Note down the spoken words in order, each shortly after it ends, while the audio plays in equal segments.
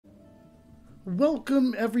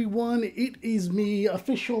Welcome, everyone. It is me,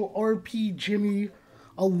 official RP Jimmy,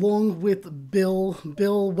 along with Bill.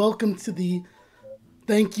 Bill, welcome to the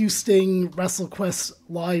Thank You Sting Wrestlequest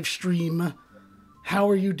live stream. How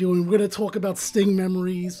are you doing? We're going to talk about Sting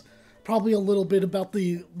memories, probably a little bit about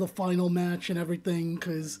the final match and everything,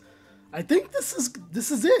 because I think this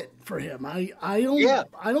is it for him. Yeah,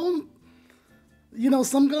 I don't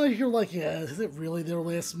some guys here like, yeah, is it really their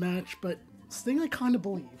last match? But Sting, I kind of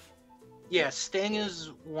believe. yeah. Sting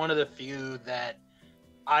is one of the few that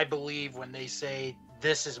I believe when they say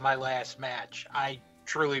this is my last match. I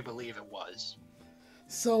truly believe it was.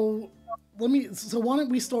 So why don't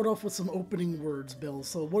we start off with some opening words, Bill?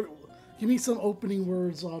 So what give me some opening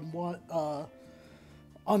words on what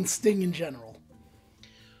on Sting in general.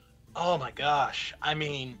 Oh my gosh. I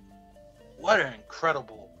mean, what an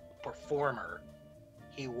incredible performer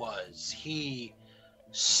he was. He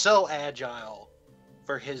so agile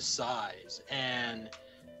for his size, and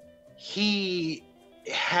he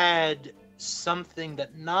had something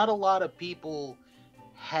that not a lot of people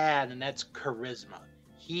had, and that's charisma.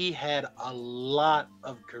 He had a lot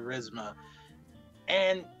of charisma,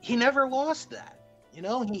 and he never lost that. He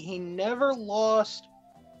never lost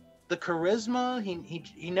the charisma.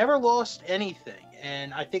 He never lost anything,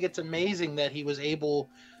 and I think it's amazing that he was able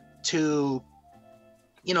to,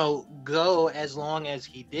 go as long as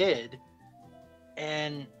he did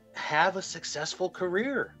and have a successful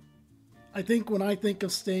career. I think when I think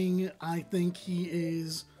of Sting, I think he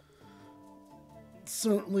is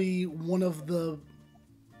certainly one of the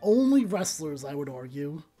only wrestlers, I would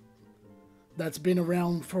argue, that's been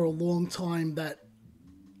around for a long time that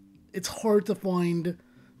it's hard to find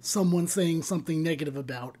someone saying something negative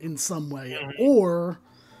about in some way, Mhm. or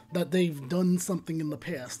that they've done something in the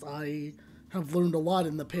past. I have learned a lot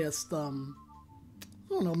in the past, I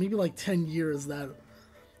don't know, maybe like 10 years that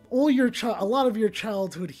a lot of your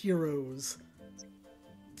childhood heroes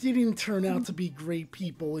didn't turn out to be great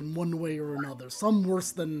people in one way or another. Some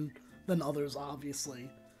worse than others, obviously.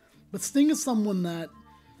 But Sting is someone that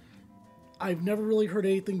I've never really heard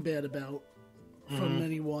anything bad about from Mhm.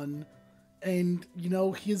 anyone. And,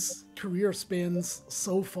 his career spans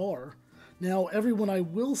so far. Now, everyone, I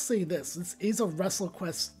will say this is a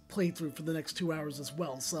WrestleQuest playthrough for the next 2 hours as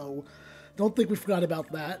well, so don't think we forgot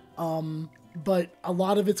about that. But a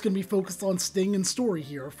lot of it's going to be focused on Sting and story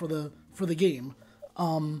here for the game.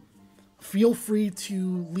 Feel free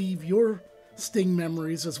to leave your Sting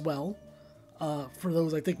memories as well. For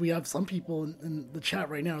those, I think we have some people in the chat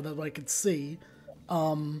right now that I could see.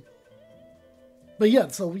 But yeah,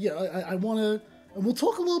 so yeah, I want to, and we'll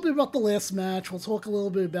talk a little bit about the last match. We'll talk a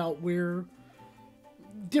little bit about where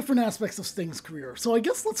different aspects of Sting's career. So I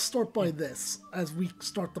guess let's start by this as we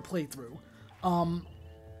start the playthrough.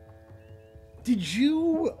 Did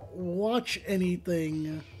you watch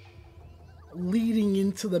anything leading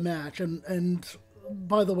into the match? And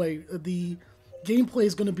by the way, the gameplay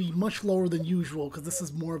is going to be much lower than usual because this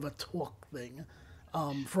is more of a talk thing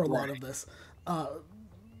for a lot of Right. this.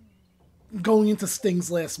 Going into Sting's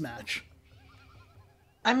last match.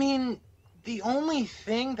 I mean, the only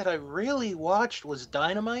thing that I really watched was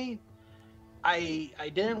Dynamite.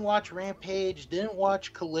 I didn't watch Rampage, didn't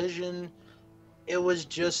watch Collision. It was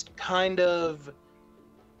just kind of,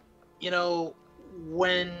 you know,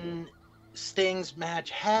 when Sting's match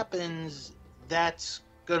happens, that's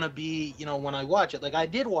gonna be, when I watch it. Like I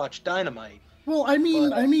did watch Dynamite, Well, I but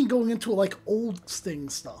mean, I mean going into like old Sting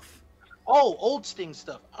stuff. oh, old Sting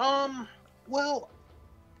stuff. Well,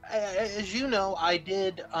 as you know, I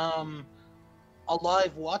did a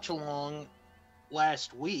live watch along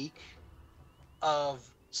last week of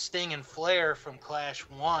Sting and Flair from Clash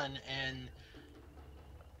 1, and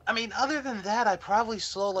I mean, other than that, I probably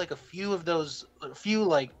saw like a few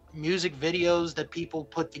like music videos that people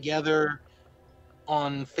put together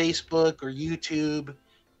on Facebook or YouTube.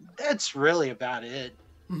 That's really about it.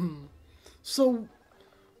 So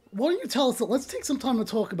why don't you tell us that? Let's take some time to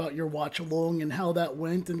talk about your watch along and how that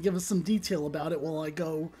went, and give us some detail about it while I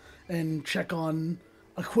go and check on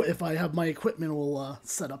if I have my equipment all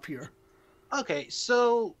set up here. Okay,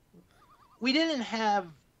 so we didn't have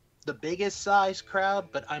the biggest size crowd,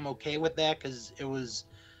 but I'm okay with that because it was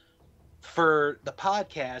for the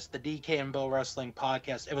podcast, the DK and Bill Wrestling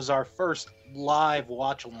podcast. It was our first live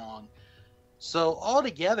watch along. So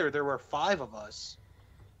altogether, there were five of us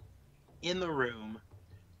in the room.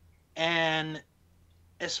 And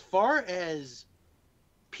as far as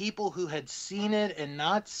people who had seen it and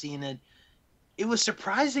not seen it, it was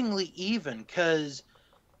surprisingly even because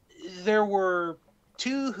there were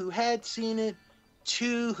two who had seen it,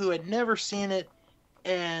 two who had never seen it,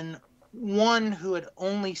 and one who had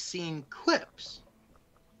only seen clips.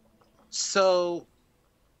 So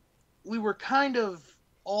we were kind of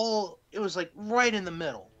it was like right in the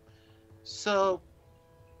middle. So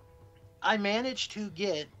I managed to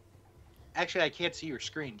get, actually, I can't see your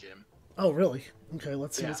screen, Jim. Oh, really? Okay,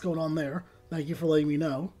 let's see Yeah. what's going on there. Thank you for letting me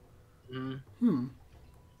know. Mm.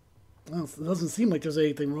 Well, it doesn't seem like there's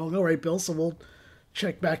anything wrong. All right, Bill, so we'll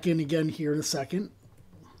check back in again here in a second.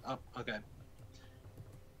 Oh, okay.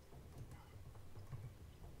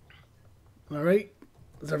 All right?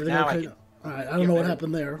 Is everything Now okay? All right, I don't get know what better.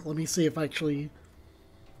 happened there. Let me see if I actually...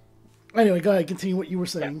 Anyway, go ahead, continue what you were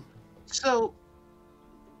Yeah. saying. So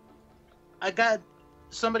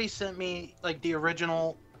somebody sent me like the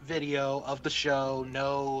original video of the show,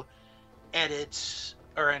 no edits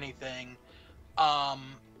or anything.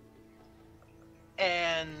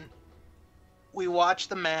 And we watched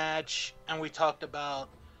the match and we talked about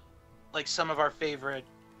like some of our favorite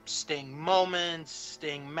Sting moments,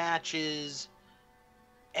 Sting matches.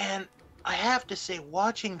 And I have to say,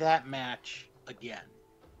 watching that match again,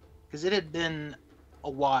 because it had been a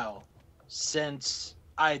while since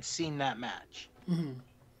I had seen that match. Mm-hmm.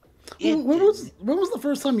 It When was the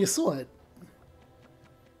first time you saw it?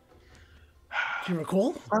 Do you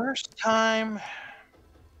recall? first time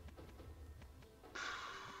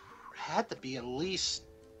had to be at least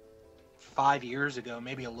 5 years ago,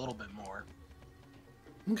 maybe a little bit more.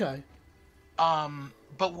 Okay.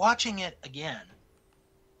 But watching it again,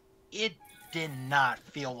 it did not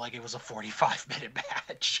feel like it was a 45-minute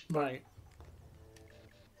match. Right.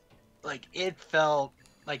 Like, it felt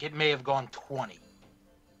like it may have gone 20.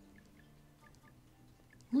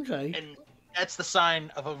 Okay. And that's the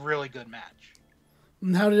sign of a really good match.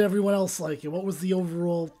 And how did everyone else like it? What was the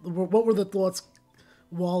overall... What were the thoughts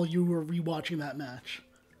while you were rewatching that match?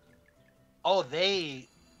 Oh, they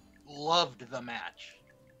loved the match.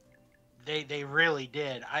 They really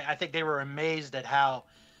did. I think they were amazed at how,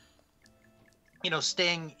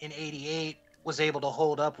 Sting in '88 was able to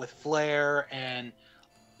hold up with Flair, and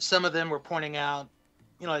some of them were pointing out,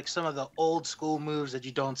 like some of the old school moves that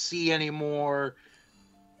you don't see anymore,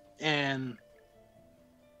 and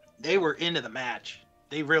they were into the match.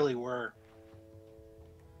 They really were.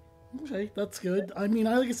 Okay, that's good. I mean,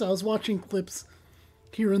 like I said, I was watching clips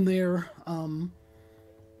here and there.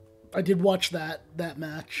 I did watch that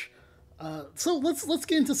match. So let's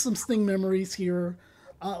get into some Sting memories here.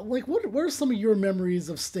 Like, what are some of your memories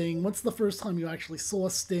of Sting? What's the first time you actually saw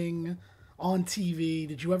Sting on TV?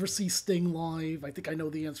 Did you ever see Sting live? I think I know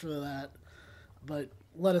the answer to that, but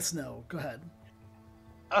let us know. Go ahead.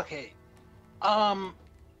 Okay.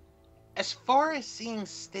 As far as seeing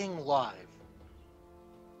Sting live,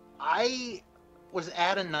 I was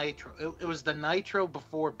at a Nitro. It was the Nitro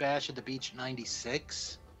before Bash at the Beach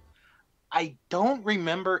 '96. I don't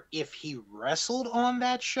remember if he wrestled on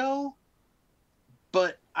that show,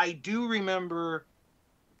 but I do remember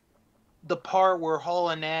the part where Hall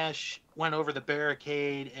and Nash went over the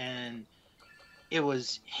barricade and it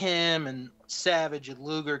was him and Savage and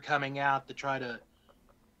Luger coming out to try to,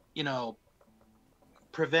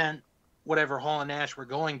 prevent whatever Hall and Nash were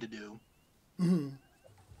going to do. Mm-hmm.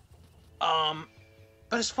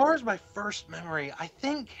 But as far as my first memory, I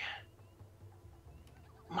think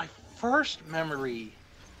my first memory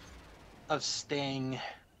of Sting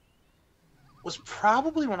was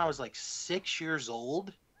probably when I was like 6 years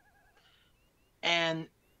old. And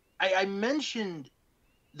I mentioned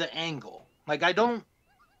the angle. Like, I don't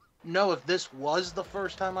know if this was the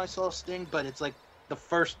first time I saw Sting, but it's like the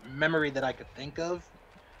first memory that I could think of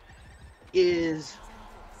is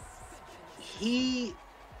he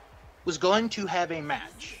was going to have a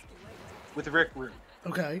match with Rick Rude.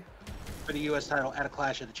 Okay. For the U.S. title at a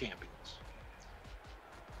Clash of the Champions.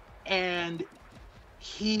 And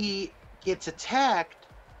he gets attacked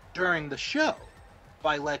during the show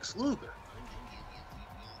by Lex Luger.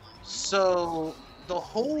 So the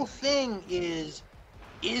whole thing is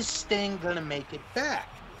Sting going to make it back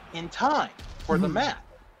in time for the match?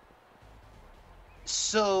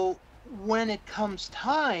 So when it comes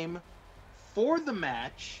time for the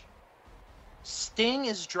match, Sting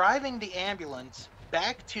is driving the ambulance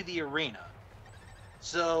back to the arena.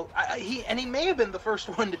 So he may have been the first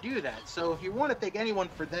one to do that. So if you want to thank anyone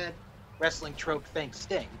for that wrestling trope, thank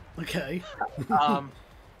Sting. Okay.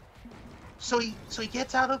 So he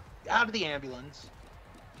gets out of the ambulance,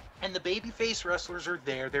 and the babyface wrestlers are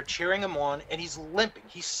there. They're cheering him on, and he's limping.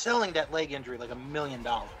 He's selling that leg injury like $1 million.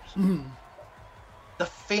 Mm-hmm. The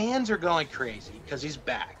fans are going crazy because he's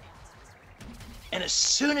back. And as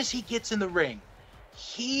soon as he gets in the ring,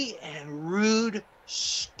 he and Rude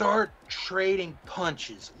start trading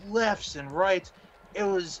punches, lefts and rights. It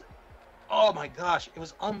was Oh my gosh, it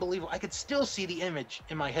was unbelievable. I could still see the image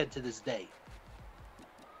in my head to this day.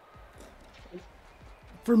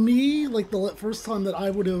 For me, like the first time that I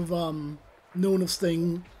would have known of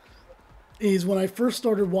Sting is when I first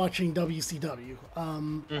started watching WCW.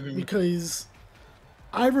 Hmm. Because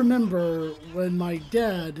I remember when my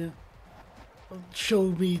dad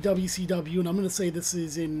showed me WCW, and I'm going to say this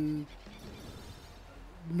is in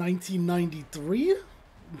 1993. In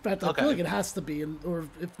fact, I feel Okay. like it has to be, or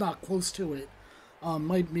if not close to it.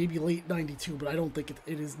 Maybe late 92, but I don't think it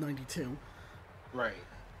is 92. Right.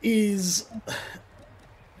 Is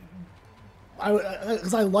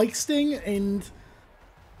because I like Sting, and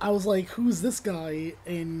I was like, who's this guy?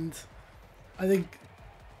 And I think,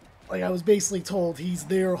 like, I was basically told he's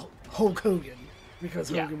their Hulk Hogan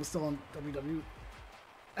because Yeah. Hogan was still on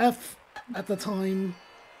WWF at the time.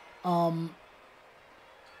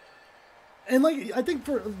 And like, I think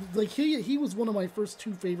for like he was one of my first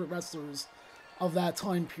two favorite wrestlers of that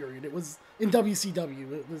time period. It was in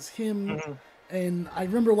WCW. It was him, Hmm. and I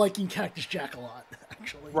remember liking Cactus Jack a lot.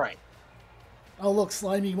 Actually, Right. oh look,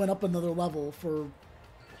 Slimy went up another level for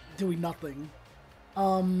doing nothing.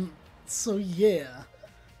 So yeah,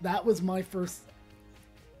 that was my first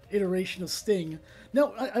iteration of Sting.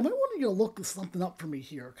 Now, I might want you to look something up for me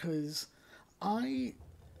here, because I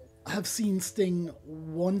have seen Sting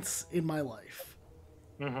once in my life,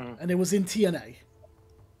 Hmm. and it was in TNA.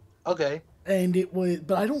 Okay. And it was,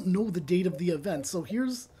 but I don't know the date of the event. So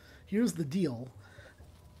here's the deal.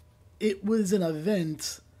 It was an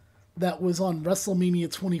event that was on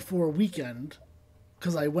WrestleMania 24 weekend,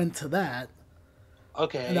 because I went to that, and I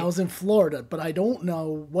Okay. was in Florida, but I don't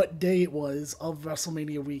know what day it was of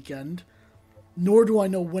WrestleMania weekend, nor do I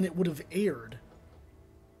know when it would have aired.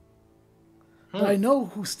 But Hmm. I know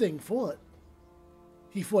who Sting fought.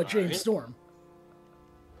 He fought All James right. Storm.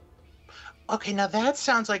 Okay, now that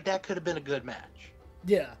sounds like that could have been a good match.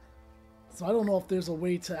 Yeah. So I don't know if there's a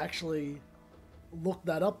way to actually look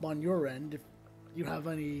that up on your end, if you have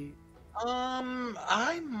any.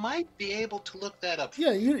 I might be able to look that up Yeah,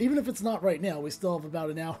 for you. even if it's not right now, we still have about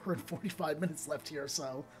an hour and 45 minutes left here,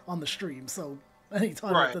 so on the stream. So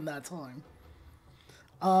anytime Right. within that time.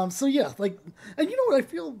 So yeah, like, and you know what I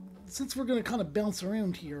feel, since we're gonna kind of bounce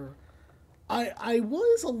around here, I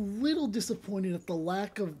was a little disappointed at the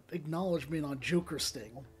lack of acknowledgement on Joker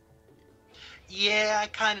Sting. Yeah, I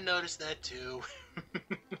kind of noticed that too.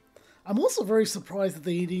 I'm also very surprised that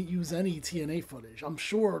they didn't use any TNA footage. I'm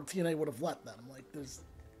sure TNA would have let them. Like, there's,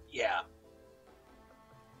 Yeah.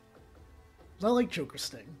 I like Joker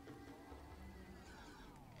Sting.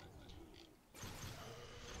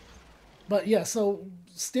 But yeah, so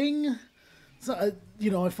Sting, so,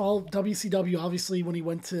 I followed WCW obviously when he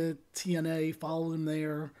went to TNA, followed him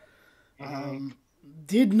there. Hmm.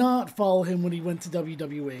 Did not follow him when he went to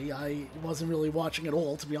WWE. I wasn't really watching at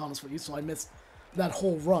all, to be honest with you, so I missed that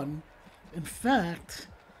whole run. In fact,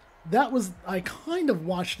 I kind of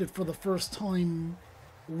watched it for the first time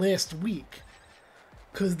last week,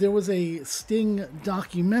 because there was a Sting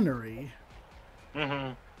documentary.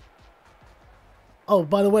 Hmm. Oh,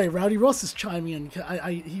 by the way, Rowdy Russ is chiming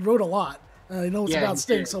in. He wrote a lot. And I know it's Yeah, about he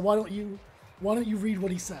Sting, did. so why don't you read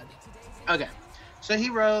what he said? Okay. So he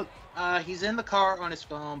wrote, he's in the car on his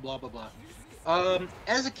phone, blah, blah, blah.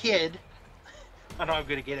 As a kid, I know I'm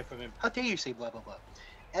going to get it from him. How dare you say blah, blah, blah.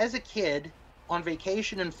 As a kid, on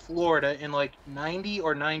vacation in Florida in like 90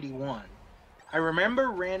 or 91, I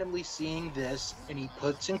remember randomly seeing this, and he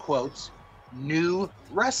puts in quotes, new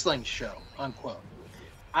wrestling show, unquote.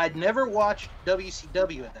 I'd never watched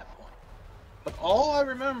WCW at that point, but all I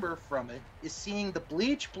remember from it is seeing the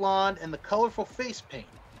bleach blonde and the colorful face paint.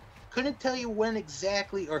 Couldn't tell you when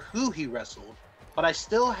exactly or who he wrestled, but I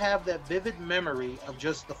still have that vivid memory of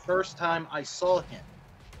just the first time I saw him.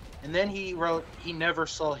 And then he wrote he never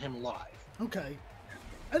saw him live. Okay.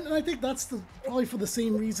 And I think that's probably for the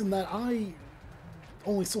same reason that I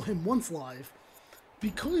only saw him once live.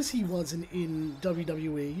 Because he wasn't in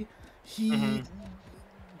WWE, Hmm. he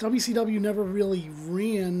WCW never really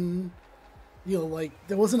ran, like,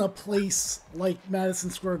 there wasn't a place like Madison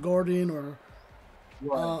Square Garden, or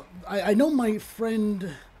Right. I know my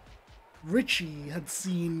friend Richie had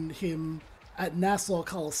seen him at Nassau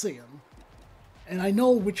Coliseum, and I know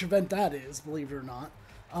which event that is, believe it or not.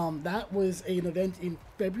 That was an event in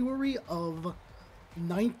February of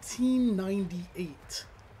 1998.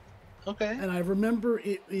 Okay. And I remember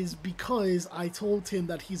it is because I told him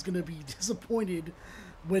that he's going to be disappointed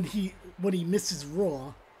when he misses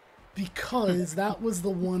Raw, because that was the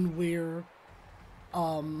one where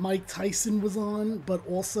Mike Tyson was on, but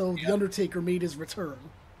also The Yep. Undertaker made his return.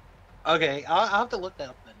 Okay, I'll have to look that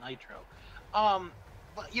up in the Nitro. Um,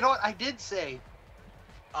 But you know what? I did say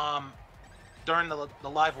um, during the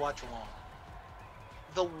live watch along,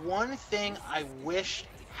 the one thing I wished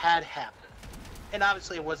had happened, and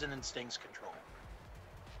obviously it wasn't in Sting's control.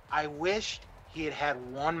 I wished he had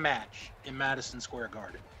had one match in Madison Square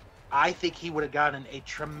Garden. I think he would have gotten a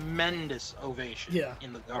tremendous ovation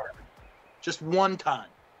in the Garden. Just one time.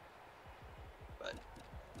 But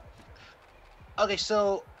okay,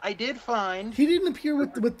 so I did find he didn't appear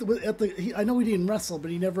I know he didn't wrestle,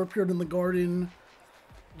 but he never appeared in the Garden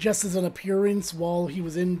just as an appearance while he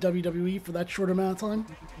was in WWE for that short amount of time.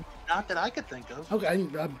 Not that I could think of. Okay,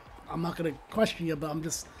 I'm not going to question you, but I'm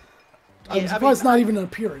surprised it's not even an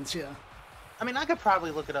appearance. Yeah. I mean, I could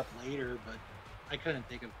probably look it up later, but I couldn't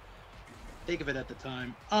think of it at the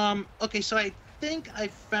time. Okay, so I think I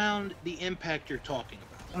found the Impact you're talking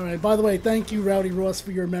about. All right. By the way, thank you, Rowdy Ross,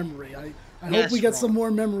 for your memory. I hope we get some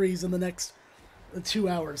more memories in the next 2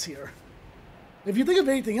 hours here. If you think of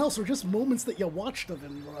anything else or just moments that you watched of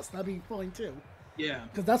him, Ross, that'd be fine too. Yeah.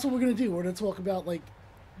 Because that's what we're gonna do. We're gonna talk about, like,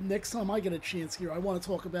 next time I get a chance here. I want to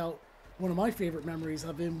talk about one of my favorite memories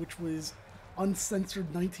of him, which was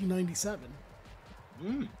Uncensored 1997.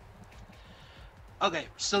 Okay,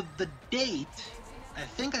 so the date, I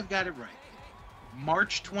think I've got it right.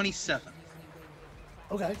 March 27th.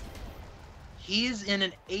 Okay. He is in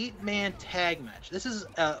an 8-man tag match. This is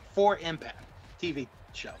for Impact TV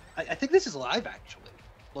show. I think this is live, actually,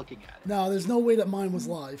 looking at it. No, there's no way that mine was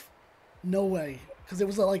live. No way. Because it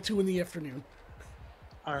was at like 2 in the afternoon.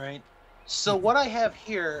 All right. So what I have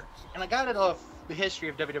here, and I got it off the history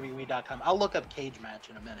of WWE.com. I'll look up cage match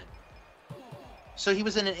in a minute. So he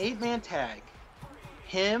was in an 8-man tag.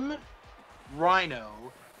 Him, Rhino,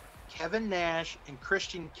 Kevin Nash, and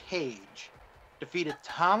Christian Cage defeated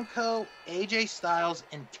Tomko, AJ Styles,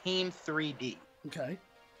 and Team 3D. Okay.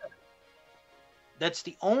 That's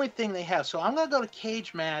the only thing they have. So I'm going to go to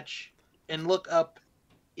cage match and look up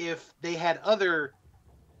if they had other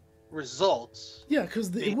results. Yeah,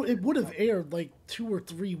 because it would have aired like 2 or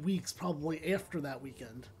 3 weeks probably after that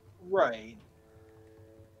weekend. Right.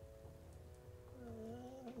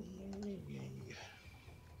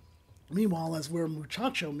 Meanwhile, as we're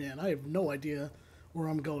Muchacho Man, I have no idea where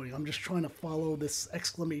I'm going. I'm just trying to follow this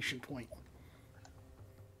exclamation point.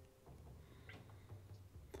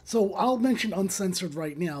 So I'll mention Uncensored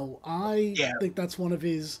right now. I think that's one of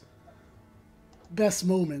his best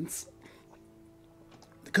moments.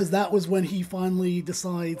 Because that was when he finally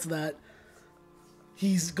decides that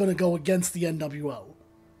he's going to go against the NWO.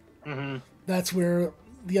 Mm-hmm. That's where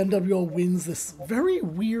the NWO wins this very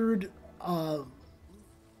weird...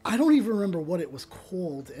 I don't even remember what it was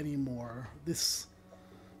called anymore. This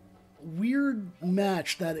weird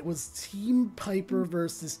match that it was Team Piper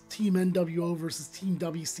versus Team NWO versus Team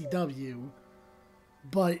WCW.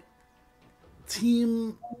 But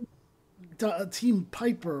Team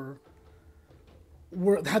Piper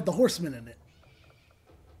had the Horsemen in it.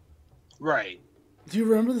 Right. Do you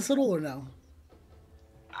remember this at all or no?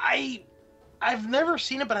 I've never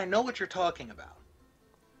seen it, but I know what you're talking about.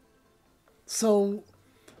 So,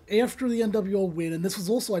 after the NWO win, and this was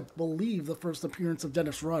also, I believe, the first appearance of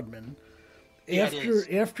Dennis Rodman.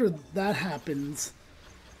 After that happens,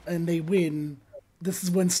 and they win, this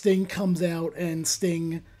is when Sting comes out, and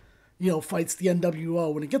Sting, fights the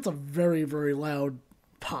NWO, and it gets a very, very loud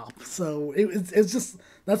pop. So it's just,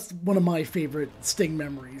 that's one of my favorite Sting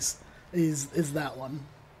memories. Is that one?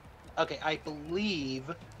 Okay, I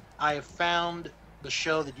believe I have found the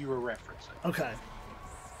show that you were referencing. Okay.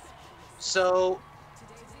 So,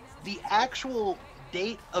 the actual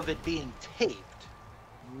date of it being taped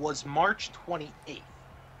was March 28th.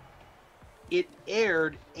 It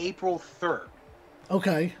aired April 3rd.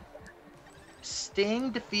 Okay.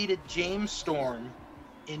 Sting defeated James Storm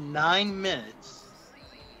in 9 minutes.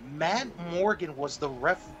 Matt Morgan was the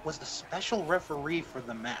special referee for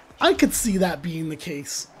the match. I could see that being the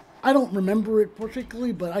case. I don't remember it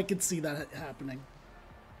particularly, but I could see that happening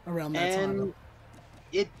around that time.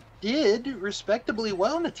 It did respectably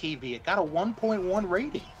well on the TV. It got a 1.1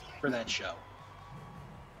 rating for that show.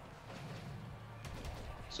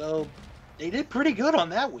 So they did pretty good on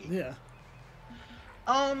that week. Yeah.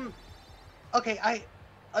 Okay,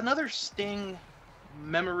 another Sting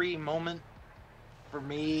memory moment for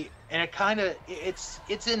me, and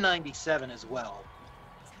it's in 97 as well,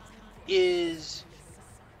 is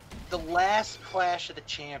the last Clash of the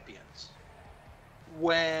Champions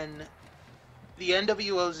when the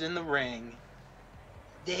NWO's in the ring.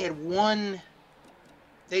 They had won.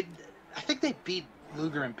 I think they beat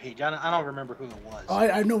Luger and Page. I don't remember who it was.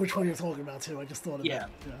 I know which one you're talking about too. I just thought of it. Yeah.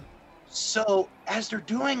 So as they're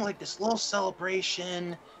doing like this little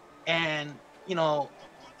celebration, and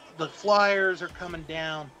the flyers are coming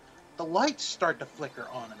down, the lights start to flicker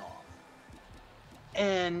on and off.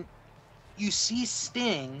 And you see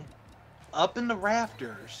Sting up in the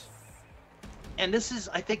rafters. And this is,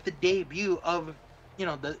 I think, the debut of,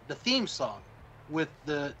 the theme song with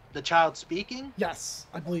the child speaking. Yes,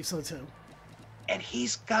 I believe so too. And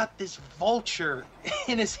he's got this vulture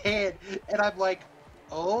in his head. And I'm like,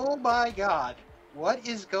 oh my God, what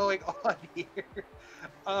is going on here?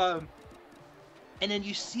 And then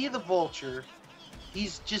you see the vulture.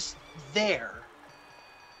 He's just there.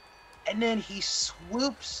 And then he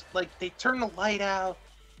swoops, like they turn the light out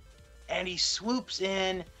and he swoops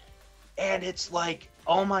in and it's like,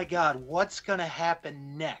 oh my God, what's going to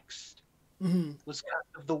happen next? Mm-hmm. Was kind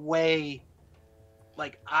of the way,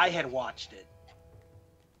 like, I had watched it.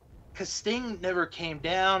 Because Sting never came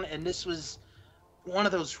down, and this was one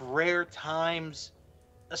of those rare times,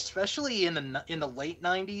 especially in the late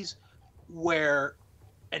 90s, where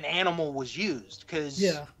an animal was used. Because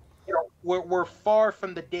we're far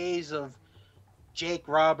from the days of Jake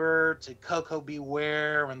Roberts and Coco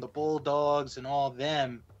Beware and the Bulldogs and all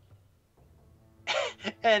them.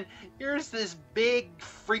 And here's this big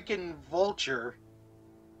freaking vulture,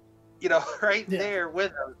 right there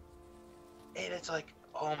with him. And it's like,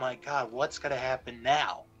 oh my God, what's going to happen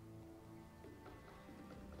now?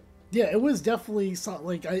 Yeah, it was definitely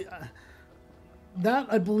like that.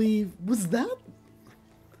 I believe was that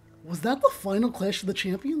the final Clash of the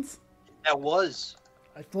Champions? That was.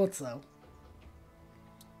 I thought so.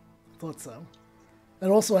 It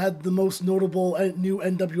also had the most notable new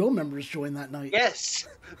NWO members join that night. Yes,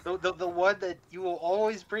 the one that you will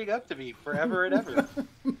always bring up to me forever and ever.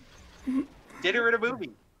 Dinner in a movie.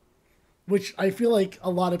 Which I feel like a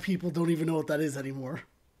lot of people don't even know what that is anymore.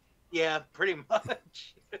 Yeah, pretty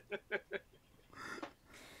much.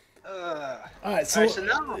 All right, so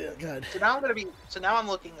now, good. So now I'm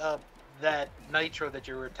looking up that Nitro that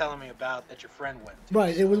you were telling me about that your friend went to.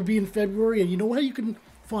 Right, it will be in February, and you know how you can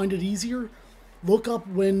find it easier? Look up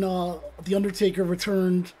when The Undertaker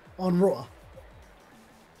returned on Raw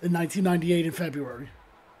in 1998 in February.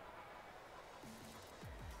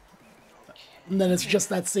 Okay. And then it's just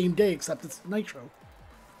that same day, except it's Nitro.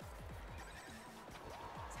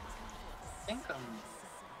 I think I'm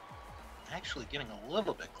actually getting a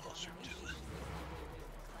little bit closer to it.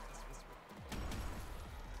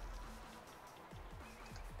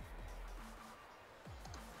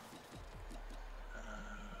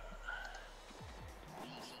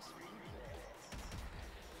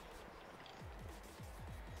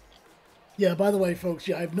 Yeah, by the way, folks,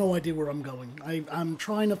 I have no idea where I'm going. I'm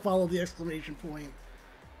trying to follow the exclamation point,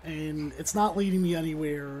 and it's not leading me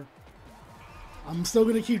anywhere. I'm still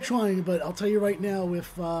going to keep trying, but I'll tell you right now,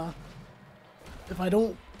 if I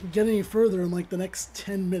don't get any further in like the next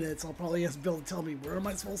 10 minutes, I'll probably ask Bill to tell me where am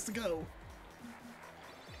I supposed to go.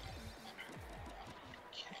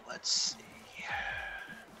 Okay, let's see.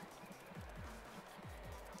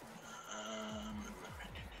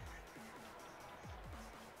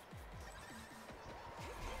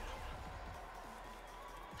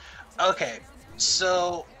 Okay,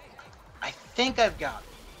 so I think I've got it.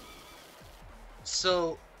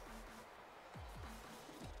 So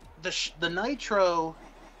the Nitro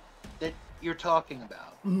that you're talking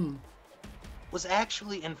about was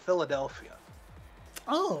actually in Philadelphia.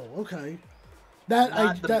 Oh, okay.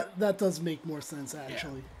 That does make more sense,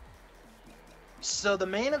 actually. Yeah. So the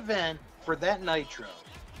main event for that Nitro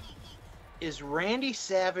is Randy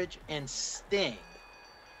Savage and Sting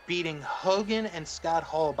beating Hogan and Scott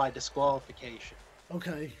Hall by disqualification.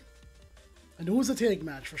 Okay. I knew it was a tag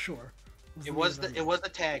match for sure. It was a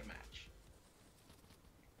tag match.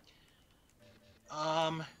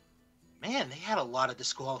 Man, they had a lot of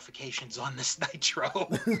disqualifications on this Nitro.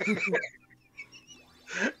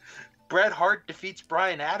 Bret Hart defeats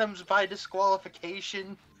Bryan Adams by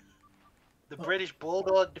disqualification. The British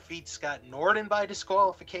Bulldog defeats Scott Norton by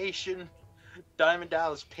disqualification. Diamond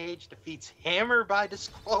Dallas Page defeats Hammer by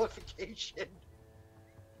disqualification.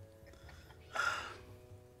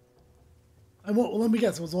 And let me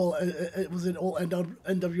guess, was it all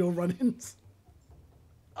NWO run-ins?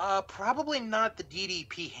 Probably not the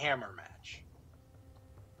DDP Hammer match.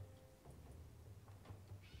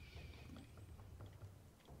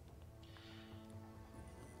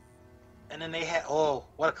 And then they had, oh,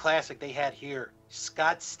 what a classic they had here.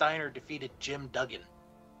 Scott Steiner defeated Jim Duggan.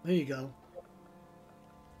 There you go.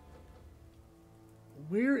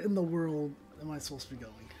 Where in the world am I supposed to be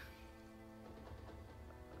going?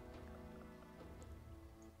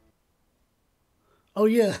 Oh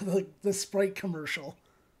yeah, the Sprite commercial.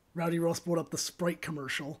 Rowdy Ross brought up the Sprite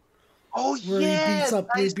commercial. Oh where yeah,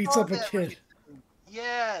 he beats up a kid.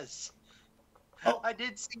 Yes, Oh, I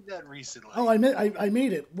did see that recently. oh, I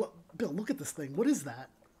made it. What, Bill? Look at this thing. What is that?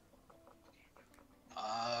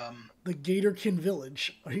 The Gatorkin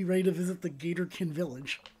Village. Are you ready to visit the Gatorkin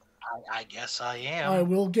Village? I guess I All right, am.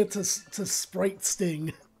 we'll get to Sprite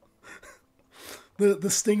Sting. The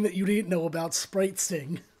Sting that you didn't know about, Sprite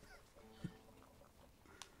Sting.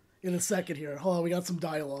 In a second here. Hold on, we got some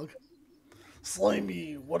dialogue.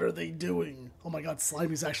 Slimy, what are they doing? Oh my god,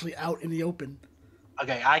 Slimy's actually out in the open.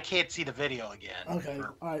 Okay, I can't see the video again. Okay,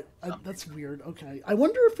 For alright, some that's weird. Okay, I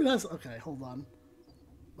wonder if it has. Okay, hold on.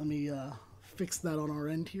 Let me fix that on our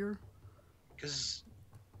end here. because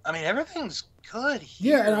I mean everything's good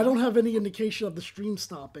Yeah, and here. I don't have any indication of the stream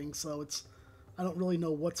stopping, so it's. I don't really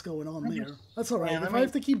know what's going on there. That's alright. Man, If I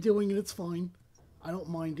have to keep doing it, it's fine. I don't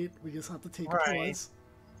mind it. We just have to take a right. pause.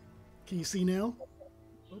 Can you see now?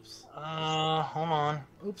 Oops. Hold on.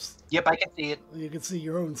 Oops. Yep, I can see it. You can see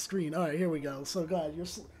your own screen. All right, here we go. So, God,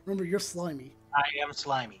 remember, you're Slimy. I am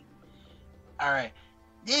slimy. All right.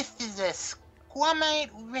 This is a squamate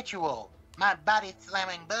ritual. My body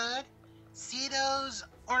slamming bud. See those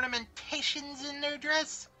ornamentations in their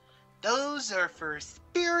dress? Those are for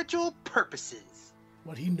spiritual purposes.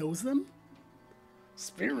 What, he knows them?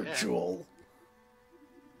 Spiritual.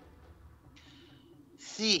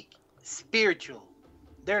 Seek, spiritual.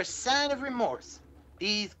 They're a sign of remorse.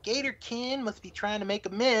 These gator kin must be trying to make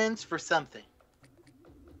amends for something.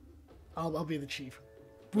 I'll be the chief.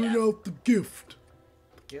 Bring out the gift.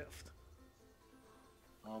 The gift.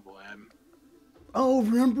 Oh boy, Oh,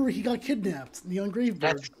 remember he got kidnapped. The Grave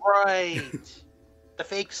Bird. That's right. The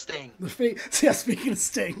fake Sting. The fate. Yeah, speaking of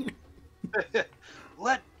Sting.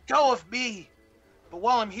 Let go of me. But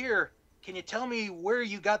while I'm here, can you tell me where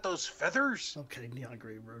you got those feathers? Okay, Neon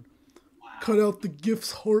Grave Bird. Wow. Cut out the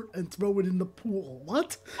gift's heart and throw it in the pool.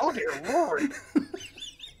 What? Oh dear lord.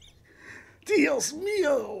 Dios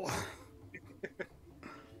mío.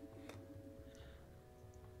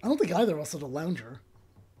 I don't think either of us are the lounger.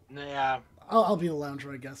 Yeah. I'll be the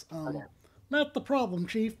lounger, I guess. Not the problem,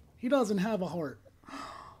 Chief. He doesn't have a heart.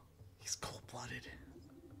 He's cold-blooded.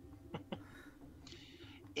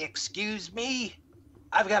 Excuse me.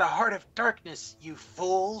 I've got a heart of darkness, you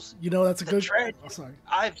fools. You know, that's a The good... tragedy Oh, sorry.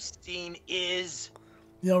 I've seen is...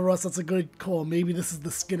 You know, Russ, that's a good call. Maybe this is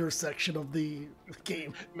the Skinner section of the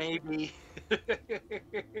game. Maybe.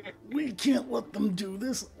 We can't let them do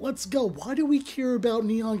this. Let's go. Why do we care about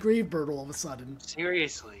Neon Gravebird all of a sudden?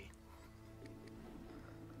 Seriously.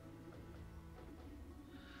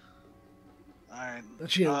 Alright.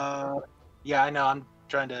 That's you. Yeah, I know. I'm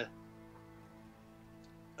trying to...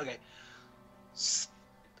 Okay.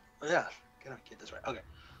 Yeah, gotta get this right. Okay.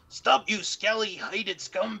 Stop, you scally-hated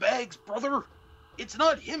scumbags, brother! It's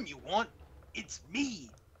not him you want. It's me.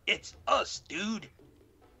 It's us, dude.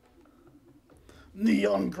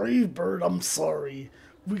 Neon Gravebird, I'm sorry.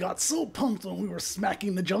 We got so pumped when we were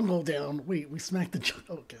smacking the jungle down. Wait, we smacked the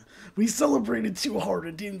jungle? Okay. We celebrated too hard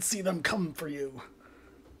and didn't see them coming for you.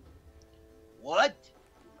 What?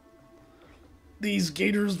 These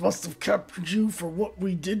gators must have captured you for what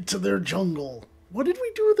we did to their jungle. What did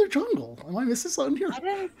we do with their jungle? Am I missing something here? I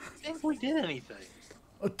didn't think we did anything.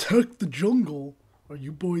 Attack the jungle? Are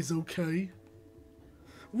you boys okay?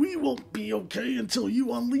 We won't be okay until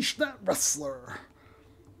you unleash that wrestler.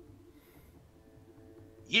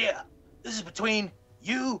 Yeah, this is between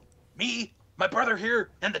you, me, my brother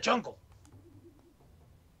here, and the jungle.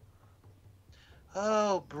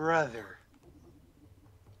 Oh, brother.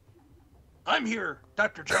 I'm here,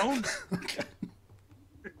 Dr. Jones. Okay.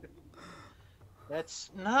 That's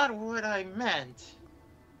not what I meant.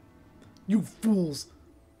 You fools.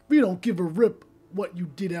 We don't give a rip what you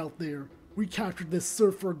did out there. We captured this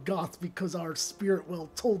surfer goth because our spirit well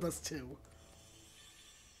told us to.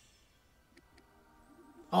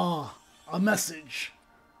 Ah, a message.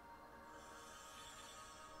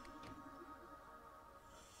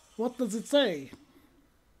 What does it say?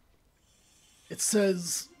 It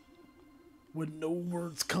says, when no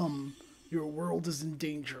words come, your world is in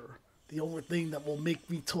danger. The only thing that will make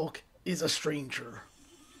me talk is a stranger.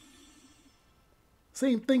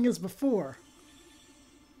 Same thing as before.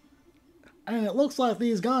 And it looks like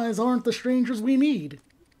these guys aren't the strangers we need.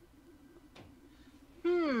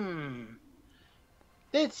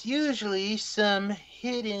 That's usually some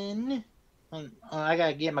hidden... Oh, I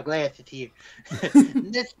gotta get my glasses here.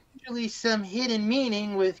 That's usually some hidden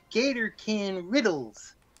meaning with Gatorkin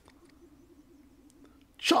riddles.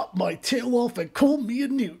 Chop my tail off and call me a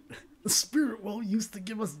newt. The spirit well used to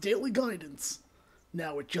give us daily guidance.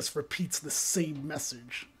 Now it just repeats the same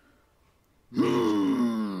message.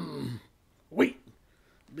 Wait,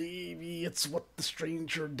 maybe it's what the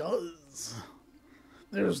stranger does.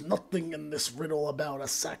 There's nothing in this riddle about a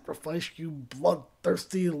sacrifice, you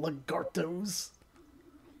bloodthirsty lagartos.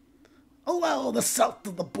 Allow the south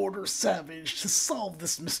of the border savage to solve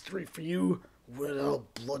this mystery for you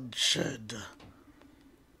without bloodshed.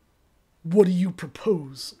 What do you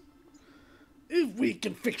propose? If we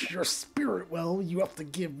can fix your spirit well, you have to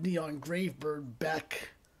give Neon Gravebird back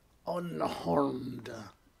unharmed.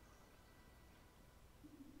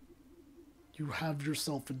 You have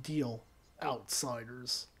yourself a deal,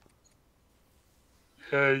 outsiders.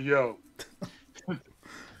 Hey, yo.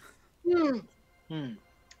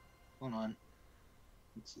 Hold on.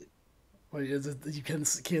 Let's see. Wait, is it you can't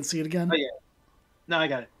see it again? Oh, yeah. No, I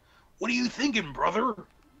got it. What are you thinking, brother?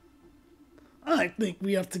 I think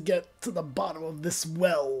we have to get to the bottom of this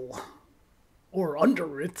well. Or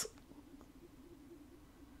under it.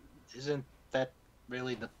 Isn't that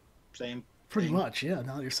really the same Pretty thing? much, yeah,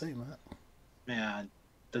 now you're saying that. Yeah, it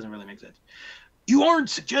doesn't really make sense. You aren't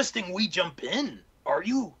suggesting we jump in, are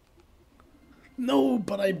you? No,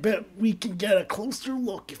 but I bet we can get a closer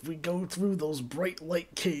look if we go through those bright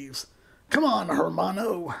light caves. Come on,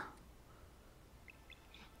 Hermano.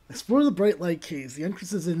 Explore the bright light caves. The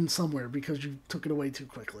entrance is in somewhere because you took it away too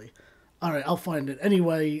quickly. Alright, I'll find it.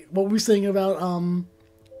 Anyway, what were we saying about,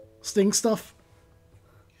 Sting stuff?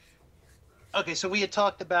 Okay, so we had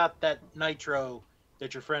talked about that Nitro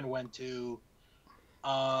that your friend went to.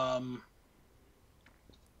 What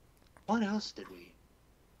else did we?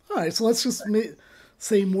 Alright, so let's just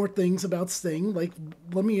say more things about Sting. Like,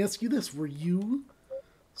 let me ask you this. Were you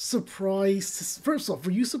surprised? First off,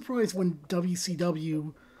 were you surprised when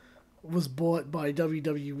WCW was bought by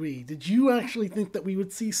WWE? Did you actually think that we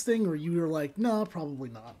would see Sting, or you were like, nah, probably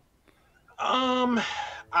not?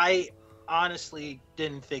 I honestly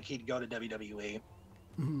didn't think he'd go to WWE.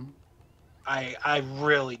 Mm-hmm. I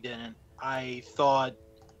really didn't. I thought,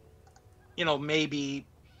 maybe.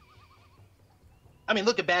 I mean,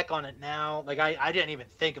 looking back on it now, like I didn't even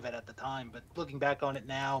think of it at the time, but looking back on it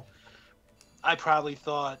now, I probably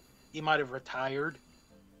thought he might have retired.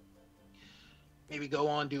 Maybe go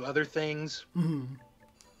on, do other things. Mm-hmm.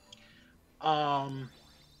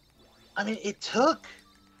 I mean, it took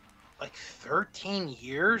like 13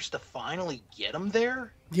 years to finally get him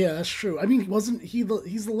there. Yeah, that's true. I mean,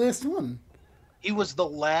 he's the last one. He was the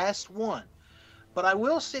last one. But I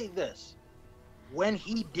will say this. When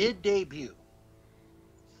he did debut,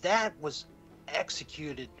 that was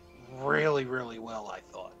executed really, really well, I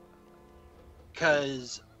thought.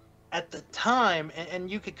 Because at the time, and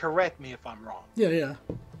you could correct me if I'm wrong. Yeah.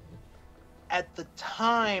 At the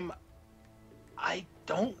time, I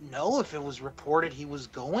don't know if it was reported he was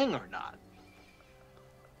going or not.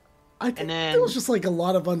 I think there was just like a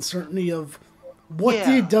lot of uncertainty of what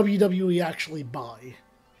did WWE actually buy,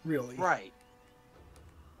 really. Right.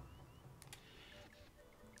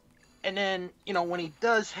 And then, when he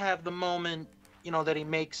does have the moment, that he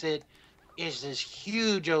makes it, is this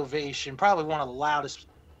huge ovation, probably one of the loudest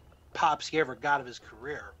pops he ever got of his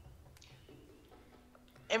career.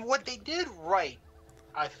 And what they did right,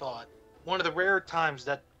 I thought, one of the rare times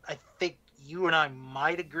that I think you and I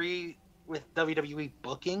might agree with WWE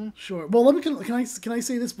booking. Sure. Well, can I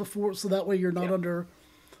say this before, so that way you're not under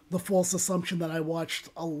the false assumption that I watched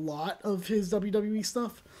a lot of his WWE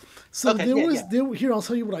stuff. So here, I'll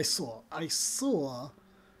tell you what I saw. I saw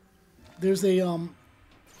there's a is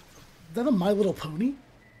that a My Little Pony?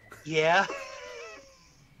 Yeah.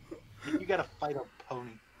 You gotta fight a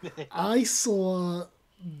pony. I saw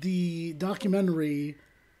the documentary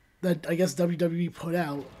that I guess WWE put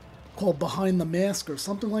out called Behind the Mask or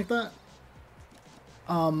something like that.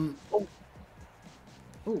 What's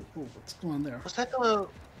going on there? Was that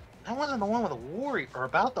that wasn't the one with the warrior, or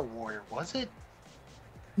about the warrior, was it?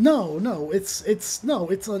 No, it's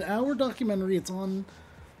an hour documentary. It's on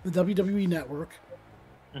the WWE network.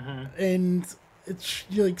 Mm-hmm. And it's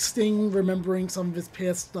like Sting remembering some of his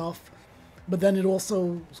past stuff, but then it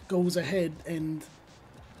also goes ahead and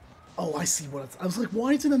I see what I was like,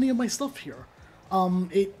 why isn't any of my stuff here?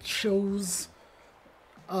 It shows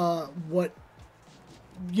what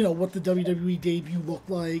the WWE debut looked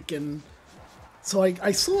like, and so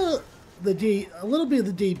I saw a little bit of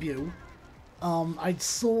the debut. I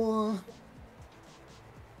saw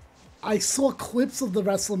clips of the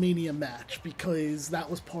WrestleMania match because that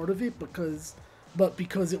was part of it. Because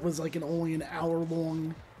it was like only an hour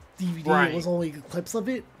long DVD, right. It was only clips of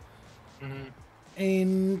it. Mm-hmm.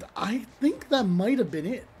 And I think that might have been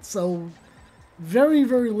it. So very,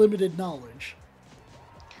 very limited knowledge.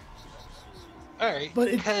 All right, but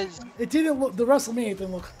it didn't look. The WrestleMania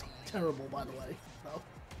didn't look terrible, by the way.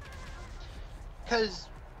 Because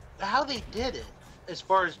how they did it, as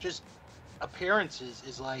far as just appearances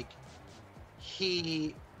is like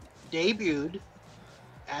he debuted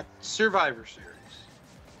at Survivor Series,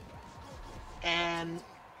 and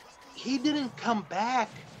he didn't come back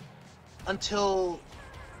until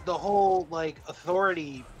the whole like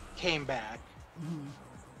authority came back,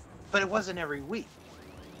 but it wasn't every week.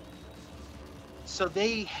 So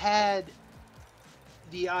they had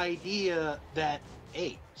the idea that,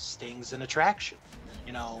 hey, Sting's an attraction,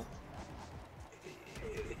 you know.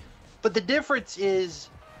 But the difference is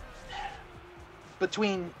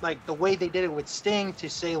between like the way they did it with Sting to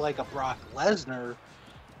say like a Brock Lesnar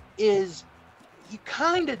is you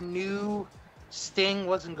kind of knew Sting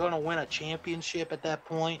wasn't going to win a championship at that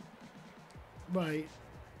point. Right.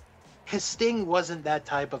 Because Sting wasn't that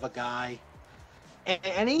type of a guy.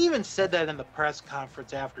 And he even said that in the press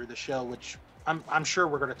conference after the show, which I'm sure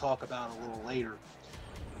we're going to talk about a little later.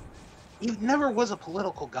 He never was a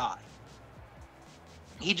political guy.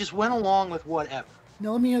 He just went along with whatever.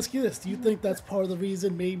 Now let me ask you this. Do you think that's part of the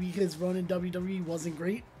reason maybe his run in WWE wasn't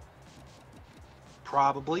great?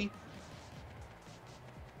 Probably.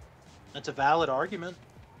 That's a valid argument.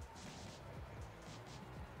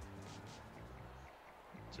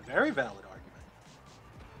 It's a very valid argument.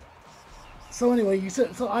 So anyway, you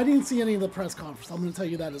said, so I didn't see any of the press conference. I'm going to tell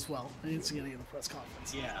you that as well. I didn't see any of the press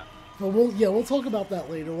conference. Yeah. But we'll talk about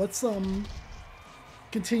that later. Let's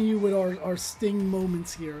continue with our Sting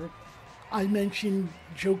moments here. I mentioned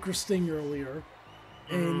Joker Sting earlier,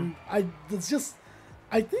 and I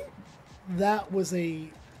think that was a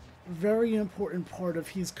very important part of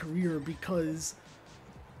his career because,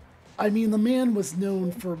 I mean, the man was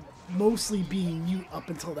known for mostly being mute up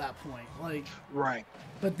until that point, like right.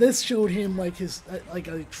 But this showed him like his like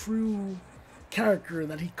a true character,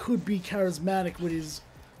 that he could be charismatic with his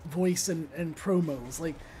voice and promos.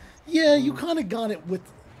 Like, yeah, you kind of got it with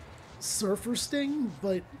Surfer Sting,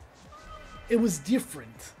 but it was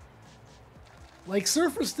different. Like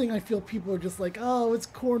Surfer Sting, I feel people are just like, oh, it's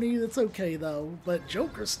corny, that's okay though. But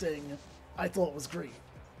Joker Sting, I thought was great.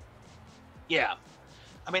 Yeah.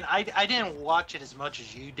 I mean, I didn't watch it as much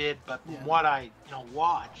as you did, but from what I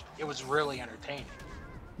watched, it was really entertaining.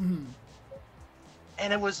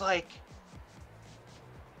 And it was like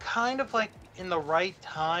kind of like in the right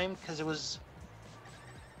time, because it was,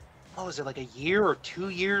 what was it, like a year or 2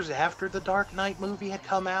 years after the Dark Knight movie had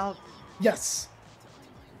come out? Yes.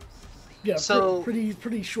 Yeah, so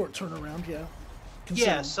pretty short turnaround, yeah.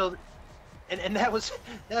 Yeah, so and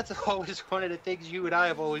that's always one of the things you and I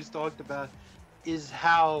have always talked about, is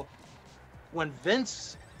how when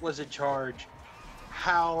Vince was in charge,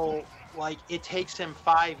 how like it takes him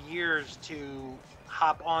 5 years to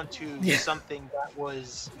hop onto something that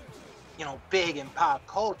was, big in pop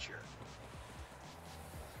culture.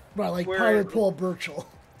 Right, like Pirate Paul Burchill.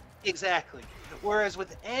 Exactly. Whereas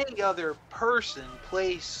with any other person,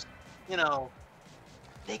 place,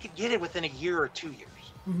 they could get it within a year or 2 years.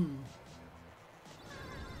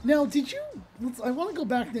 Now, I want to go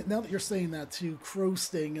back, now that you're saying that, to Crow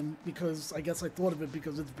Sting, and because I guess I thought of it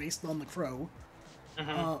because it's based on the Crow.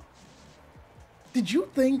 Did you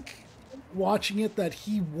think, watching it, that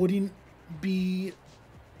he wouldn't be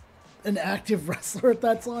an active wrestler at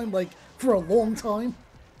that time, like, for a long time?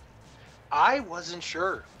 I wasn't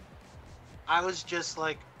sure. I was just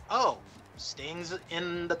like, oh, Sting's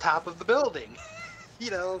in the top of the building.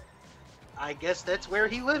 I guess that's where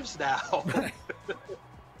he lives now.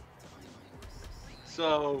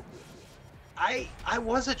 So, I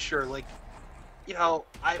wasn't sure. Like,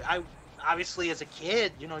 I obviously as a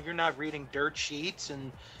kid, you're not reading dirt sheets,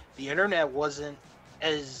 and the internet wasn't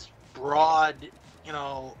as broad,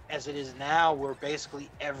 as it is now, where basically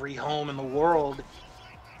every home in the world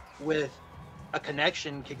with a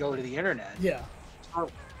connection could go to the internet. Yeah. So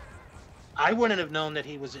I wouldn't have known that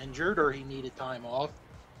he was injured or he needed time off.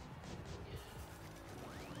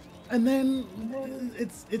 And then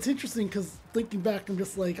it's interesting because thinking back, I'm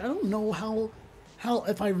just like, I don't know how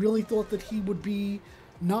if I really thought that he would be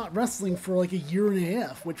not wrestling for like a year and a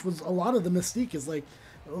half, which was a lot of the mystique, is like,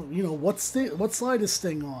 what side is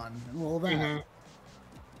Sting on and all that.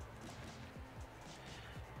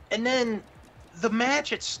 And then the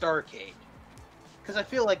match at Starrcade, because I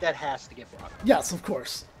feel like that has to get brought up. Yes, of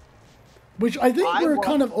course. Which I think they're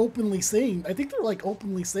kind of openly saying. I think they're like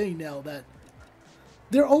openly saying now that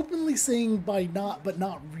they're openly saying but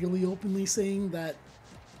not really openly saying that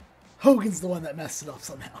Hogan's the one that messed it up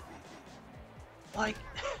somehow. Like,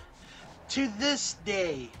 to this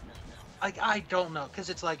day, like, I don't know,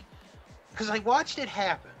 because I watched it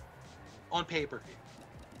happen on pay-per-view.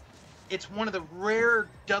 It's one of the rare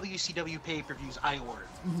WCW pay-per-views I ordered.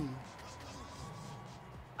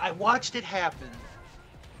 I watched it happen,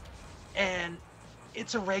 and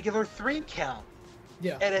it's a regular 3 count.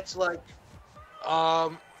 Yeah. And it's like,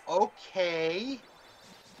 okay.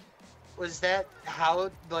 Was that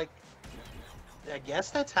how, like, I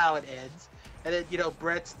guess that's how it ends. And then,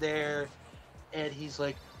 Brett's there, and he's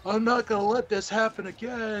like, I'm not going to let this happen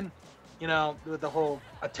again. With the whole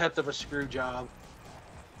attempt of a screw job.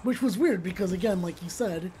 Which was weird because, again, like you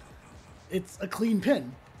said, it's a clean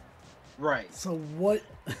pin. Right. So what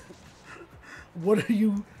what are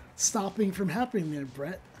you stopping from happening there,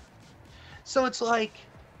 Brett? So it's like,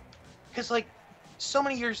 because, like, so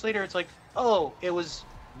many years later, it's like, oh, it was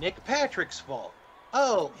Nick Patrick's fault.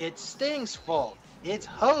 Oh, it's Sting's fault. It's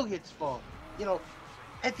Hogan's fault.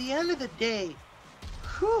 At the end of the day,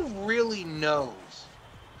 who really knows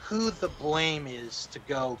who the blame is to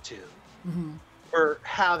go to for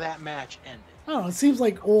how that match ended? I don't know. It seems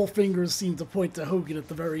like all fingers seem to point to Hogan at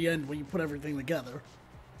the very end when you put everything together.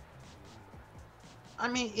 I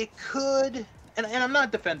mean, it could, and I'm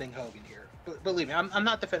not defending Hogan here. But believe me, I'm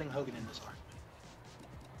not defending Hogan in this argument.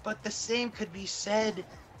 But the same could be said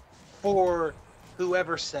for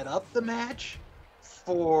whoever set up the match,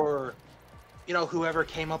 for, whoever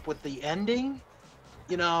came up with the ending.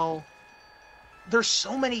 There's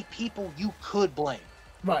so many people you could blame.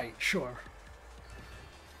 Right, sure.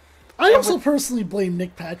 I also personally blame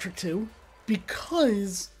Nick Patrick too,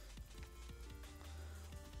 because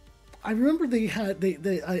I remember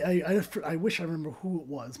I wish I remember who it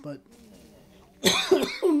was, but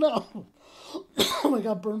oh no, I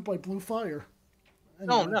got burnt by blue fire.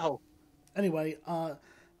 Anyway, Oh no. Anyway,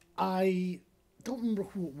 I don't remember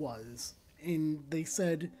who it was, and they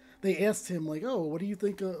asked him like, "Oh, what do you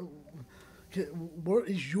think? What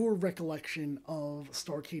is your recollection of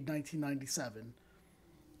Starrcade 1997?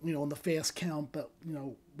 In the fast count, but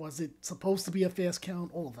was it supposed to be a fast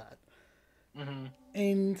count? All of that." Mm-hmm.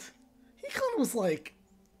 And he kind of was like,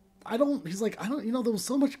 I don't. He's like, I don't. There was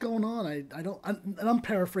so much going on. I don't. And I'm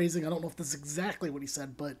paraphrasing. I don't know if this is exactly what he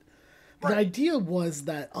said, but the idea was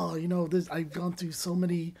that, I've gone through so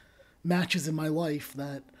many matches in my life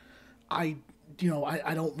that I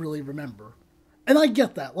don't really remember. And I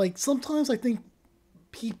get that. Like, sometimes I think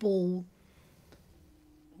people,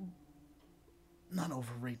 not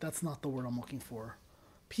overrate, that's not the word I'm looking for.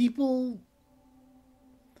 People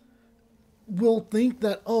will think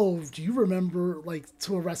that, oh, do you remember, like,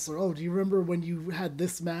 to a wrestler, oh, do you remember when you had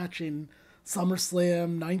this match in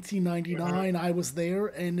SummerSlam 1999? I was there.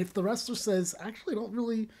 And if the wrestler says, actually, I don't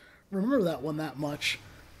really remember that one that much,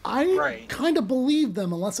 I kind of believe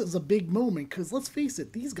them unless it was a big moment. Because let's face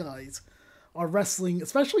it, these guys are wrestling,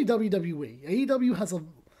 especially WWE. AEW has a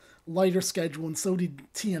lighter schedule, and so did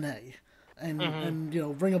TNA, and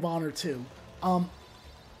Ring of Honor too.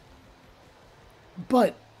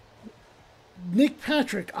 But Nick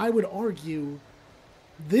Patrick, I would argue,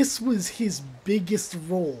 this was his biggest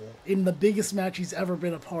role in the biggest match he's ever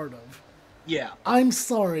been a part of. Yeah. I'm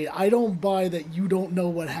sorry, I don't buy that you don't know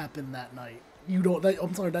what happened that night.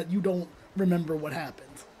 I'm sorry that you don't remember what happened.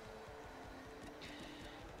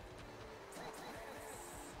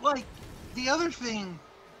 Like, the other thing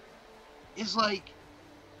is, like,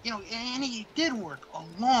 and he did work a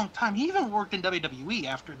long time. He even worked in WWE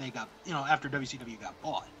after after WCW got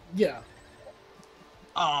bought. Yeah.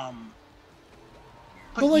 But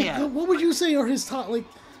like, yeah. what would you say are his top, like,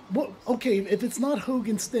 what, okay, if it's not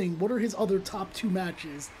Hogan Sting, what are his other top 2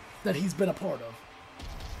 matches that he's been a part of?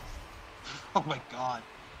 Oh my god.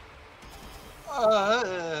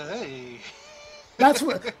 Hey. That's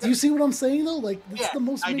what. Do you see what I'm saying though? Like, it's the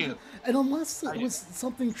most. I do. And unless it was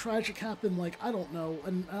something tragic happened, like, I don't know,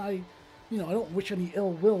 and I don't wish any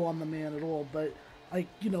ill will on the man at all. But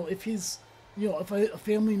if his, if a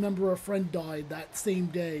family member or a friend died that same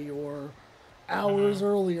day or hours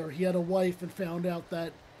earlier, he had a wife and found out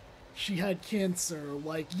that she had cancer.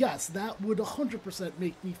 Like, yes, that would 100%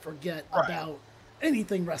 make me forget about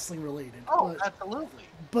anything wrestling related. Oh, absolutely.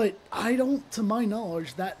 But I don't, to my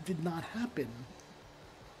knowledge, that did not happen.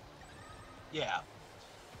 Yeah.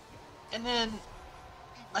 And then,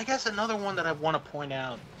 I guess another one that I want to point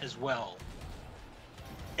out as well,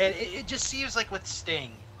 and it just seems like with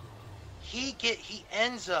Sting, he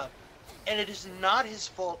ends up, and it is not his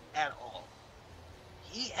fault at all.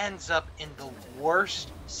 He ends up in the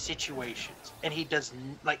worst situations, and he does,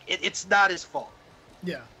 like, it's not his fault.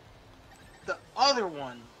 Yeah. The other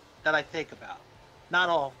one that I think about, not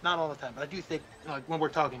all the time, but I do think, like, when we're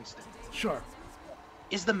talking Sting, Sure.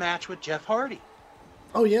 is the match with Jeff Hardy.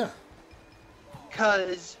 Oh, yeah.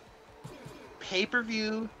 Because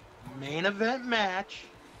pay-per-view, main event match,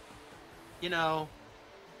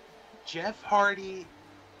 Jeff Hardy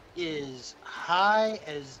is high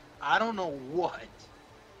as I don't know what.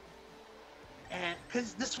 And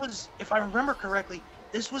because this was, if I remember correctly,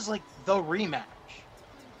 this was like the rematch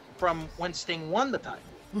from when Sting won the title.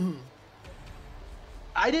 Mm-hmm.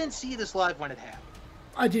 I didn't see this live when it happened.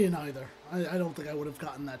 I didn't either. I don't think I would have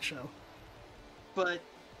gotten that show. But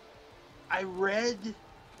I read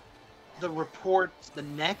the reports the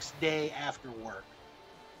next day after work.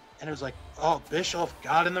 And it was like, oh, Bischoff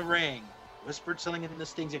got in the ring, whispered something in the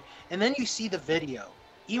Sting's ear. And then you see the video,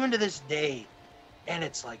 even to this day, and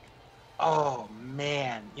it's like, oh,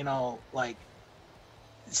 man. You know, like,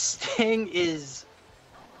 Sting is...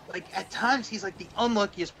 like, at times, he's like the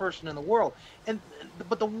unluckiest person in the world.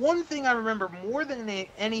 But the one thing I remember more than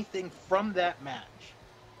anything from that match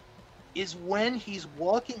is when he's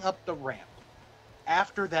walking up the ramp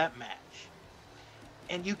after that match,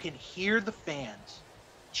 and you can hear the fans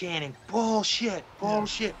chanting, bullshit,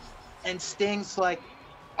 bullshit. Yeah. And Sting's like,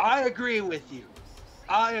 I agree with you.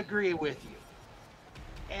 I agree with you.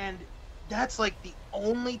 And that's like the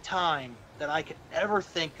only time that I could ever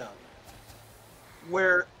think of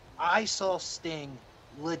where I saw Sting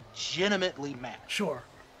legitimately mad. Sure.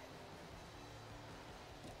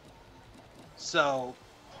 So,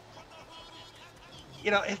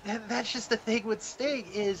 you know, that's just the thing with Sting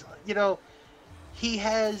is, you know, he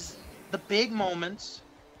has the big moments,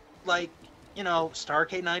 like, you know,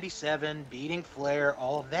 Starrcade 97, beating Flair,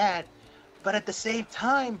 all of that. But at the same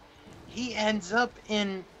time, he ends up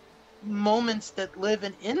in moments that live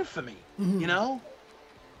in infamy, you know?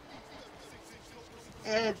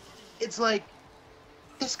 And it's like,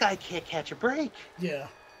 this guy can't catch a break. Yeah.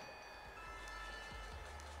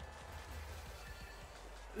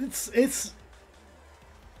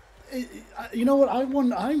 You know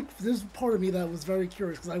what, there's part of me that was very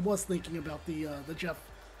curious because I was thinking about the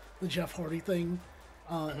Jeff Hardy thing.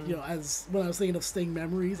 You know, as when I was thinking of Sting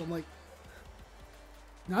memories, I'm like,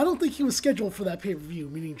 now I don't think he was scheduled for that pay-per-view,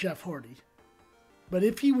 meaning Jeff Hardy. But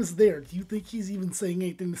if he was there, do you think he's even saying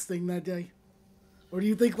anything to Sting that day? Or do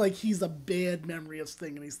you think like he's a bad memory of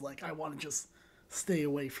Sting and he's like, I want to just stay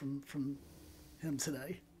away from him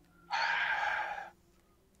today?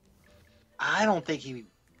 I don't think he...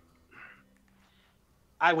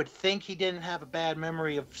 I would think he didn't have a bad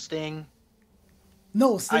memory of Sting.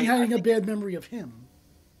 No, Sting having a bad memory of him.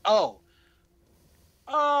 Oh.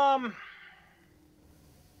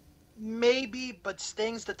 Maybe, but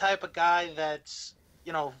Sting's the type of guy that's,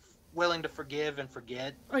 you know, willing to forgive and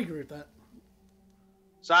forget. I agree with that.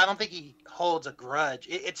 So I don't think he holds a grudge.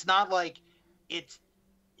 It's not like it's,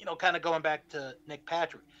 you know, kind of going back to Nick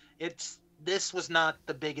Patrick. This was not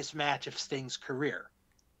the biggest match of Sting's career.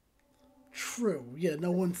 True. Yeah, no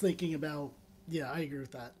one's thinking about... Yeah, I agree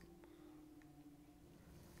with that.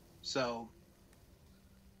 So,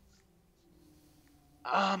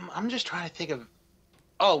 I'm just trying to think of...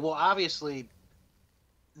 Oh, well, obviously,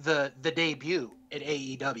 the debut at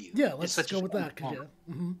AEW. Yeah, let's go with that. Yeah.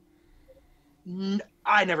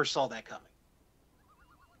 I never saw that coming.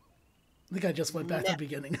 I think I just went back to the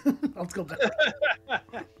beginning. Let's go back. But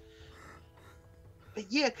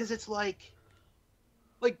yeah, because it's like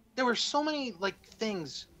there were so many like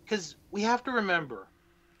things. Because we have to remember,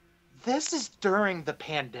 this is during the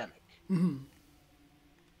pandemic. Mm-hmm.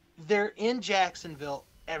 They're in Jacksonville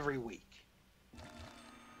every week.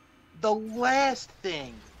 The last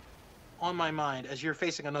thing on my mind as you're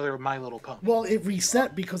facing another My Little Pony. Well, it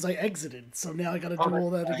reset because I exited, so now I got to do all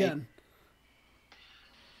that again.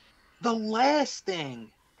 The last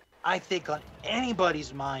thing I think on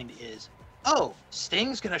anybody's mind is, oh,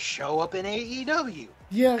 Sting's gonna show up in AEW.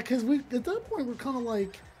 Yeah, because at that point we're kind of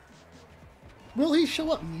like, will he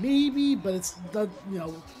show up? Maybe, but it's the, you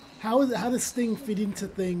know, how does Sting fit into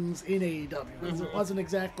things in AEW? Because it wasn't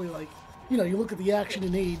exactly like, you know, you look at the action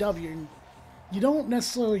in AEW and you don't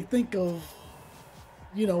necessarily think of,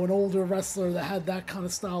 you know, an older wrestler that had that kind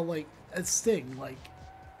of style like as Sting, like.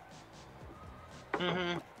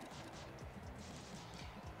 Mm-hmm.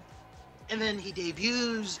 And then he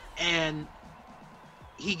debuts, and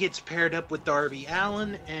he gets paired up with Darby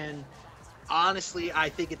Allin, and honestly, I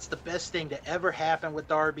think it's the best thing to ever happen with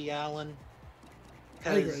Darby Allin.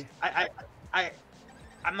 Because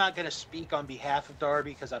I'm not going to speak on behalf of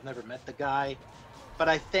Darby because I've never met the guy, but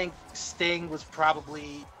I think Sting was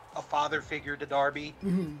probably a father figure to Darby.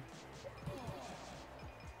 Mm-hmm.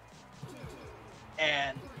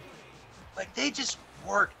 And, like, they just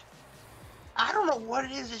worked. I don't know what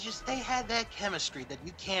it is. It's just they had that chemistry that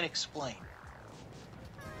you can't explain.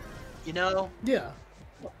 You know? Yeah.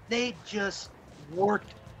 They just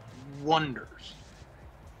worked wonders.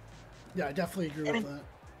 Yeah, I definitely agree with that.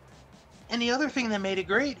 And the other thing that made it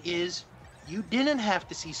great is you didn't have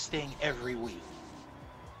to see Sting every week.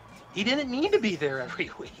 He didn't need to be there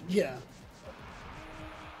every week. Yeah.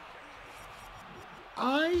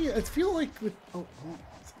 I feel like with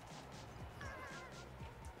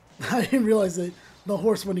I didn't realize that the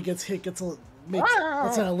horse when he gets hit lets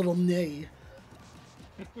out a little neigh.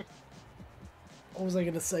 What was I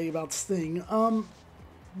gonna say about Sting?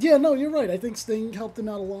 Yeah, no, you're right. I think Sting helped him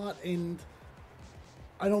out a lot, and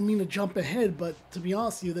I don't mean to jump ahead, but to be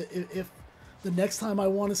honest with you, that if the next time I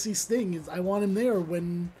want to see Sting is I want him there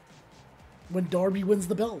when Darby wins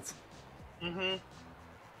the belt. Mm-hmm.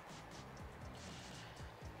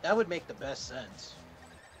 That would make the best sense.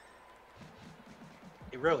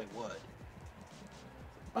 It really would.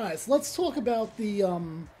 All right, so let's talk about the.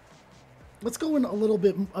 Let's go in a little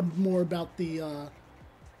bit more about the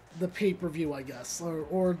pay-per-view, I guess,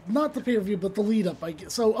 or not the pay-per-view, but the lead-up. I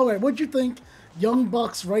guess. So, all right, what'd you think? Young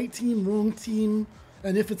Bucks, right team, wrong team,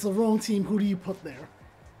 and if it's a wrong team, who do you put there?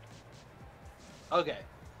 Okay,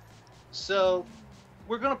 so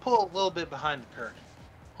we're gonna pull a little bit behind the curtain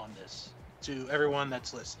on this to everyone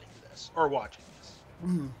that's listening to this or watching this.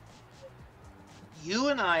 Mm. You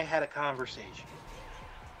and I had a conversation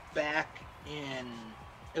back in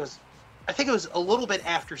I think it was a little bit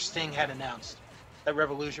after Sting had announced that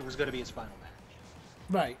Revolution was going to be his final match.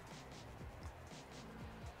 Right.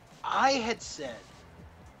 I had said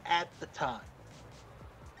at the time,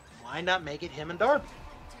 why not make it him and Darby?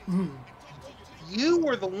 Mm. You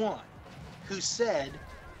were the one who said,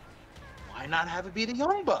 why not have it be the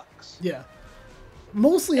Young Bucks? Yeah.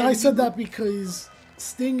 Mostly And I said that because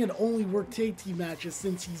Sting had only worked tag team matches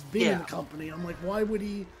since he's been in the Yeah. company. I'm like, why would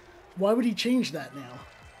he change that now?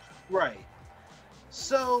 Right.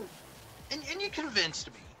 So, and you convinced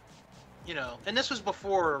me, you know, and this was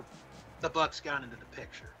before the Bucks got into the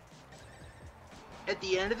picture. At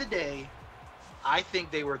the end of the day, I think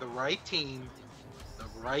they were the right team, the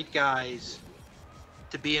right guys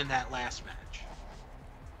to be in that last match.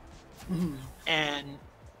 Mm. And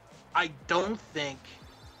I don't think...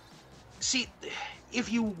 See, if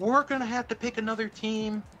you were going to have to pick another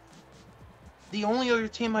team, the only other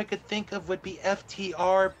team I could think of would be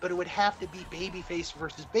FTR, but it would have to be babyface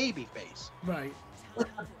versus babyface. Right. But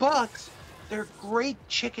the Bucks, they're great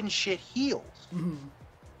chicken shit heels. Mm.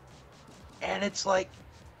 And it's like,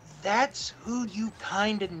 that's who you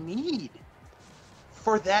kind of need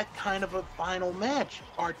for that kind of a final match,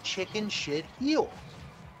 are chicken shit heels.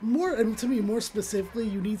 And to me, more specifically,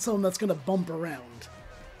 you need someone that's going to bump around.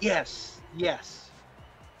 Yes, yes.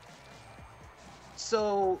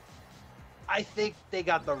 So, I think they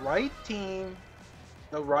got the right team,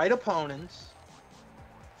 the right opponents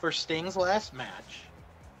for Sting's last match.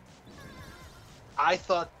 I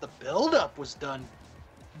thought the build-up was done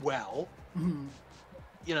well. Mm.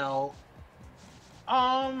 You know,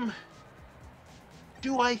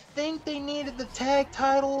 do I think they needed the tag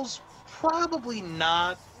titles? Probably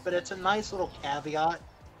not, but it's a nice little caveat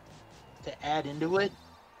to add into it.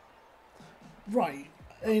 Right.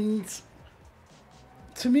 And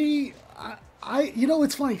to me, I you know,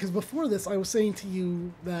 it's funny because before this, I was saying to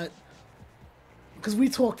you that because we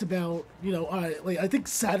talked about, you know, I think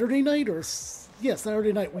Saturday night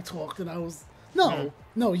Saturday night we talked, and I was no,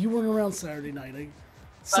 you weren't around Saturday night.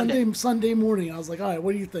 Sunday morning, I was like, all right,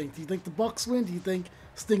 what do you think? Do you think the Bucks win? Do you think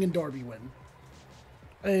Sting and Darby win?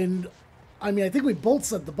 And I mean, I think we both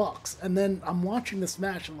said the Bucks, and then I'm watching this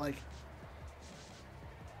match, and like,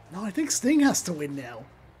 no, I think Sting has to win now.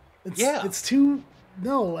 It's too.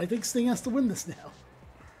 No, I think Sting has to win this now.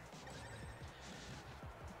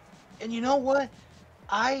 And you know what?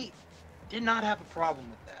 I did not have a problem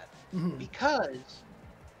with that. Because,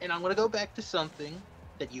 and I'm going to go back to something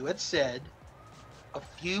that you had said a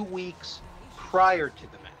few weeks prior to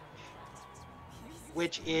the match,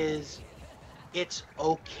 which is, it's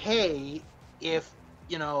okay if,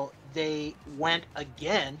 you know, they went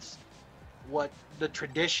against what the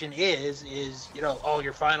tradition is, you know, oh,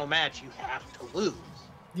 your final match, you have to lose.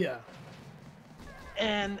 Yeah.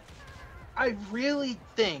 And I really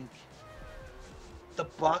think the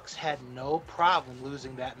Bucks had no problem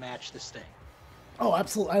losing that match to Sting. Oh,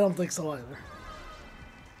 absolutely. I don't think so either.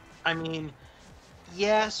 I mean,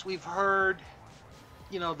 yes, we've heard,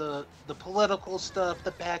 you know, the political stuff,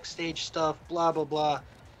 the backstage stuff, blah, blah, blah.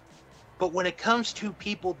 But when it comes to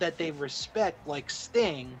people that they respect, like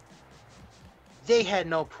Sting, they had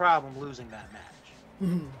no problem losing that match.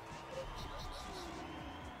 Mm-hmm.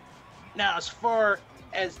 Now, as far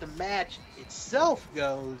as the match itself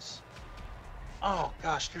goes, oh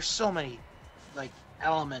gosh, there's so many like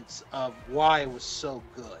elements of why it was so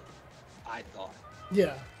good, I thought.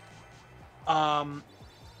 Yeah.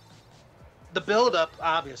 The build-up,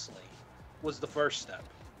 obviously, was the first step.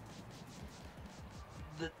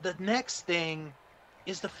 The next thing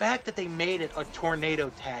is the fact that they made it a tornado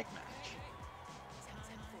tag match.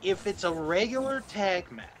 if it's a regular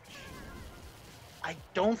tag match, I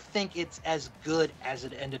don't think it's as good as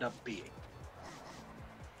it ended up being.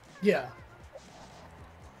 Yeah.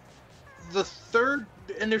 The third,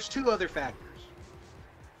 and there's two other factors.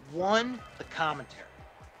 One, the commentary.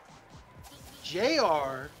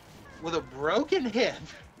 JR with a broken hip.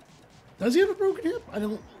 Does he have a broken hip? I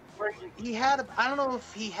don't know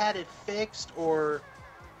if he had it fixed or,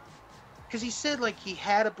 because he said like he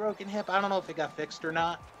had a broken hip. I don't know if it got fixed or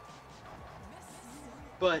not.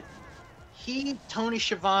 But Tony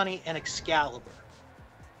Schiavone, and Excalibur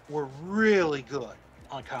were really good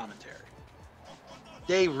on commentary.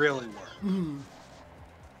 They really were. Mm.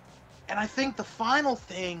 And I think the final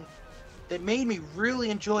thing that made me really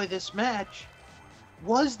enjoy this match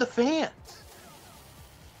was the fans.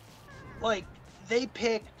 Like, they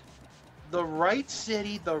picked the right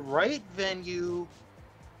city, the right venue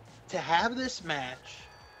to have this match,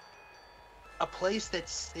 a place that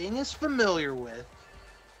Sting is familiar with,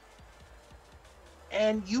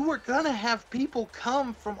 and you were going to have people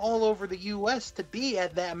come from all over the U.S. to be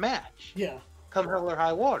at that match. Yeah. Come hell or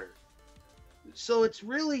high water. So it's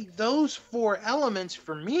really those four elements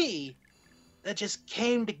for me that just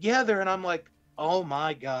came together, and I'm like, oh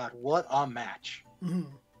my God, what a match. Mm-hmm.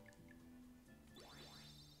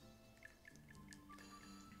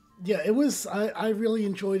 Yeah, it was. I really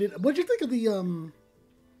enjoyed it. What'd you think of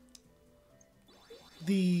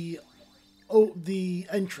the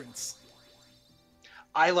entrance?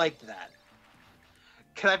 I liked that.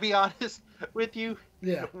 Can I be honest with you?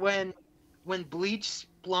 Yeah. When Bleach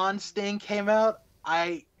Blonde Sting came out,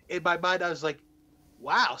 in my mind I was like,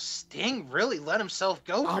 wow, Sting really let himself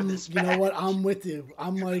go for this match. You know what? I'm with you.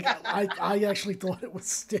 I'm like, I actually thought it was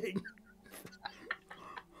Sting.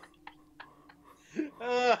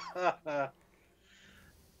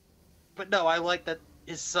 But no, I like that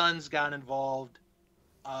his sons got involved.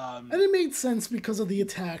 And it made sense because of the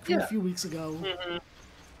attack from a few weeks ago. Mm-hmm.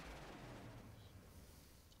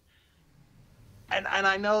 And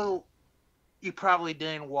I know you probably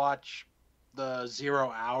didn't watch the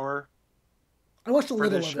 0 Hour. I watched a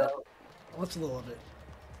little of show. it. I watched a little of it.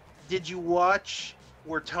 Did you watch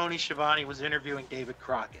where Tony Schiavone was interviewing David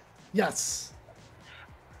Crockett? Yes.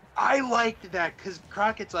 I liked that because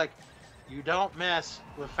Crockett's like, you don't mess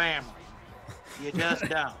with family. You just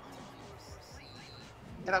don't.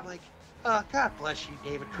 And I'm like, oh, God bless you,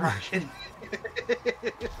 David Crockett.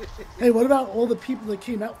 Hey, what about all the people that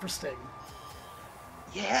came out for Sting?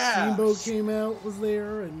 Yeah. Steamboat came out, was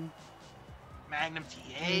there, and Magnum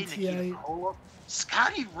TA, Nikita Koloff.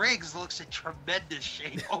 Scotty Riggs looks in tremendous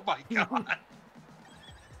shape. Oh my God.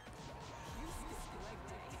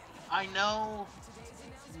 I know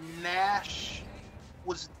Nash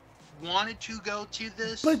wanted to go to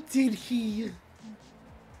this. But did he?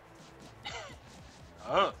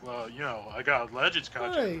 Oh, well, you know, I got a Legends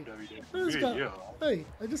contract from WWE. Hey,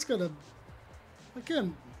 I just gotta. I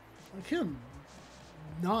can't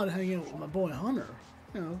not hang out with my boy Hunter.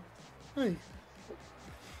 You know, hey.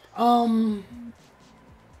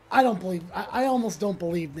 I don't believe. I almost don't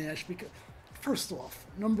believe Nash because, first off,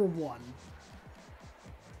 number one,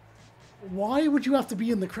 why would you have to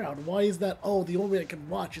be in the crowd? Why is that? Oh, the only way I can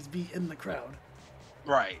watch is be in the crowd.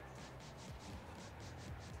 Right.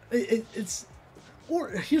 It's. Or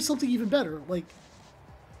here's something even better. Like,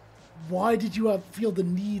 why did you feel the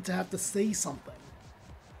need to have to say something?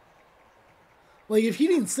 Like, if he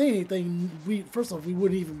didn't say anything, first off, we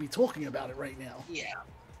wouldn't even be talking about it right now. Yeah.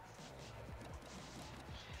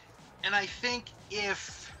 And I think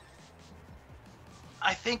if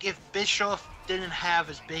Bischoff didn't have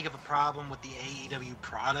as big of a problem with the AEW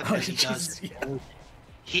product as he does,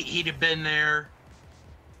 he'd have been there.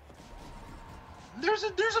 There's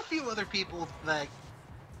a few other people that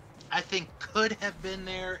I think could have been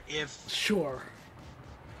there if sure.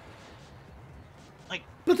 Like,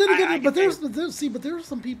 but then again, but there are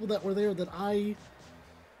some people that were there that I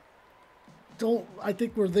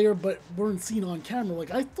think were there but weren't seen on camera.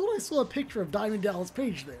 Like, I thought I saw a picture of Diamond Dallas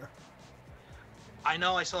Page there. I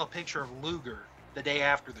know I saw a picture of Luger the day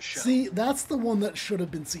after the show. See, that's the one that should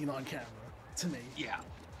have been seen on camera to me. Yeah.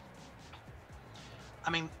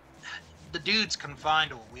 I mean, the dude's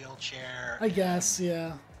confined to a wheelchair. I guess,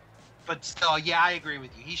 yeah. But still, yeah, I agree with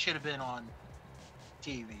you. He should have been on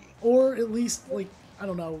TV. Or at least, like, I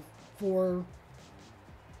don't know, for,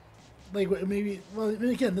 like, maybe, well,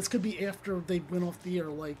 again, this could be after they went off the air.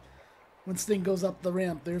 Like, when Sting goes up the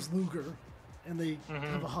ramp, there's Luger, and they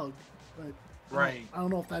have a hug. But right. I don't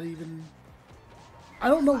know if that even... I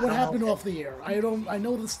don't know what happened off the air. I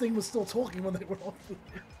know this thing was still talking when they were off the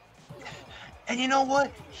air. And you know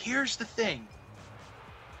what? Here's the thing.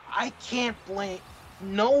 I can't blame...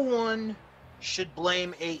 no one should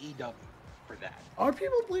blame AEW for that. Are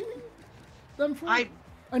people blaming them for it? I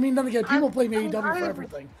I mean, then again, people blame I AEW for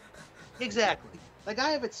everything. Exactly. Like,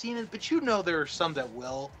 I haven't seen it, but you know there are some that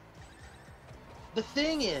will. The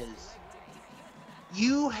thing is,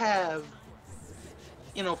 you have,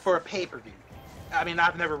 for a pay-per-view. I mean,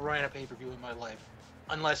 I've never ran a pay-per-view in my life,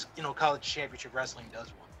 unless, College Championship Wrestling does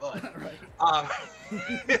one. But, Right.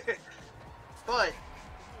 but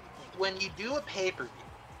when you do a pay-per-view,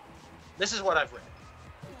 this is what I've read.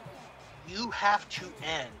 You have to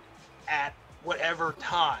end at whatever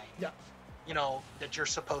time, Yeah. that you're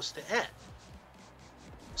supposed to end.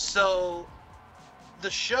 So the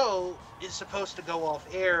show is supposed to go off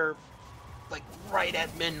air like right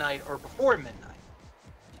at midnight or before midnight.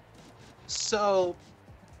 So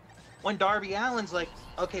when Darby Allin's like,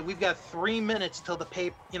 okay, we've got 3 minutes till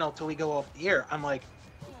till we go off the air, I'm like,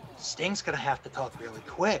 Sting's gonna have to talk really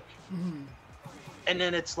quick. Mm-hmm. And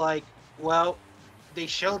then it's like, well, they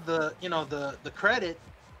showed the credit,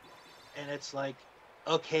 and it's like,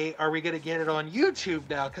 okay, are we gonna get it on YouTube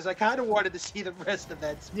now? Because I kind of wanted to see the rest of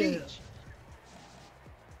that speech. Yeah.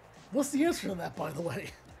 What's the answer to that, by the way?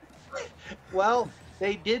 Well,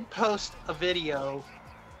 they did post a video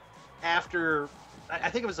after, I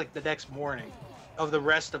think it was like the next morning, of the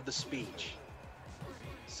rest of the speech.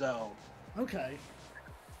 So. Okay.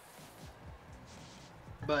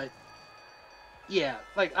 But, yeah,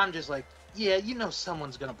 like, I'm just like, yeah,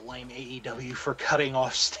 someone's gonna blame AEW for cutting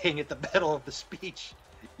off Sting at the middle of the speech.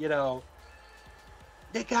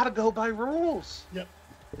 They gotta go by rules. Yep.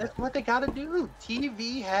 That's what they gotta do.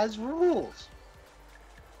 TV has rules.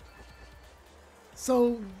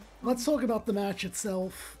 So, let's talk about the match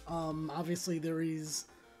itself. Obviously, there is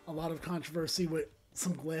a lot of controversy with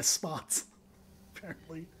some glass spots,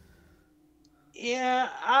 apparently. Yeah,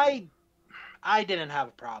 I didn't have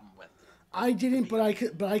a problem with it. I didn't, but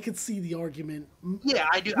I could see the argument. Yeah,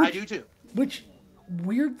 I do too. Which,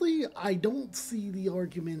 weirdly, I don't see the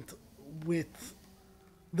argument with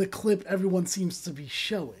the clip everyone seems to be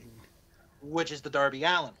showing. Which is the Darby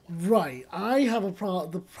Allin one. Right. I have a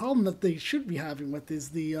problem. The problem that they should be having with is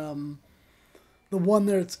the one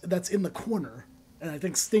that's in the corner, and I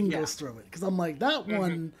think Sting goes through it, because I'm like, that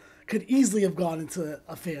one could easily have gone into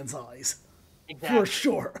a fan's eyes, for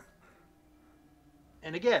sure.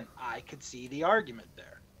 And again, I could see the argument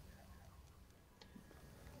there.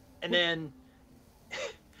 And then,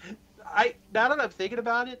 now that I'm thinking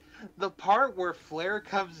about it, the part where Flair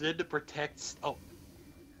comes in to protect... Oh,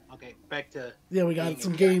 okay, back to... Yeah, we got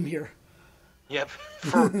some game here. Yep,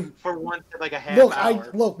 for one, like a half hour.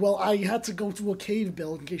 Well, I had to go to a cave,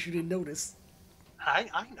 Bill, in case you didn't notice. I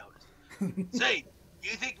noticed. Say, do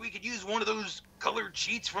you think we could use one of those colored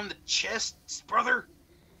sheets from the chests, brother?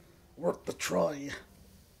 Worth the try.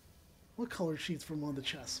 What colored sheets from on the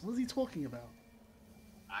chest? What is he talking about?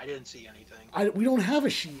 I didn't see anything. We don't have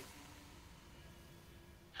a sheet.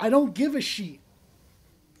 I don't give a sheet.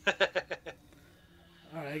 Alright,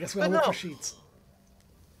 I guess we gotta look for sheets.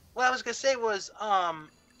 What I was gonna say was,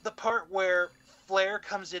 the part where Flair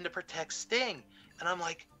comes in to protect Sting, and I'm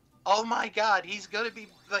like, oh my god, he's gonna be,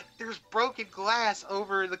 like, there's broken glass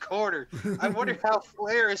over in the corner. I wonder how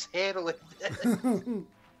Flair is handling this.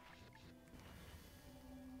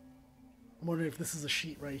 I'm wondering if this is a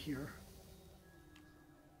sheet right here.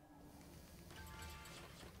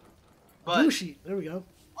 Blue sheet. There we go.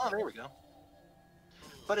 Oh, there we go.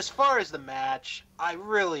 But as far as the match, I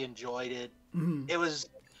really enjoyed it. Mm-hmm. It was,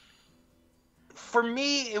 for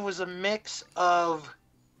me, it was a mix of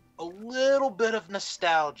a little bit of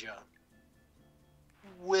nostalgia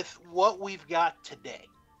with what we've got today.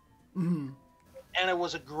 Mm-hmm. And it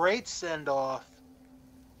was a great send-off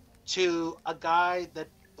to a guy that,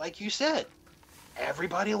 like you said,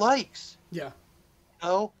 everybody likes. Yeah.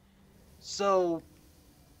 So,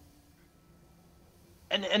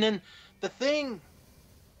 and then the thing,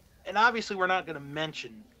 and obviously we're not going to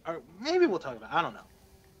mention, or maybe we'll talk about, I don't know,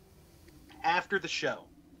 after the show.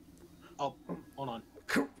 Oh, hold on.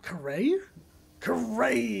 Corray?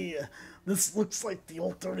 Corray! This looks like the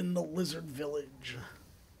altar in the lizard village.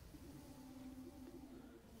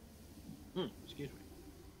 Excuse me.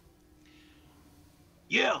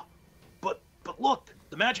 Yeah, but look,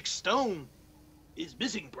 the magic stone is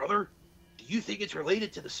missing, brother. Do you think it's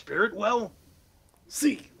related to the spirit well?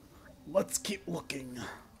 See, let's keep looking.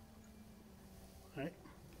 All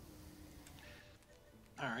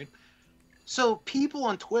right. So people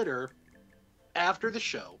on Twitter, after the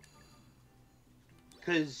show,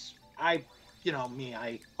 because I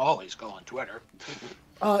always go on Twitter.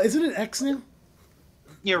 Isn't it X now?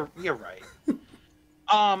 You're right.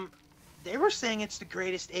 They were saying it's the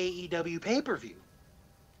greatest AEW pay-per-view.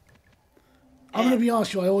 I'm going to be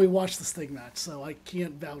honest with you, I only watched the Sting match, so I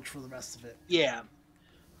can't vouch for the rest of it. Yeah.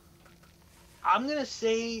 I'm going to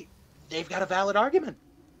say they've got a valid argument.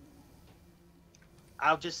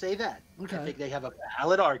 I'll just say that. Okay. I think they have a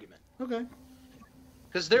valid argument. Okay.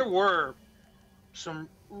 Because there were some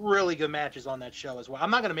really good matches on that show as well. I'm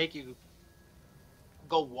not going to make you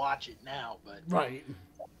go watch it now, but right.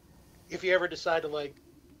 If you ever decide to like,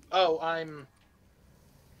 oh, I'm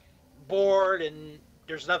bored and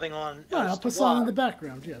there's nothing on. Yeah, I'll put something in the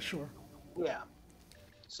background. Yeah, sure. Yeah.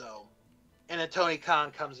 So, and then Tony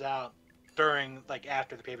Khan comes out during, like,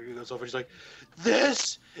 after the pay-per-view goes over. He's like,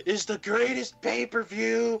 "This is the greatest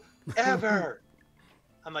pay-per-view ever."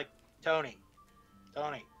 I'm like, Tony,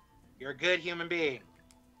 you're a good human being.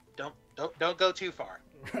 Don't go too far.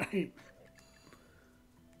 Right.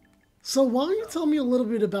 So why don't you tell me a little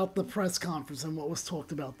bit about the press conference and what was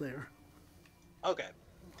talked about there? Okay.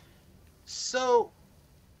 So,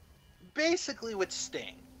 basically with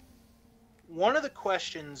Sting, one of the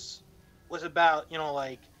questions was about,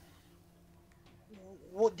 like,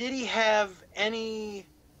 well, did he have any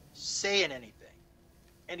say in anything?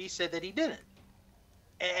 And he said that he didn't.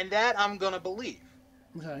 And that I'm going to believe.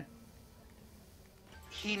 Okay.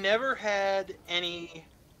 He never had any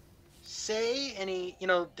say, any,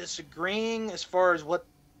 disagreeing as far as what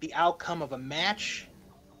the outcome of a match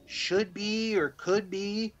should be or could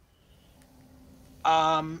be.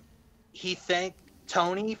 He thanked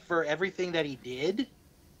Tony for everything that he did.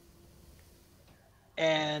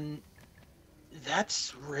 And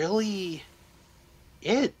that's really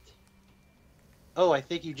it. Oh, I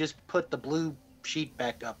think you just put the blue sheet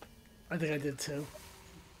back up. I think I did too.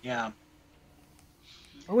 Yeah.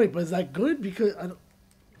 Oh wait, but is that good? Because I don't...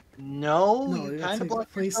 No, you kind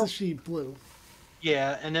of place the sheet blue.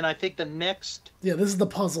 Yeah, and then I think the next. Yeah, this is the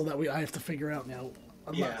puzzle that I have to figure out now.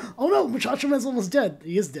 Yeah. Oh no, Muchacho Man's almost dead.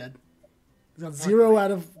 He is dead. He's got 0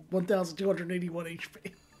 out of 1,281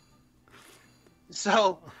 HP.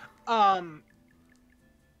 So,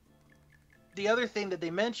 the other thing that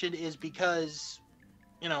they mentioned is because,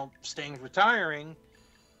 Sting's retiring,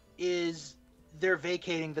 is they're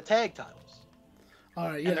vacating the tag titles. All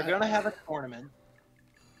right, yeah. And they're going to have a tournament.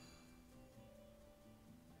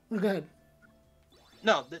 Go ahead.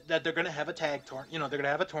 No, that they're going to have a tag tournament. They're going to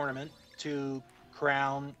have a tournament to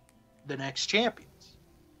crown the next champions.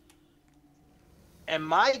 And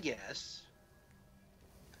my guess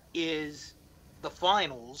is the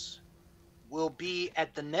finals will be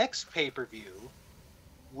at the next pay-per-view,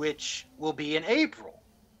 which will be in April.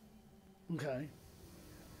 Okay.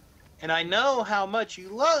 And I know how much you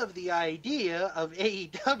love the idea of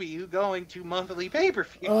AEW going to monthly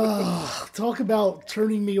pay-per-view. Talk about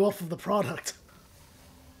turning me off of the product.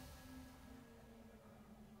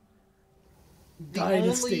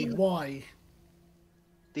 Dynasty, why?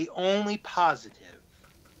 The only positive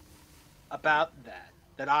about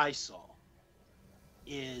that I saw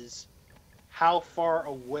is how far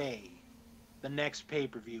away the next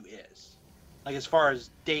pay-per-view is. Like, as far as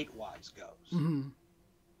date-wise goes. Mm-hmm.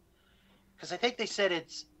 Because I think they said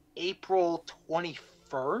it's April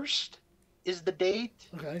 21st is the date.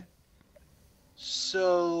 Okay.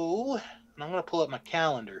 So, I'm going to pull up my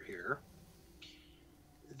calendar here.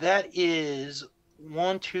 That is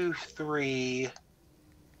 1, 2, 3,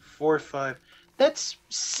 4, 5. That's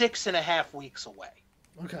 6.5 weeks away.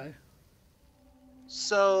 Okay.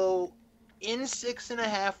 So, in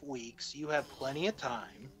 6.5 weeks, you have plenty of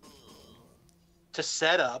time to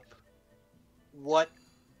set up what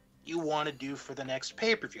you want to do for the next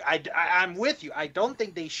pay-per-view. I'm with you. I don't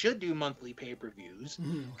think they should do monthly pay-per-views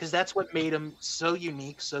because that's what made them so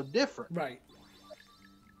unique, so different. Right.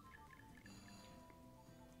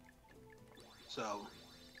 So,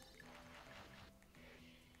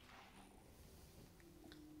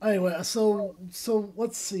 anyway, so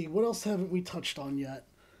let's see. What else haven't we touched on yet?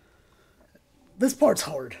 This part's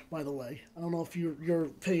hard, by the way. I don't know if you're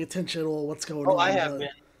paying attention at all what's going on. Oh, I have been.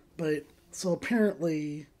 But, so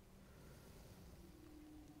apparently...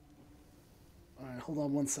 Alright, hold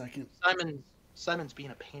on one second. Simon's being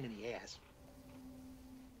a pain in the ass.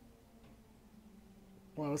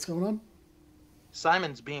 What's going on?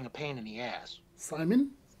 Simon's being a pain in the ass. Simon?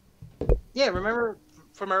 Yeah, remember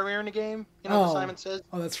from earlier in the game? What Simon says?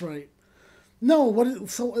 Oh, that's right. No,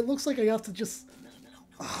 so it looks like I have to just...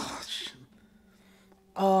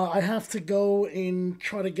 I have to go and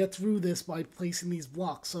try to get through this by placing these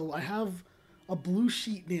blocks. So I have a blue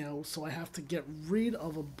sheet now, so I have to get rid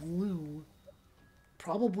of a blue...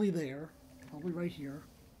 Probably there. Probably right here.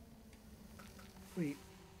 Wait,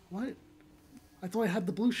 what? I thought I had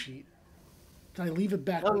the blue sheet. Did I leave it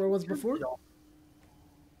back where it was before?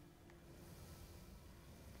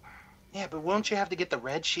 Yeah, but won't you have to get the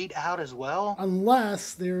red sheet out as well?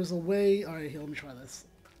 Unless there's a way. All right, here, let me try this.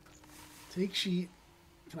 Take sheet.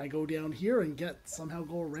 Can I go down here and somehow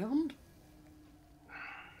go around?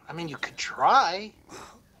 I mean, you could try.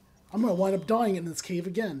 I'm gonna wind up dying in this cave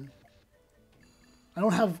again. I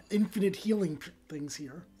don't have infinite healing things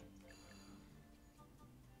here.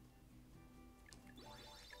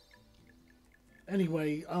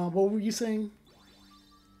 Anyway, what were you saying?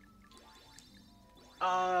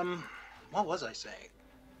 What was I saying?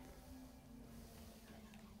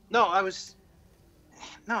 No, I was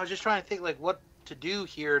just trying to think like what to do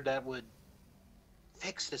here that would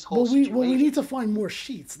fix this whole situation. We need to find more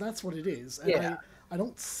sheets. That's what it is. And Yeah. I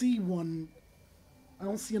don't see one. I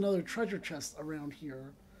don't see another treasure chest around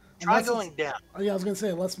here. Try going down. Oh, yeah, I was gonna say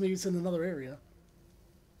unless maybe it's in another area.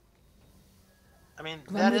 I mean,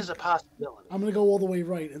 that is a possibility. I'm gonna go all the way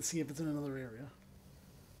right and see if it's in another area.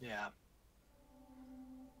 Yeah.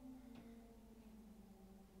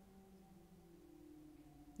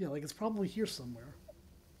 Yeah, like it's probably here somewhere.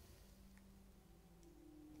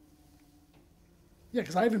 Yeah,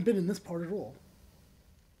 because I haven't been in this part at all.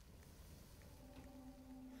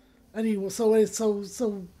 Anyway,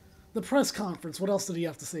 so the press conference. What else did he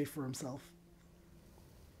have to say for himself?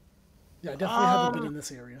 Yeah, I definitely haven't been in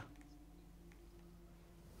this area.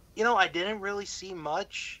 You know, I didn't really see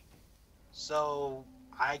much, so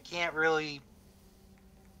I can't really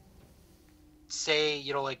say,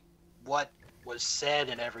 you know, like what was said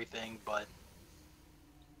and everything, but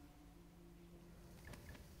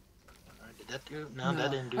did that do? No,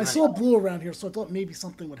 that didn't do. I saw blue around here, so I thought maybe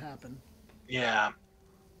something would happen. Yeah.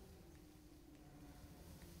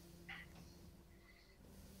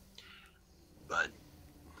 But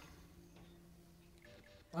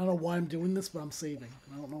I don't know why I'm doing this, but I'm saving.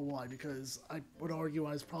 I don't know why, because I would argue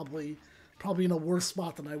I was probably in a worse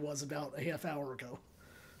spot than I was about a half hour ago.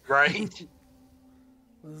 right.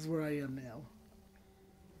 This is where I am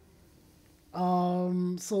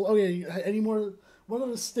now. So okay, any more? What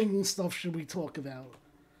other Sting stuff should we talk about?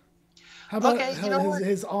 How about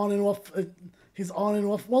his on and off? His on and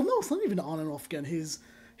off. Well, no, it's not even on and off again.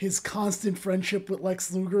 His constant friendship with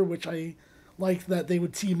Lex Luger, which I like that they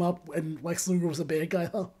would team up, and Lex Luger was a bad guy.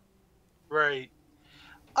 Huh? Right.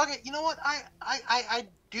 Okay, you know what? I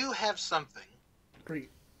do have something.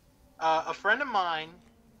 Great. A friend of mine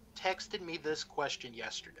texted me this question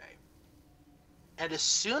yesterday. And as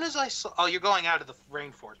soon as I saw... Oh, you're going out of the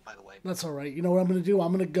rainforest, by the way. That's all right. You know what I'm going to do?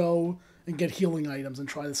 I'm going to go and get healing items and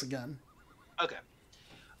try this again. Okay.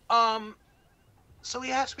 So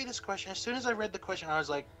he asked me this question. As soon as I read the question, I was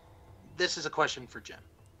like, this is a question for Jim.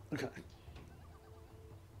 Okay.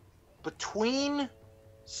 Between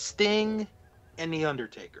Sting and The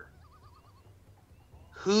Undertaker,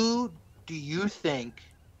 who do you think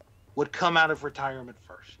would come out of retirement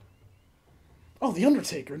first? Oh, The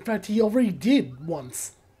Undertaker. In fact, he already did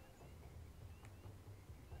once.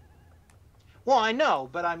 Well, I know,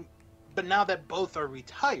 but now that both are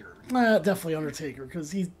retired, Definitely Undertaker,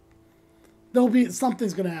 because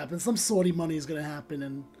something's going to happen. Some Saudi money is going to happen,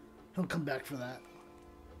 and he'll come back for that.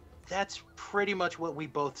 that's pretty much what we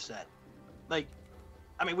both said. Like,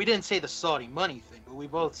 I mean, we didn't say the Saudi money thing, but we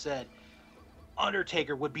both said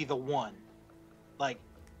Undertaker would be the one. Like,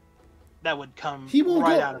 that would come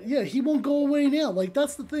out of it. Yeah, he won't go away now. Like,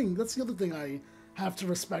 that's the thing. That's the other thing I have to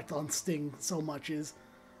respect on Sting so much is,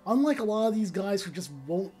 unlike a lot of these guys who just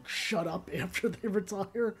won't shut up after they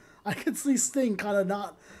retire, I could see Sting kind of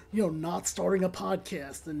not starting a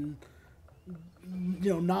podcast and,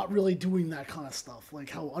 not really doing that kind of stuff, like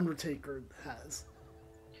how Undertaker has.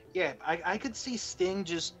 Yeah, I could see Sting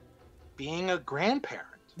just being a grandparent.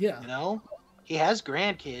 Yeah. You know? He has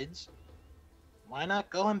grandkids. Why not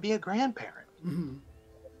go and be a grandparent? Mm-hmm.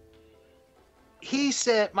 He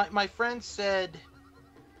said, my friend said,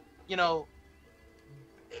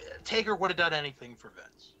 Taker would have done anything for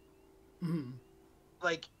Vince. Mm-hmm.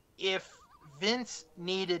 Like, if Vince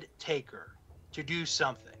needed Taker to do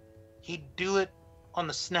something, he'd do it on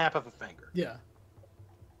the snap of a finger. Yeah.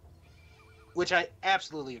 Which I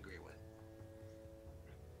absolutely agree with.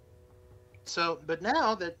 So, but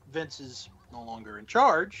now that Vince is no longer in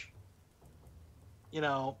charge,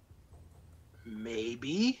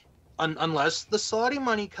 maybe, unless the Saudi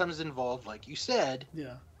money comes involved, like you said.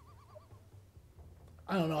 Yeah.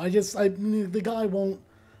 I don't know. The guy won't.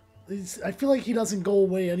 I feel like he doesn't go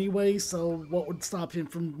away anyway. So what would stop him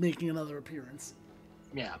from making another appearance?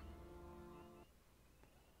 Yeah.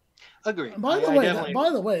 Agreed. By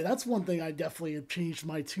the way, that's one thing I definitely have changed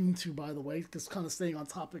my tune to. By the way, because kind of staying on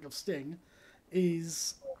topic of Sting,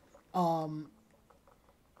 is,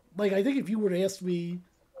 like I think if you were to ask me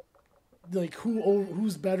like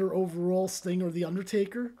who's better overall, Sting or The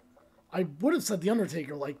Undertaker, I would have said The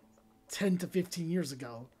Undertaker like 10 to 15 years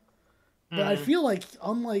ago. But I feel like,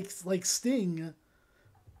 unlike Sting,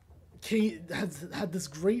 has had this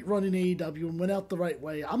great run in AEW and went out the right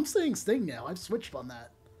way. I'm saying Sting now. I've switched on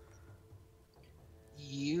that.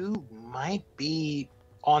 You might be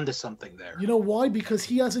onto something there. You know why? Because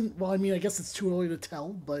he hasn't. Well, I mean, I guess it's too early to tell,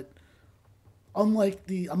 but unlike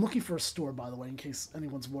I'm looking for a store, by the way, in case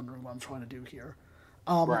anyone's wondering what I'm trying to do here.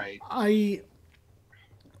 Right.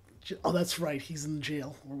 Oh, that's right. He's in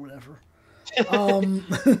jail or whatever. Going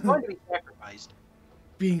to be sacrificed.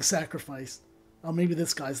 Being sacrificed. Oh, maybe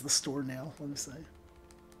this guy's the store now. Let me say.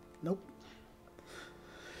 Nope.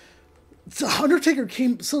 So Undertaker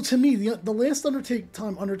came. So to me, the last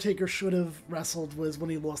time Undertaker should have wrestled was when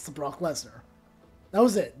he lost to Brock Lesnar. That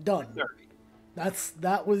was it. Done.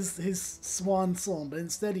 That was his swan song. But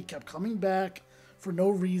instead, he kept coming back for no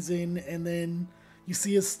reason, and then you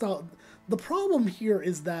see his stuff. The problem here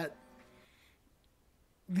is that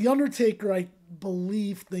the Undertaker, I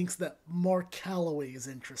believe, thinks that Mark Calloway is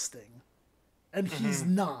interesting, and he's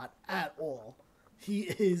not at all. He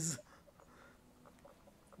is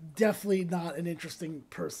definitely not an interesting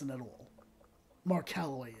person at all. Mark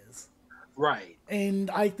Calloway is. Right. And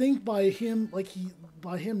I think by him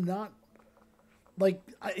not,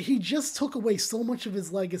 he just took away so much of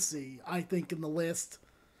his legacy, I think, in the last,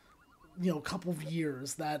 couple of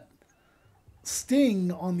years, that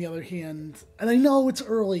Sting, on the other hand, and I know it's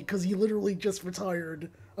early because he literally just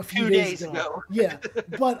retired a few days ago. Yeah,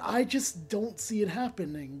 but I just don't see it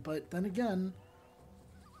happening. But then again,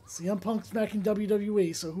 CM Punk's back in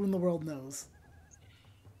WWE, so who in the world knows?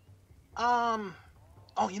 Oh,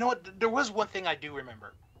 you know what? There was one thing I do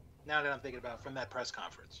remember, now that I'm thinking about, from that press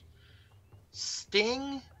conference.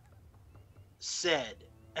 Sting said,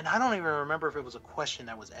 and I don't even remember if it was a question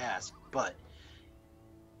that was asked, but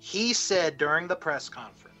he said during the press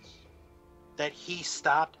conference that he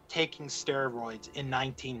stopped taking steroids in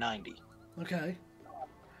 1990. Okay.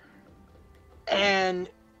 And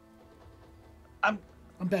I'm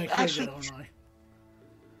back actually, here, aren't I?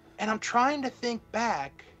 And I'm trying to think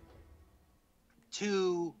back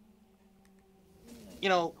to,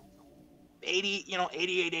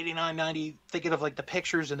 88, 89, 90, thinking of like the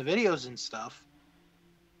pictures and the videos and stuff.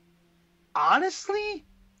 Honestly,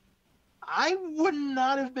 I would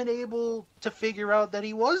not have been able to figure out that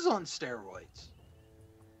he was on steroids.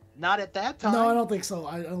 Not at that time. No, I don't think so.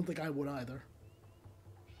 I don't think I would either.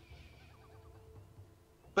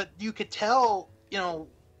 But you could tell,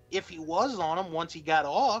 if he was on them once he got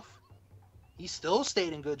off, he still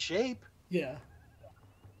stayed in good shape. Yeah.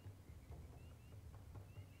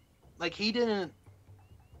 Like, he didn't,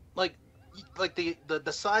 like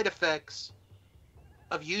the side effects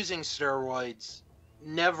of using steroids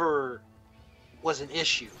never was an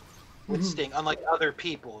issue with Sting, unlike other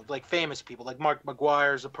people, like famous people, like Mark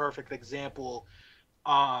McGuire is a perfect example.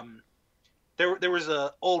 There was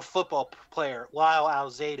a old football player, Lyle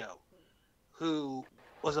Alzado, who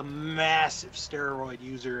was a massive steroid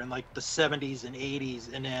user in like the 70s and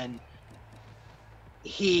 80s, and then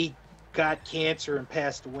he got cancer and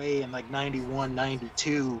passed away in like 91,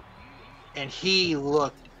 92, and he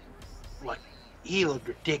looked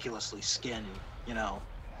ridiculously skinny,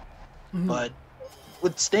 But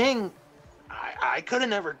with Sting, I could have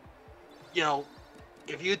never,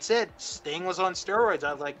 if you had said Sting was on steroids,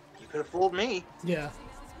 I was like, you could have fooled me. Yeah.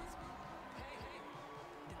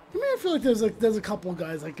 I mean, I feel like there's a couple of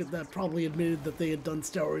guys that probably admitted that they had done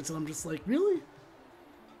steroids, and I'm just like, really?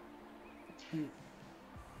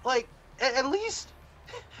 Like, at least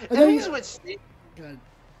with Sting. Go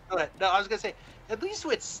ahead. No, I was gonna say, at least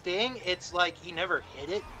with Sting, it's like he never hit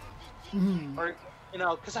it, or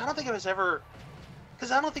because I don't think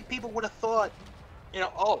I don't think people would have thought,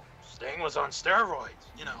 oh, Sting was on steroids,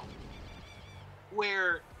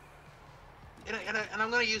 where, and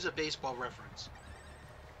I'm gonna use a baseball reference.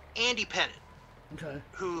 Andy Pettit, okay,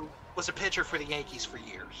 who was a pitcher for the Yankees for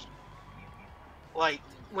years, like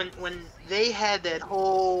when they had that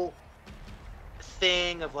whole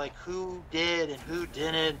thing of like who did and who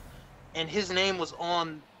didn't, and his name was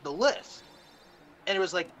on the list, and it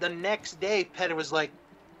was like the next day Pettit was like,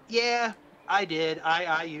 yeah, I did,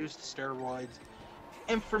 I used steroids.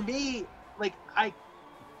 And for me, like, I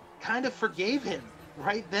kind of forgave him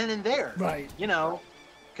right then and there, right,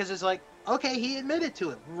 because it's like, okay, he admitted to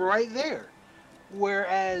it right there,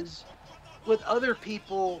 whereas with other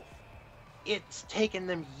people it's taken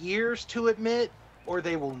them years to admit, or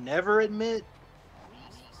they will never admit.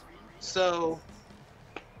 So,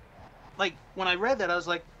 like, when I read that, I was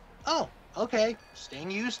like, oh, okay, Sting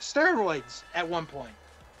used steroids at one point.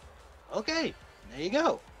 Okay, there you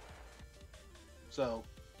go. So,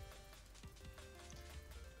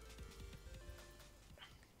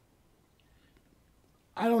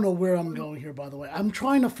 I don't know where I'm going here, by the way. I'm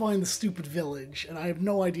trying to find the stupid village, and I have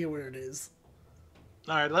no idea where it is.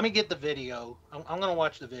 all right, let me get the video. I'm gonna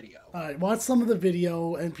watch the video. All right, watch some of the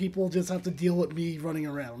video, and people just have to deal with me running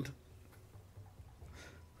around.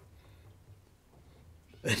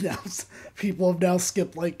 And now people have now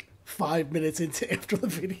skipped like 5 minutes into after the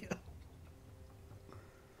video.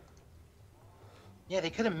 Yeah, they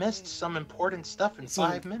could have missed some important stuff in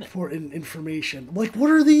 5 minutes. Important information. Like, what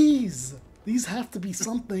are these? These have to be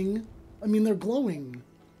something. I mean, they're glowing.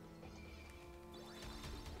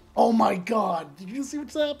 Oh my god! Did you see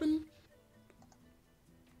what's happened?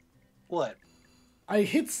 What? I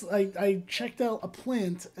checked out a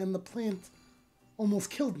plant, and the plant almost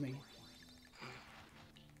killed me.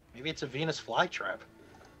 Maybe it's a Venus flytrap.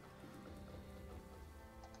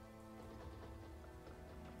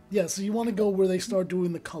 Yeah, so you want to go where they start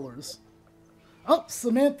doing the colors. Oh,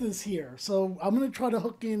 Samantha's here. So I'm going to try to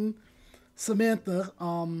hook in Samantha,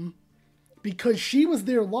 because she was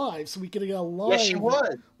there live, so we could get a live, Yes, she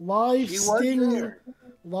was.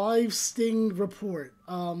 Live Sting report.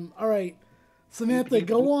 All right, Samantha,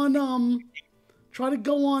 go on. Try to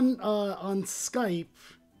go on Skype,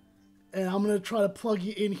 and I'm gonna try to plug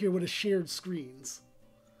you in here with a shared screens.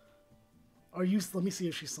 Are you? Let me see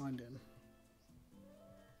if she's signed in.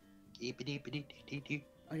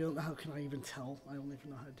 I don't know. How can I even tell? I don't even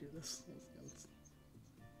know how to do this.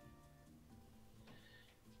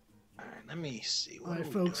 All right, let me see. All right,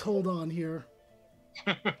 folks, hold on here.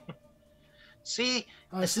 See,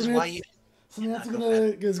 this is why you.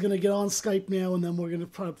 Samantha's is gonna get on Skype now, and then we're gonna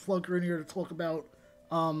try to plug her in here to talk about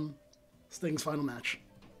Sting's final match.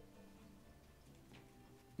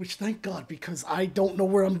 Which, thank God, because I don't know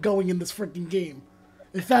where I'm going in this freaking game.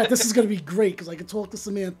 In fact, this is gonna be great because I can talk to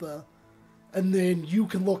Samantha, and then you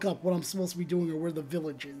can look up what I'm supposed to be doing or where the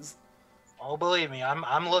village is. Oh, believe me,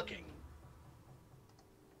 I'm looking.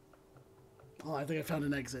 Oh, I think I found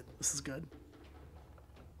an exit. This is good.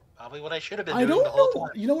 Probably what I should have been doing the whole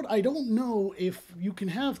time. You know what? I don't know if you can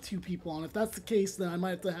have two people on. If that's the case, then I might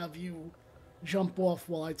have to have you jump off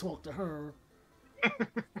while I talk to her.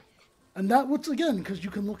 And that, which again, because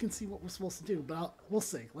you can look and see what we're supposed to do. But we'll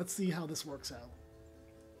see. Let's see how this works out.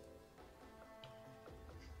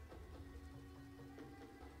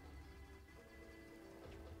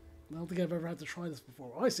 I don't think I've ever had to try this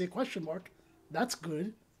before. Oh, I see a question mark. That's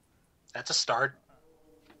good. That's a start.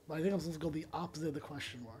 But I think I'm supposed to go the opposite of the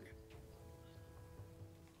question mark.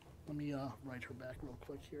 Let me write her back real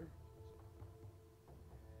quick here.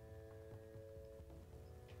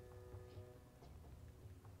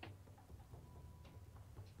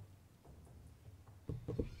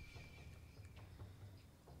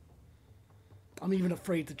 I'm even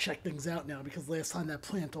afraid to check things out now because last time that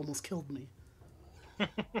plant almost killed me.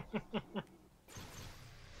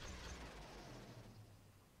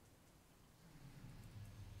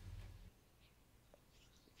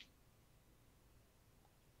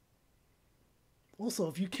 Also,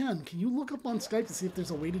 if you can you look up on Skype to see if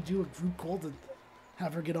there's a way to do a group call to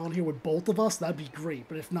have her get on here with both of us? That'd be great,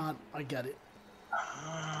 but if not, I get it.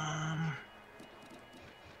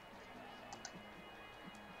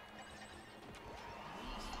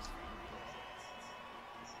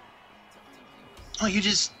 Oh, you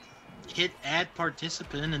just hit add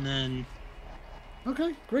participant and then...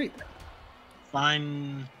 Okay, great.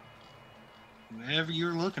 Find whoever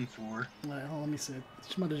you're looking for. All right, let me see.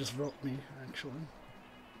 She might have just wrote me, actually.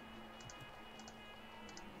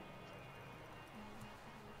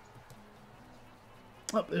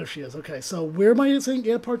 Oh, there she is. Okay, so where am I saying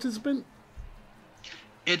add participant?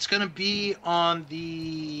 It's going to be on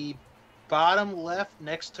the bottom left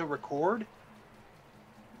next to record.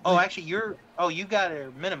 Oh, actually, you're... Oh, you got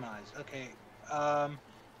to minimize. Okay.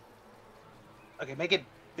 Okay, make it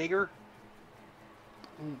bigger.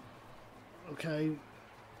 Okay.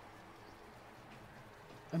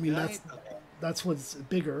 I mean, that's what's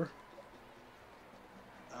bigger.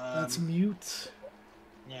 That's mute.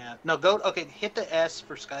 Yeah. No, go... Okay, hit the S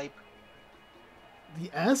for Skype. The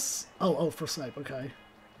S? Oh, for Skype. Okay.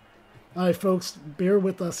 All right, folks, bear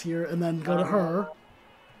with us here, and then go to her.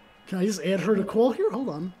 Can I just add her to call here? Hold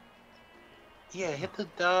on. Yeah, hit the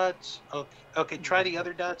dots. Okay, try the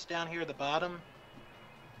other dots down here at the bottom.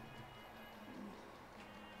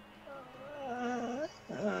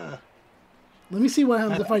 Let me see what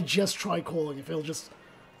happens if I just try calling, if it'll just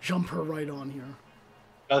jump her right on here.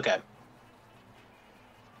 Okay.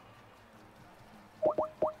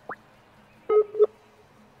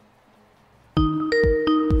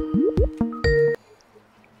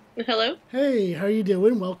 Hello. Hey, how you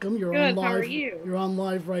doing? Welcome. You're on Good. live. How are you? You're on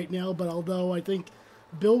live right now, but although I think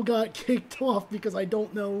Bill got kicked off because I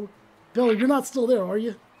don't know. Bill, you're not still there, are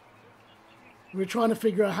you? We're trying to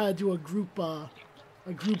figure out how to do a group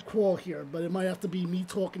call here, but it might have to be me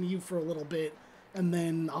talking to you for a little bit, and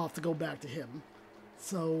then I'll have to go back to him.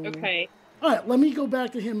 So, Okay. all right, let me go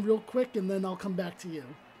back to him real quick, and then I'll come back to you.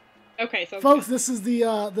 Okay. So, Folks, this is the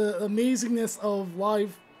amazingness of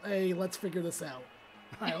live. Hey, let's figure this out.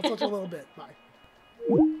 All right, I'll touch a little bit. Bye.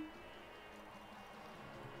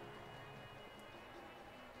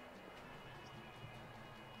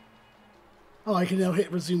 Oh, I can now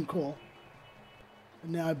hit resume call.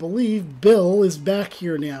 And now I believe Bill is back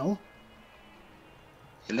here now.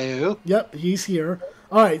 Hello. Yep, he's here.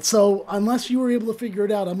 All right, so unless you were able to figure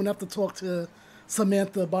it out, I'm going to have to talk to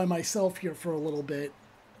Samantha by myself here for a little bit.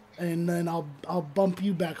 And then I'll bump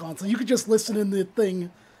you back on. So you could just listen in the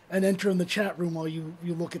thing and enter in the chat room while you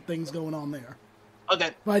look at things going on there.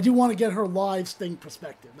 Okay. But I do want to get her live Sting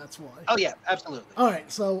perspective. That's why. Oh yeah, absolutely. All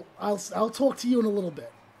right, so I'll talk to you in a little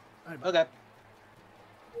bit. All right, Okay.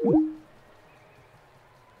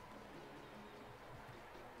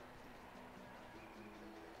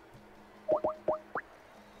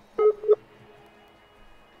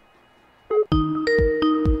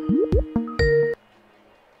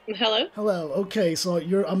 hello. Hello. Okay, so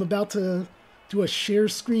I'm about to do a share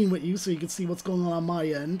screen with you so you can see what's going on my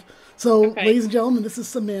end. So, Okay. ladies and gentlemen, this is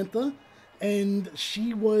Samantha, and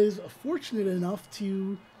she was fortunate enough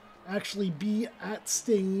to actually be at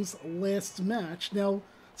Sting's last match. Now,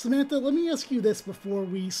 Samantha, let me ask you this before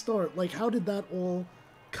we start. Like, how did that all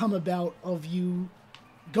come about of you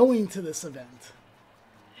going to this event?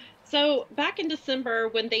 So back in December,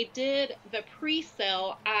 when they did the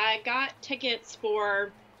pre-sale, I got tickets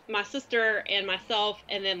for my sister and myself,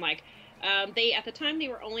 and then they at the time they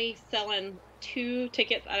were only selling 2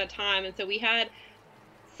 tickets at a time, and so we had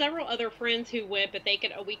several other friends who went, but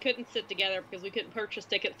we couldn't sit together because we couldn't purchase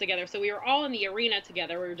tickets together. So we were all in the arena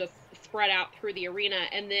together. We were just spread out through the arena,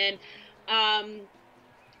 and then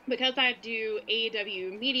because I do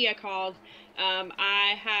AEW media calls,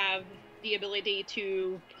 I have the ability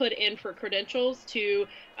to put in for credentials to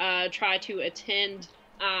try to attend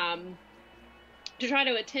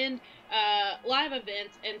live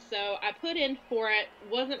events, and so I put in for it.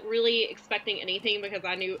 Wasn't really expecting anything because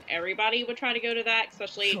I knew everybody would try to go to that,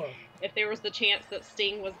 especially if there was the chance that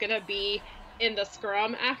Sting was gonna be in the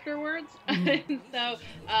scrum afterwards. And so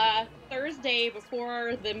Thursday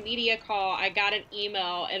before the media call, I got an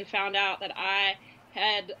email and found out that I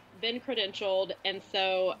had been credentialed, and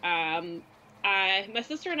so my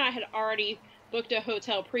sister and I had already booked a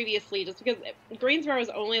hotel previously, just because Greensboro was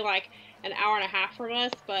only like an hour and a half from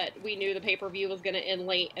us, but we knew the pay-per-view was going to end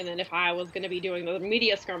late, and then if I was going to be doing the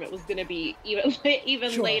media scrum, it was going to be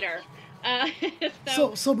even later.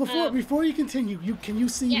 So before you continue, can you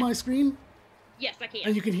see my screen? Yes, I can.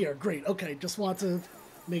 And you can hear. Great. Okay, just want to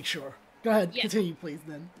make sure. Go ahead. Yes. Continue, please.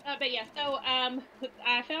 Then. But yeah, so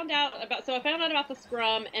I found out about the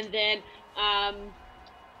scrum, and then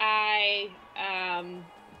I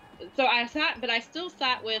still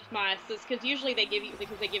sat with my sister, because usually they give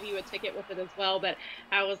you a ticket with it as well. But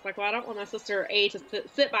I was like, well, I don't want my sister A to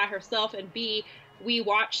sit by herself, and B, we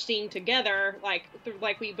watched Sting together. We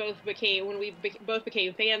both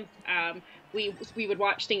became fans. We would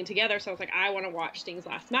watch Sting together. So I was like, I want to watch Sting's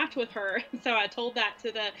last match with her. So I told that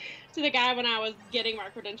to the guy when I was getting my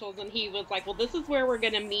credentials, and he was like, well, this is where we're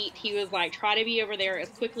gonna meet. He was like, try to be over there as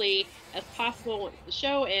quickly as possible once the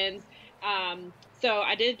show ends. So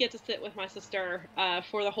I did get to sit with my sister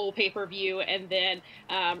for the whole pay-per-view, and then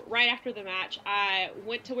right after the match, I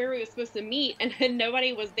went to where we were supposed to meet, and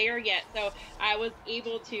nobody was there yet. So I was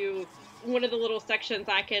able to, one of the little sections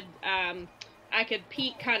I could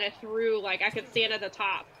peek kind of through, like I could stand at the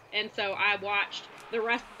top, and so I watched the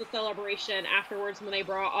rest of the celebration afterwards when they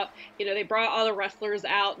brought all the wrestlers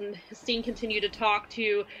out, and Sting continued to talk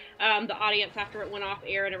to the audience after it went off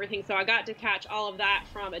air and everything. So I got to catch all of that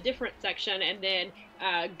from a different section, and then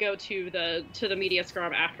go to the media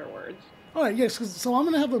scrum afterwards. All right, yes. So I'm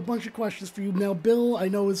gonna have a bunch of questions for you now. Bill, I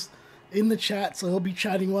know, is in the chat, so he'll be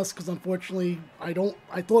chatting with us because unfortunately I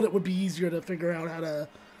thought it would be easier to figure out how to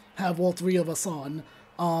have all 3 of us on.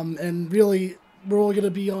 And really, we're only gonna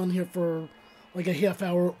be on here for like a half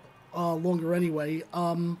hour longer anyway.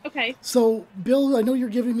 Okay. So, Bill, I know you're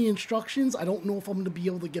giving me instructions. I don't know if I'm going to be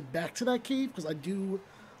able to get back to that cave, because I do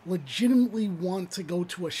legitimately want to go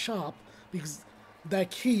to a shop, because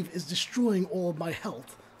that cave is destroying all of my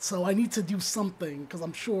health. So I need to do something, because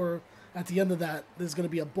I'm sure at the end of that, there's going to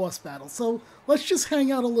be a boss battle. So let's just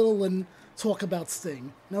hang out a little and talk about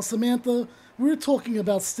Sting. Now, Samantha, we were talking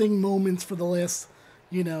about Sting moments for the last,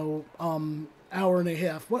 hour and a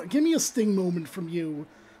half. Give me a Sting moment from you,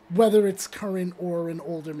 whether it's current or an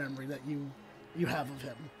older memory that you have of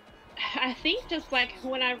him. I think just like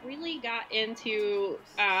when I really got into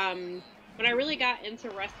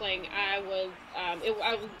wrestling, I was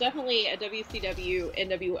definitely a WCW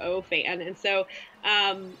NWO fan, and so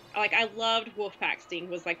like I loved Wolfpack Sting.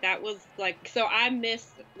 Was like that was like so I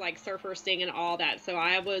missed like Surfer Sting and all that. So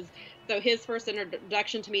his first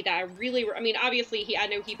introduction to me that I mean obviously I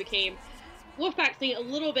know he became Wolfpack Sting a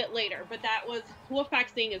little bit later, but that was Wolfpack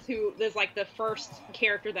Sting is like the first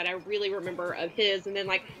character that I really remember of his, and then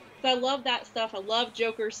like so I love that stuff. I love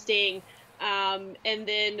Joker Sting, and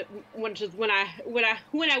then when I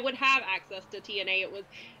would have access to TNA, it was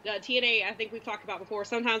TNA. I think we've talked about before.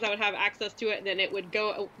 Sometimes I would have access to it, and then it would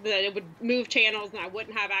move channels, and I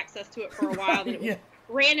wouldn't have access to it for a while. Then it would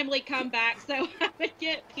randomly come back, so I would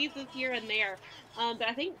get pieces here and there. But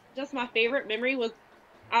I think just my favorite memory was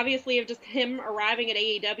obviously of just him arriving at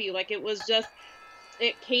AEW. Like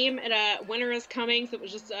it came at a Winter is Coming, so it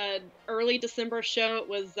was just a early December show. It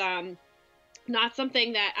was not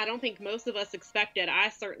something that I don't think most of us expected. I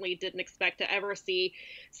certainly didn't expect to ever see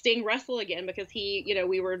Sting wrestle again because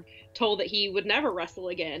we were told that he would never wrestle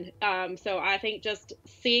again. So I think just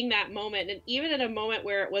seeing that moment, and even in a moment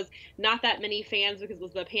where it was not that many fans because it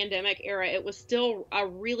was the pandemic era, it was still a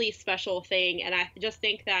really special thing. And I just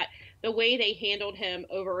think that the way they handled him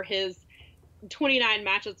over his 29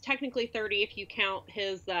 matches, technically 30 if you count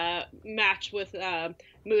his match with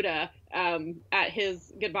Muda at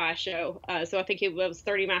his goodbye show. So I think it was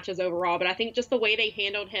 30 matches overall. But I think just the way they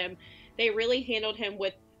handled him, they really handled him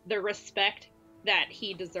with the respect that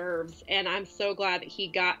he deserves. And I'm so glad that he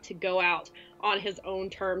got to go out on his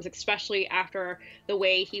own terms, especially after the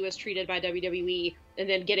way he was treated by WWE and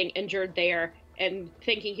then getting injured there and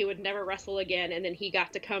thinking he would never wrestle again, and then he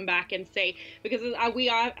got to come back and say, because we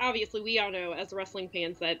all know as wrestling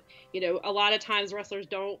fans that a lot of times wrestlers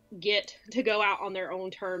don't get to go out on their own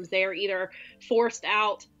terms. They are either forced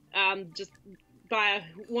out just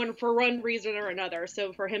for one reason or another.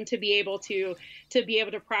 So for him to be able to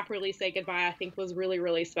properly say goodbye, I think was really,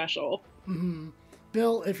 really special. Mm-hmm.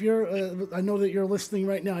 Bill, if you're, I know that you're listening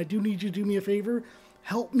right now. I do need you to do me a favor.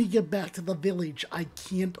 Help me get back to the village. I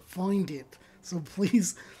can't find it. So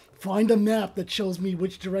please find a map that shows me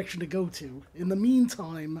which direction to go to. In the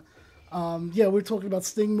meantime, we're talking about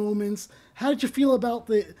Sting moments. How did you feel about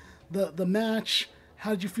the match?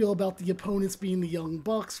 How did you feel about the opponents being the Young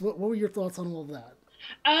Bucks? What were your thoughts on all of that?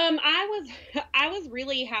 I was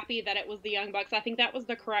really happy that it was the Young Bucks. I think that was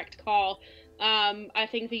the correct call. I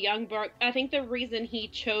think the reason he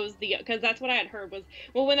chose because that's what I had heard was,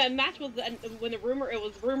 well, when that match was, it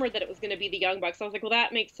was rumored that it was going to be the Young Bucks. I was like, well,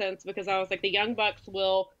 that makes sense, because I was like, the Young Bucks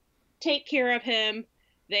will take care of him.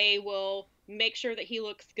 They will make sure that he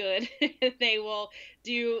looks good. They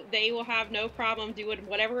will have no problem doing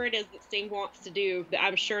whatever it is that Sting wants to do.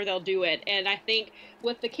 I'm sure they'll do it. And I think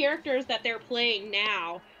with the characters that they're playing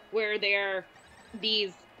now, where they're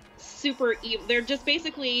these super evil, they're just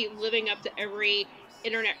basically living up to every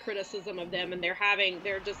internet criticism of them, and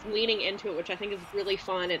they're just leaning into it, which I think is really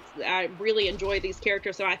fun. I really enjoy these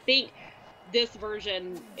characters. So I think this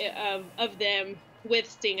version of them with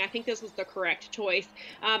Sting, I think this was the correct choice.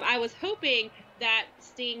 I was hoping that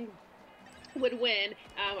Sting would win.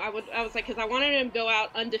 I was like, because I wanted him to go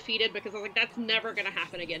out undefeated, because I was like, that's never going to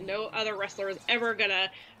happen again. No other wrestler is never going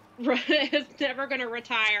to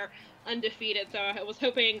retire undefeated. So I was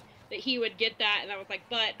hoping that he would get that, and I was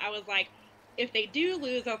like, if they do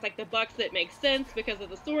lose, I was like, the Bucks, that makes sense because of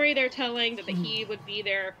the story they're telling, that he would be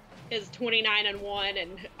there, his 29-1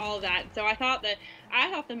 and all of that. So I thought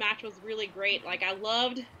the match was really great. Like, I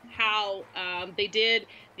loved how they did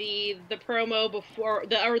the promo before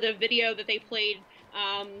the video that they played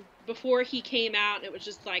before he came out. It was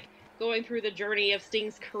just like going through the journey of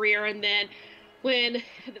Sting's career, and then when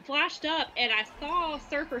it flashed up and I saw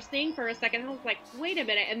Surfer Sting for a second, I was like, wait a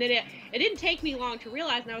minute. And then it didn't take me long to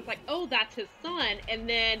realize, and I was like, oh, that's his son. And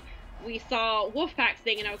then we saw Wolfpack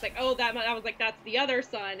Sting, and I was like, oh, that's the other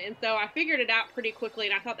son. And so I figured it out pretty quickly,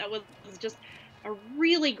 and I thought that was just a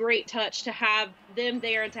really great touch to have them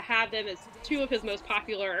there, and to have them as two of his most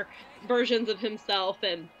popular versions of himself,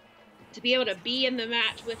 and to be able to be in the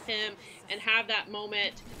match with him and have that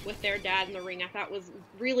moment with their dad in the ring, I thought was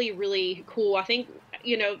really, really cool. I think,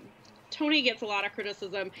 Tony gets a lot of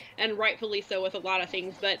criticism, and rightfully so, with a lot of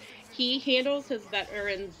things, but he handles his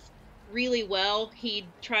veterans really well. He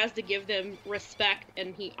tries to give them respect,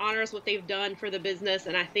 and he honors what they've done for the business.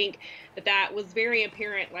 And I think that was very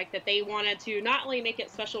apparent, like that they wanted to not only make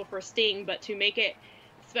it special for Sting, but to make it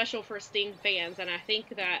special for Sting fans. And I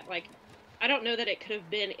think that, like, I don't know that it could have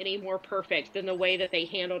been any more perfect than the way that they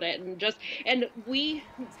handled it. And we,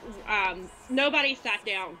 nobody sat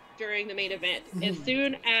down during the main event. As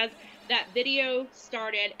soon as that video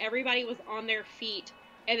started, everybody was on their feet,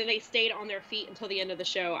 and then they stayed on their feet until the end of the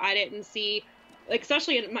show. I didn't see,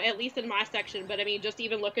 especially at least in my section, but I mean, just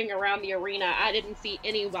even looking around the arena, I didn't see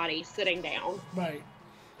anybody sitting down. Right.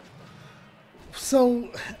 So,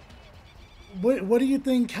 what do you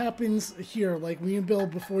think happens here? Like, me and Bill,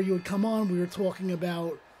 before you would come on, we were talking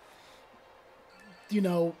about, you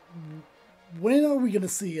know, when are we going to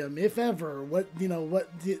see him, if ever?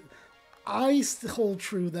 I hold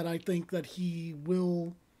true that I think that he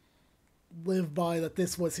will live by that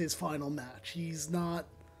this was his final match. He's not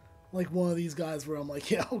like one of these guys where I'm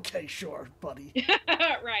like, yeah, okay, sure, buddy.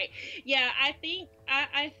 Right. Yeah, I think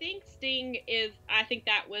Sting is, I think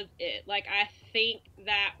that was it. Like, I think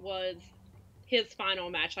that was his final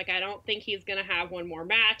match. Like, I don't think he's going to have one more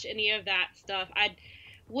match, any of that stuff. I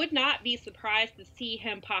would not be surprised to see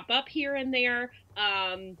him pop up here and there,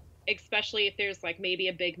 especially if there's like maybe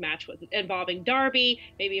a big match involving Darby,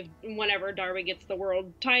 maybe if, whenever Darby gets the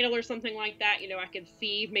world title or something like that, you know, I could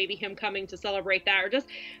see maybe him coming to celebrate that, or just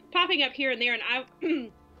popping up here and there. And I,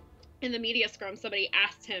 in the media scrum, somebody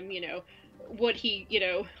asked him, you know, would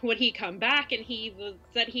he come back? And he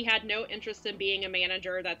said he had no interest in being a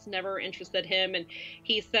manager. That's never interested him. And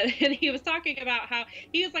he said, and he was talking about how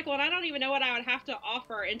he was like, well, I don't even know what I would have to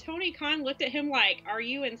offer. And Tony Khan looked at him like, are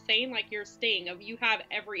you insane? Like, you're Sting. You have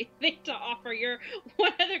everything to offer. You're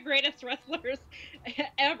one of the greatest wrestlers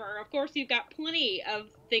ever. Of course, you've got plenty of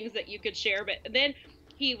things that you could share. But then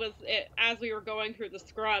as we were going through the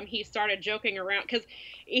scrum, he started joking around, because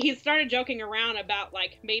he started joking around about,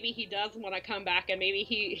 like, maybe he does want to come back, and maybe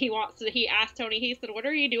he asked Tony, he said, what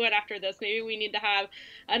are you doing after this? Maybe we need to have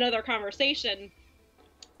another conversation.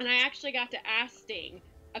 And I actually got to ask Sting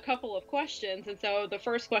a couple of questions. And so the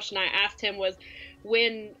first question I asked him was,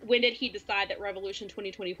 when did he decide that Revolution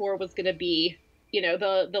 2024 was going to be, you know,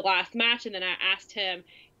 the last match? And then I asked him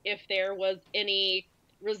if there was any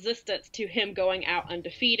resistance to him going out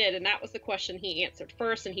undefeated, and that was the question he answered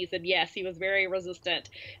first. And he said yes, he was very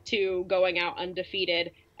resistant to going out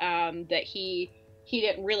undefeated, that he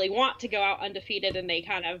didn't really want to go out undefeated, and they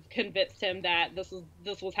kind of convinced him that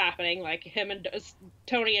this was happening. Like, him and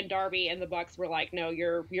Tony and Darby and the Bucks were like, no,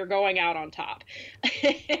 you're going out on top.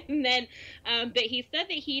 And then but he said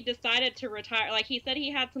that he decided to retire. Like, he said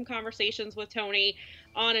he had some conversations with Tony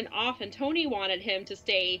on and off, and Tony wanted him to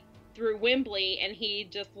stay through Wembley, and he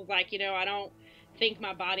just was like, you know, I don't think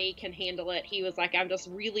my body can handle it. He was like, I'm just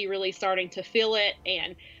really, really starting to feel it.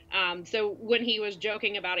 And so when he was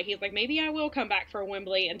joking about it, he's like, maybe I will come back for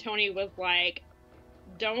Wembley. And Tony was like,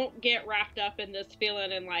 don't get wrapped up in this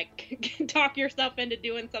feeling and like talk yourself into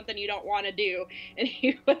doing something you don't want to do. And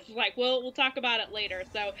he was like, well, we'll talk about it later.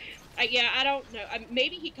 So yeah, I don't know.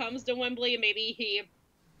 Maybe he comes to Wembley, and maybe he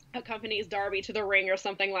accompanies Darby to the ring or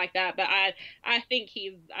something like that. But I think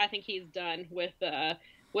he's done with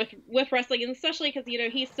wrestling, and especially because, you know,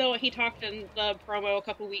 he talked in the promo a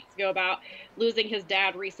couple weeks ago about losing his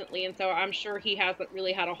dad recently, and so I'm sure he hasn't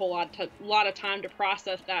really had a whole lot of time to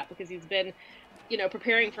process that, because he's been, you know,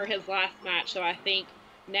 preparing for his last match. So I think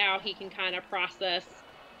now he can kind of process,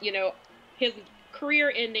 you know, his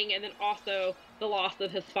career ending, and then also the loss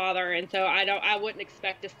of his father. And so I wouldn't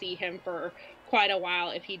expect to see him for quite a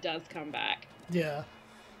while if he does come back. Yeah.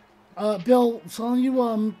 Bill, so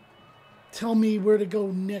you tell me where to go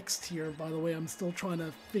next here. By the way, I'm still trying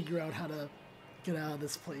to figure out how to get out of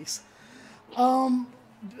this place. And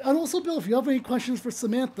also, Bill, if you have any questions for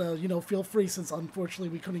Samantha, you know, feel free, since unfortunately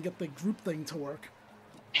we couldn't get the group thing to work.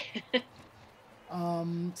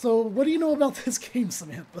 So what do you know about this game,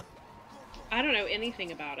 Samantha? I don't know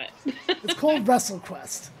anything about it. It's called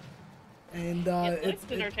Wrestlequest. And it looks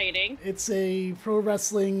entertaining. It's a pro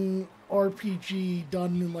wrestling RPG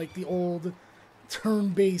done in like the old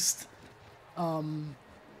turn-based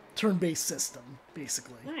system,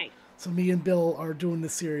 basically. Nice. So me and Bill are doing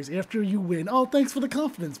this series. After you win, oh, thanks for the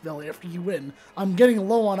confidence, Bill. After you win, I'm getting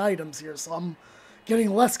low on items here, so I'm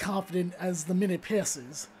getting less confident as the minute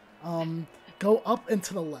passes. Go up and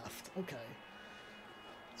to the left. Okay.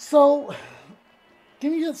 So,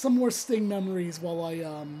 give me some more Sting memories while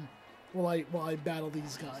I battle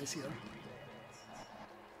these guys here.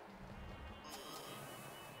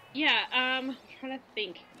 Yeah, I'm trying to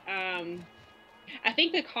think. I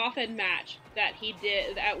think the coffin match that he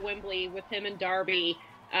did at Wembley with him and Darby,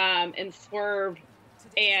 and Swerve,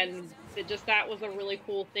 and that was a really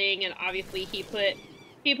cool thing. And obviously he put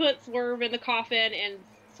Swerve in the coffin, and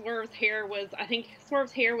I think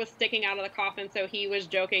Swerve's hair was sticking out of the coffin, so he was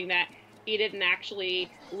joking that he didn't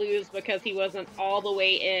actually lose because he wasn't all the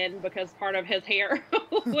way in, because part of his hair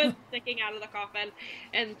was sticking out of the coffin.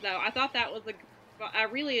 And so I thought that was I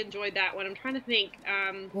really enjoyed that one. I'm trying to think.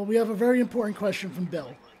 Well, we have a very important question from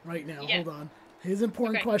Bill right now. Yes. Hold on. His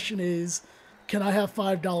important question is, can I have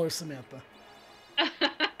 $5, Samantha?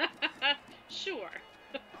 Sure.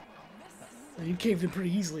 You caved in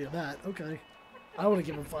pretty easily at that. Okay. I would have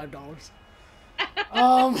given $5.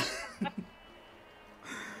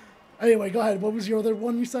 Anyway, go ahead. What was your other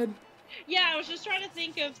one you said? Yeah, I was just trying to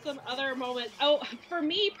think of some other moments. Oh, for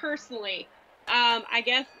me personally, I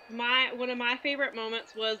guess one of my favorite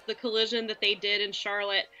moments was the collision that they did in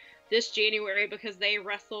Charlotte this January, because they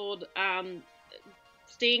wrestled,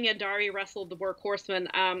 Sting and Darby wrestled the Workhorsemen.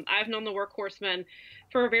 I've known the Workhorsemen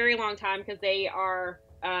for a very long time because they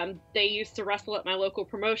used to wrestle at my local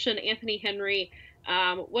promotion. Anthony Henry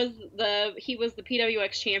was the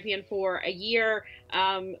PWX champion for a year.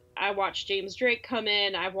 I watched James Drake come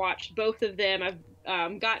in. I've watched both of them.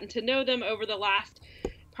 I've gotten to know them over the last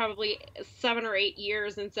probably 7 or 8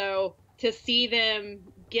 years, and so to see them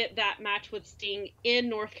get that match with Sting in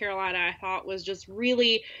North Carolina, I thought was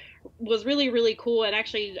really cool. And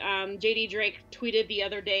actually, JD Drake tweeted the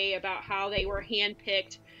other day about how they were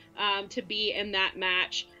handpicked to be in that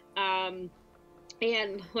match. And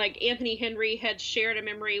like Anthony Henry had shared a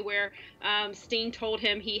memory where Sting told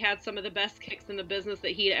him he had some of the best kicks in the business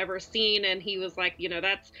that he'd ever seen, and he was like,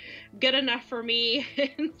 that's good enough for me.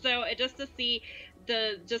 And so just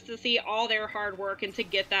to see all their hard work and to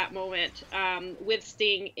get that moment with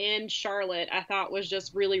Sting in Charlotte, I thought was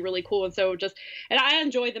just really, really cool. And so and I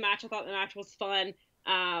enjoyed the match. I thought the match was fun.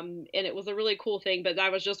 And it was a really cool thing, but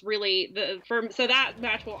that was just really so that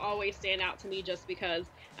match will always stand out to me, just because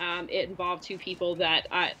it involved two people that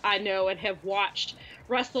I know and have watched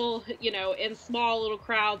wrestle, in small little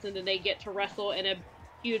crowds, and then they get to wrestle in a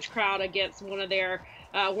huge crowd against one of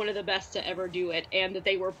the best to ever do it, and that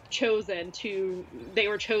they were chosen to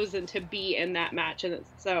be in that match. And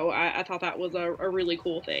so I thought that was a really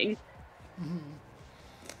cool thing. Mm-hmm.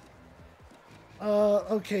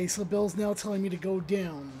 Okay, so Bill's now telling me to go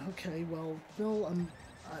down. Okay, well, Bill,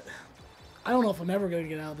 I don't know if I'm ever going to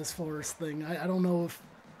get out of this forest thing. I don't know if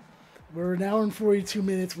we're an hour and 42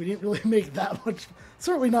 minutes. We didn't really make that much,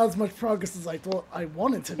 certainly not as much progress as I thought I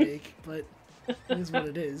wanted to make, but it is what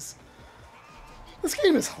it is. This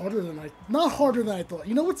game is not harder than I thought.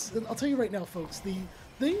 You know what's, I'll tell you right now, folks, the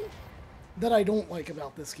thing that I don't like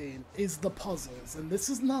about this game is the puzzles, and this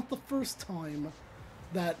is not the first time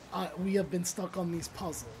that we have been stuck on these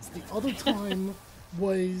puzzles. The other time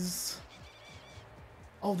was,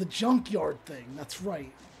 the junkyard thing. That's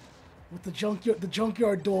right, with the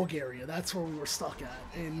junkyard dog area. That's where we were stuck at.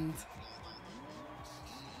 And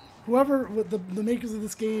whoever, with the makers of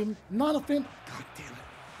this game, not a fan. God damn it!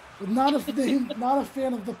 Not a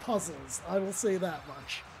fan of the puzzles. I will say that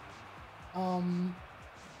much.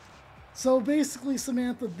 So basically,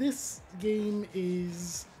 Samantha, this game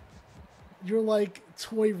is, you're like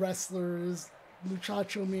toy wrestlers.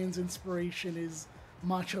 Muchacho Man's inspiration is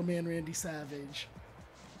Macho Man Randy Savage.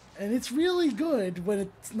 And it's really good when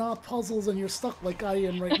it's not puzzles and you're stuck like I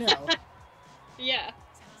am right now. Yeah.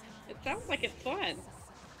 It sounds like it's fun.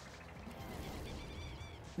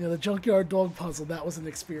 Yeah, the junkyard dog puzzle, that was an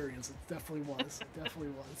experience. It definitely was.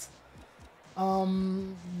 Definitely was.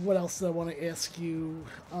 What else did I want to ask you?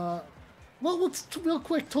 Well, let's real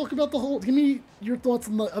quick talk about give me your thoughts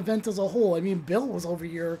on the event as a whole. I mean, Bill was over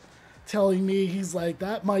here telling me, he's like,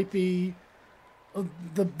 that might be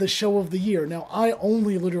the show of the year. Now, I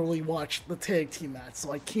only literally watched the tag team match,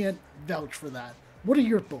 so I can't vouch for that. What are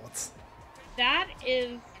your thoughts? That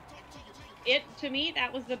is, to me,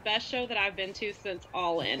 that was the best show that I've been to since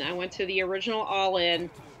All In. I went to the original All In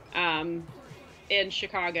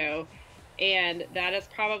Chicago. And that is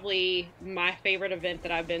probably my favorite event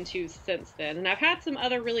that I've been to since then. And I've had some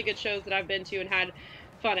other really good shows that I've been to and had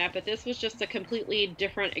fun at, but this was just a completely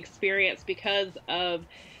different experience because of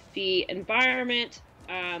the environment,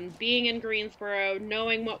 being in Greensboro,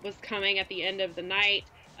 knowing what was coming at the end of the night.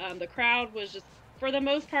 The crowd was just, for the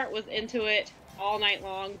most part, was into it all night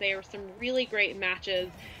long. There were some really great matches.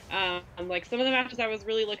 Like some of the matches I was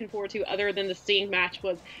really looking forward to, other than the Sting match,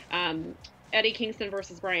 was Eddie Kingston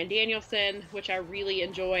versus Bryan Danielson, which I really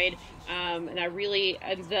enjoyed, and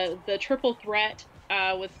the triple threat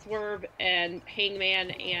with Swerve and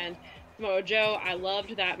Hangman and Samoa Joe. I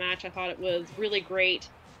loved that match. I thought it was really great.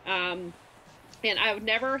 And I would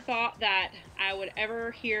never thought that I would ever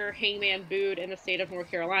hear Hangman booed in the state of North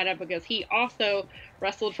Carolina, because he also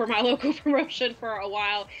wrestled for my local promotion for a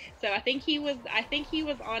while. So I think he was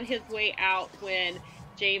on his way out when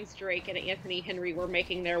James Drake and Anthony Henry were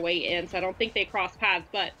making their way in. So I don't think they crossed paths,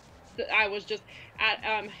 but I was just at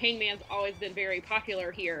Hangman's always been very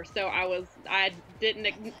popular here, so I didn't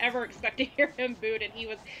ever expect to hear him booed, and he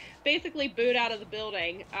was basically booed out of the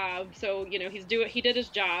building. So he did his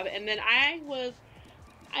job, and then I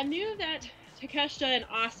knew that Takeshita and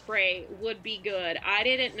Ospreay would be good. I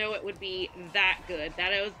didn't know it would be that good.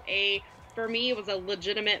 For me, it was a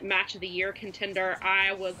legitimate match of the year contender.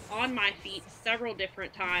 I was on my feet several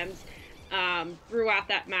different times. Throughout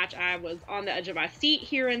that match, I was on the edge of my seat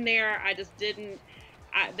here and there. I just didn't.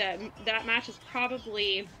 That match is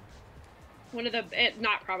probably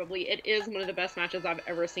it is one of the best matches I've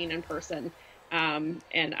ever seen in person. And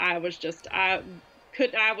I was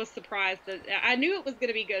surprised that I knew it was going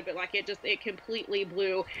to be good, but like it completely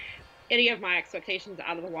blew any of my expectations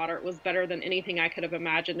out of the water. It was better than anything I could have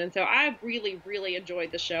imagined. And so I really, really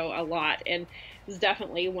enjoyed the show a lot. And it was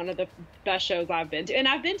definitely one of the best shows I've been to. And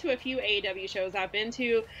I've been to a few AEW shows. I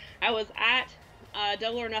was at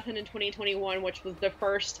Double or Nothing in 2021, which was the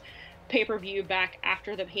first pay-per-view back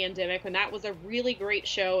after the pandemic, and that was a really great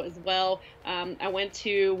show as well. I went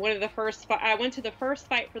to the first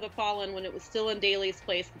Fight for the Fallen when it was still in Daly's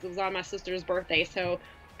place, because it was on my sister's birthday, so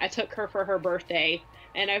I took her for her birthday.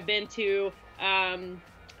 And I've been to Dynamite,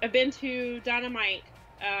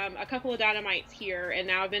 a couple of Dynamites here, and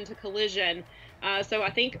now I've been to Collision. So I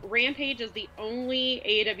think Rampage is the only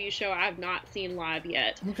AEW show I've not seen live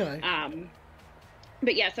yet. Okay.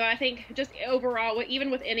 But yeah, so I think just overall, even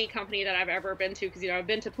with any company that I've ever been to, because I've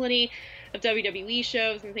been to plenty of WWE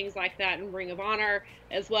shows and things like that, and Ring of Honor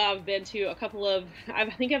as well. I've been to a couple of, I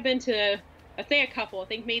think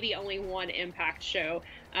maybe only one Impact show.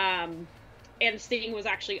 And Sting was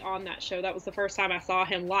actually on that show. That was the first time I saw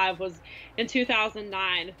him live, was in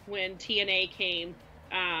 2009 when TNA came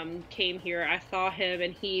here. I saw him,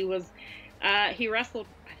 and he wrestled,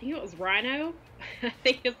 I think it was Rhino. I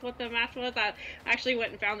think is what the match was. I actually went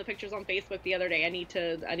and found the pictures on Facebook the other day. I need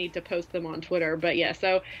to post them on Twitter. But yeah,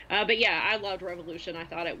 I loved Revolution. I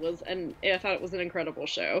thought it was an incredible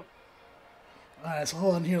show. All right, so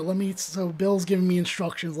hold on here. So Bill's giving me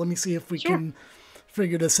instructions. Let me see if we can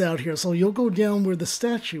figure this out here. So you'll go down where the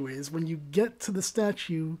statue is. When you get to the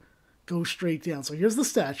statue, go straight down. So here's the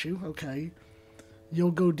statue. Okay. You'll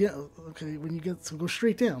go down. Okay, go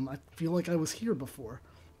straight down. I feel like I was here before.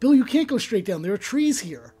 Bill, you can't go straight down. There are trees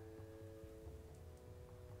here.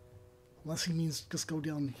 Unless he means just go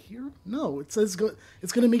down here? No, it says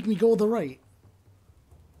it's going to make me go to the right.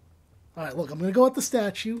 Alright, look, I'm going to go at the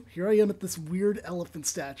statue. Here I am at this weird elephant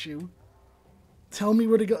statue. Tell me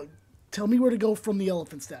where to go. Tell me where to go from the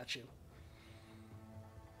elephant statue.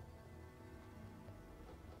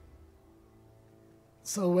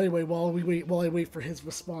 So anyway, while I wait for his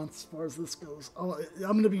response as far as this goes, I'm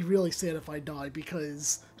gonna be really sad if I die,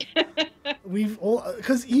 because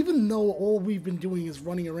even though all we've been doing is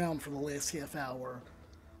running around for the last half hour,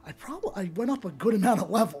 I went up a good amount of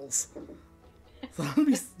levels. So I'm gonna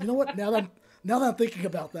be, you know what? Now that I'm thinking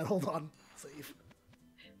about that, hold on, save.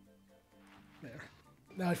 There.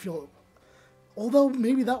 Now I feel. Although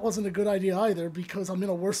maybe that wasn't a good idea either, because I'm in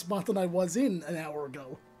a worse spot than I was in an hour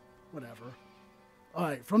ago. Whatever.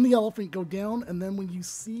 Alright, from the elephant, go down, and then when you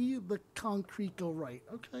see the concrete, go right.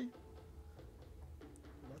 Okay.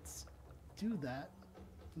 Let's do that.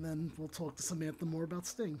 And then we'll talk to Samantha more about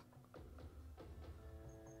Sting.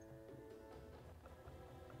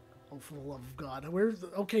 Oh, for the love of God.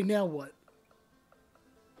 Okay, now what?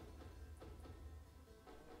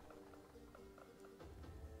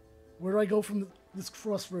 Where do I go from this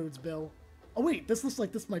crossroads, Bill? Oh, wait, this looks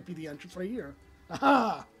like this might be the entrance right here.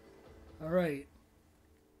 Aha! Alright.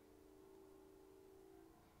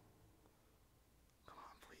 Come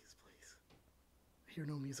on, please. I hear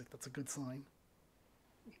no music. That's a good sign.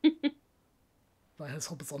 But I just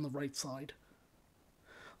hope it's on the right side.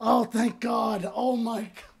 Oh, thank God! Oh my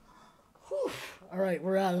God! Alright,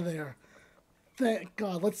 we're out of there. Thank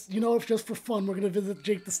God. If just for fun, we're gonna visit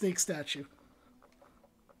Jake the Snake statue.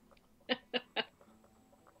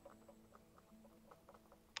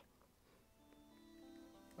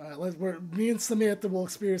 Alright, me and Samantha will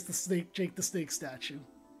experience Jake the Snake statue.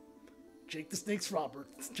 Jake the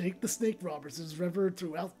Snake Roberts is revered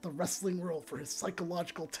throughout the wrestling world for his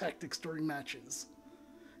psychological tactics during matches.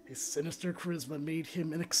 His sinister charisma made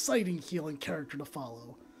him an exciting heel and character to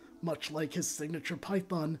follow. Much like his signature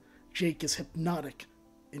python, Jake is hypnotic,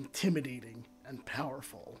 intimidating, and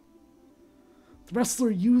powerful. The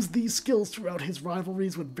wrestler used these skills throughout his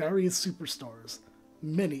rivalries with various superstars,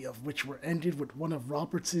 many of which were ended with one of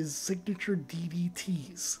Roberts' signature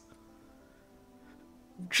DDTs.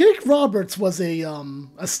 Jake Roberts was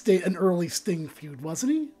an early Sting feud,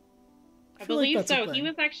 wasn't he? I believe so.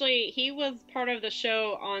 He was part of the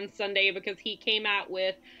show on Sunday because he came out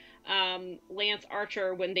with Lance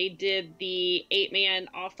Archer when they did the 8-man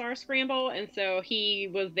All-Star Scramble, and so he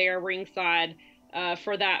was there ringside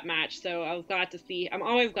for that match. So I'm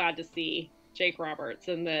always glad to see Jake Roberts,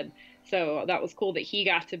 and then so that was cool that he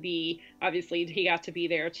got to be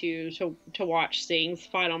there to watch Sting's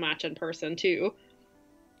final match in person too.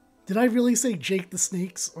 Did I really say Jake the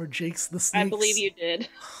Snakes or Jake's the Snakes? I believe you did.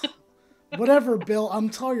 Whatever, Bill. I'm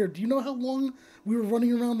tired. Do you know how long we were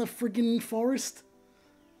running around the friggin' forest?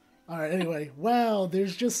 Alright, anyway. Wow,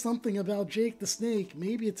 there's just something about Jake the Snake.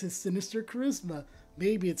 Maybe it's his sinister charisma.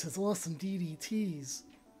 Maybe it's his awesome DDTs.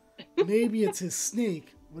 Maybe it's his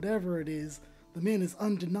snake. Whatever it is, the man is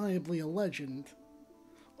undeniably a legend.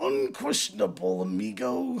 Unquestionable,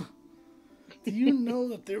 amigo. Do you know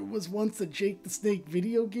that there was once a Jake the Snake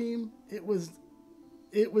video game? It was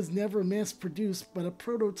never mass-produced, but a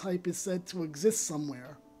prototype is said to exist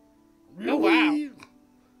somewhere. Really? Oh, wow.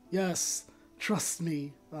 Yes. Trust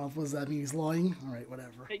me. What does that mean? He's lying? Alright,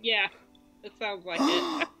 whatever. Yeah. It sounds like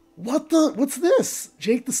it. What's this?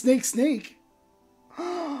 Jake the Snake?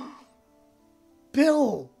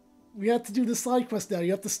 Bill! We have to do the side quest now.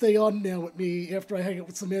 You have to stay on now with me after I hang out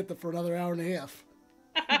with Samantha for another hour and a half.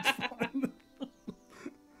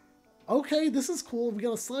 Okay, this is cool. We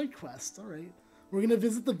got a side quest. Alright. We're going to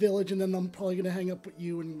visit the village, and then I'm probably going to hang up with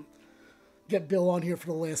you and get Bill on here for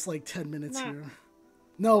the last, 10 minutes here.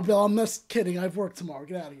 No, Bill, I'm just kidding. I have work tomorrow.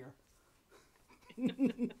 Get out of here.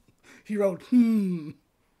 He wrote,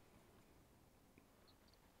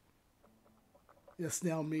 Yes,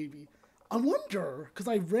 now maybe. I wonder, because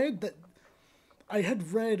I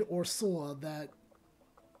had read or saw that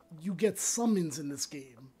you get summons in this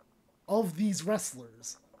game of these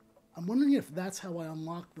wrestlers. I'm wondering if that's how I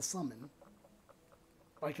unlock the summon.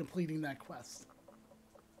 By completing that quest.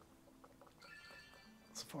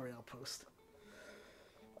 Safari Outpost.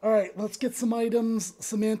 Alright, let's get some items.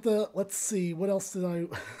 Samantha, let's see. What else did I...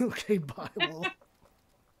 Okay, Bible.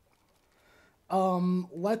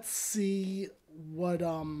 Let's see what,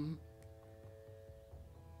 Alright,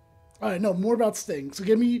 no, more about Sting. So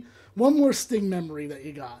give me one more Sting memory that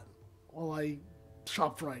you got while I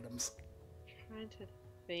shop for items. Trying to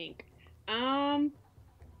think. I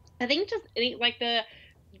think just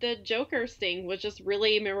the Joker Sting was just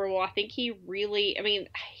really memorable. I think he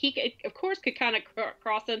of course could kind of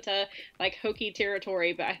cross into hokey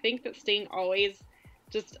territory, but I think that Sting always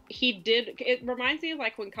it reminds me of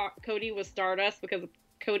when Cody was Stardust, because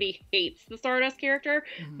Cody hates the Stardust character,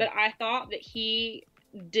 but I thought that he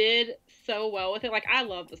did so well with it. I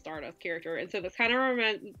love the Stardust character, and so this kind of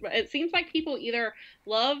it seems like people either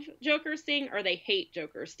love Joker Sting or they hate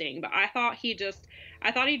Joker Sting, but I thought he did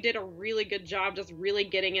a really good job just really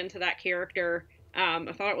getting into that character. I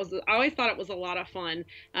always thought it was a lot of fun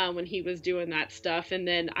when he was doing that stuff, and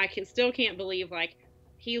then still can't believe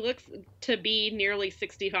he looks to be nearly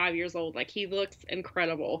 65 years old. He looks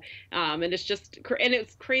incredible, and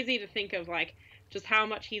it's crazy to think of just how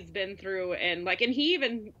much he's been through, and he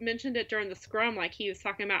even mentioned it during the scrum. He was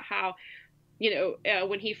talking about how,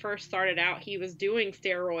 when he first started out, he was doing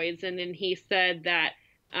steroids, and then he said that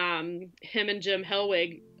him and Jim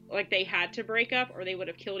Hellwig, they had to break up or they would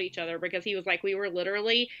have killed each other, because he was we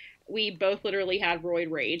both literally had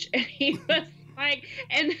roid rage, and he was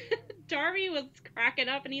and Darby was cracking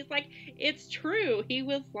up, and he's it's true. He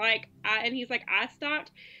was I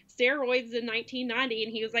stopped steroids in 1990,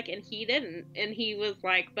 and he was and he didn't, and he was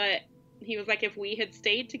but he was if we had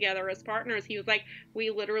stayed together as partners, he was we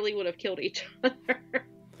literally would have killed each other.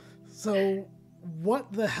 So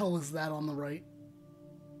what the hell is that on the right?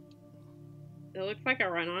 It looks like a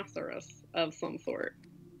rhinoceros of some sort,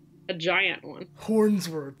 a giant one.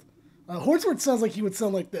 Hornsworth. Hornsworth sounds like he would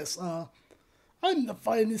sound like this. I'm the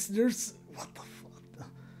finest nurse. What the fuck?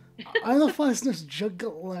 I'm the finest nurse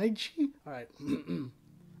Juggalagi. Alright.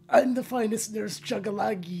 I'm the finest nurse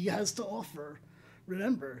Juggalagi has to offer.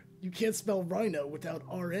 Remember, you can't spell rhino without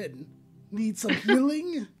RN. Need some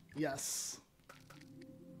healing? Yes.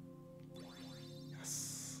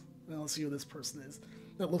 Yes. Now let's see who this person is.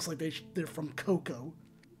 That looks like they're from Coco.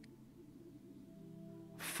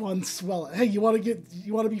 Fonsuella. Hey, you want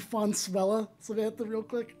to be Fonsuella, Samantha, real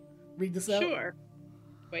quick? Read this out? Sure.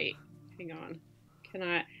 Wait, hang on.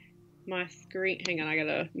 My screen, hang on, I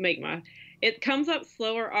gotta make it comes up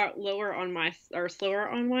slower on my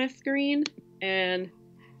screen, and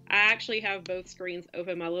I actually have both screens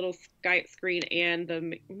open, my little Skype screen and let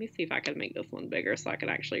me see if I can make this one bigger so I can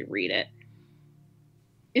actually read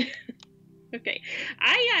it. Okay.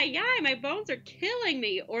 Ay, my bones are killing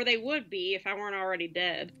me, or they would be if I weren't already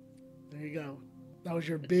dead. There you go. That was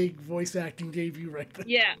your big voice acting debut right there.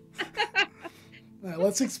 Yeah. All right,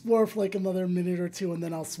 let's explore for like another minute or two, and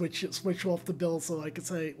then I'll switch off to Bill so I can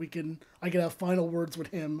say I can have final words with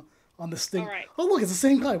him on the Sting. All right. Oh look, it's the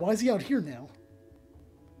same guy. Why is he out here now?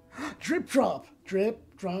 Drip drop, drip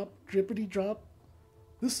drop, drippity drop.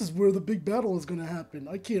 This is where the big battle is going to happen.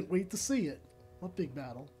 I can't wait to see it. What big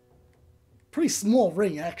battle? Pretty small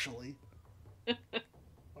ring, actually.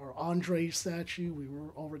 Our Andre statue. We were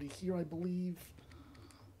already here, I believe.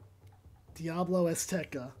 Diablo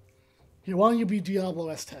Azteca. Here, why don't you be Diablo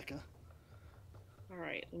Azteca? All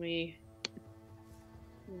right, let me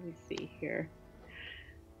see here.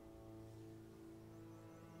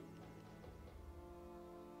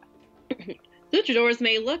 Luchadors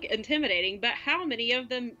may look intimidating, but how many of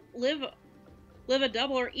them live a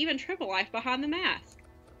double or even triple life behind the mask?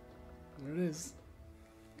 There it is.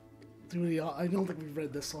 I don't think we've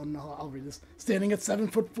read this one. I'll read this. Standing at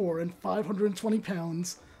 7'4" and 520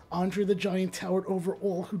 pounds, Andre the Giant towered over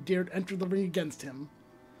all who dared enter the ring against him.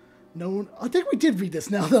 I think we did read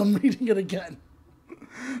this now that I'm reading it again.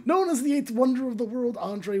 Known as the 8th wonder of the world,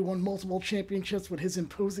 Andre won multiple championships with his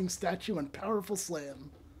imposing statue and powerful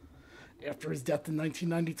slam. After his death in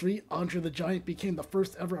 1993, Andre the Giant became the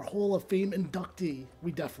first ever Hall of Fame inductee.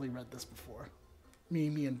 We definitely read this before. Me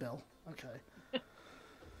and Bill. Okay.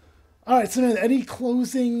 All right, so any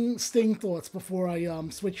closing Sting thoughts before I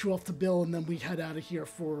switch you off to Bill and then we head out of here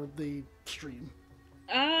for the stream?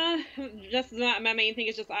 Just my main thing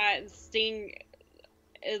is just Sting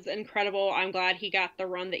is incredible. I'm glad he got the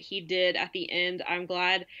run that he did at the end. I'm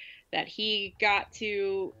glad that he got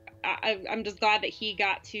to. I'm just glad that he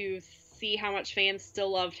got to see how much fans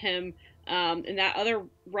still loved him, and that other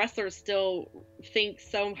wrestlers still think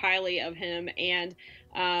so highly of him. And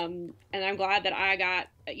I'm glad that I got,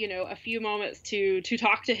 a few moments to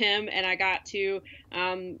talk to him, and I got to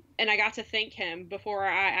thank him before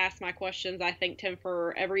I asked my questions. I thanked him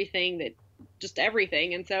for everything.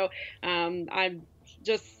 And so, I'm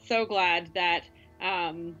just so glad that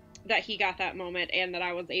he got that moment and that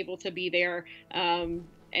I was able to be there.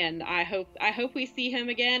 And I hope we see him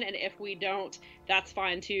again. And if we don't, that's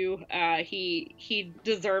fine too. He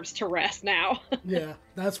deserves to rest now. Yeah,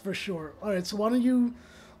 that's for sure. All right, so why don't you,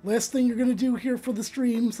 last thing you're going to do here for the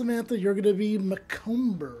stream, Samantha, you're going to be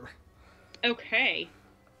Macomber. Okay.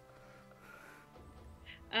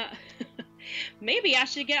 Maybe I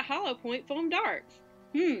should get hollow point foam darts.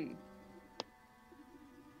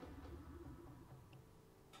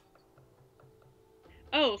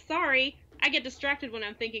 Oh, sorry. I get distracted when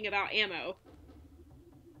I'm thinking about ammo.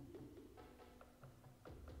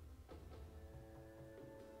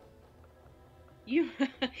 You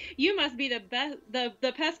must be the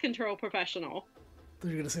pest control professional. I thought you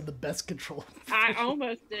were going to say the best control. I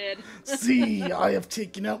almost did. See, I have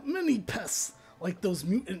taken out many pests, like those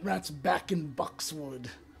mutant rats back in Buckswood.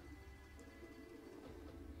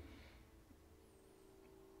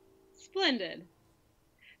 Splendid.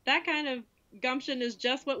 That kind of gumption is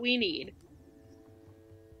just what we need.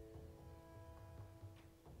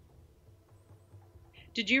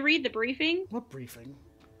 Did you read the briefing? What briefing?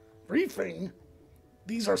 Briefing?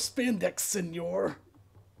 These are spandex, senor.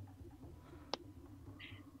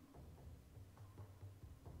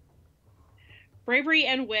 Bravery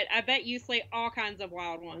and wit. I bet you slay all kinds of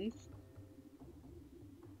wild ones.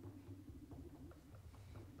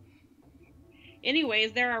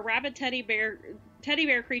 Anyways, there are rabid teddy bear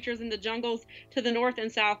creatures in the jungles to the north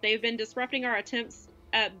and south. They've been disrupting our attempts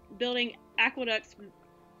at building aqueducts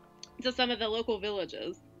to some of the local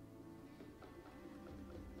villages.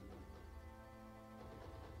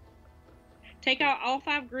 Take out all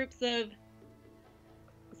 5 groups of...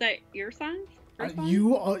 Is that Ursines? Ursines.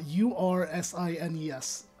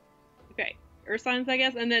 Okay, Ursines, I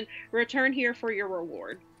guess, and then return here for your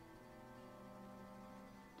reward.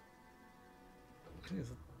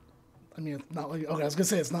 I mean, it's not like... Okay, I was going to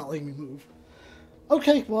say it's not letting me move.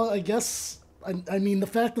 Okay, well, I guess... I mean, the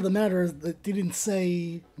fact of the matter is that it didn't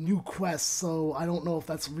say new quest, so I don't know if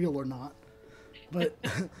that's real or not. But,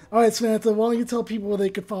 alright, Samantha, why don't you tell people where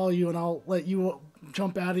they could follow you, and I'll let you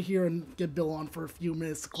jump out of here and get Bill on for a few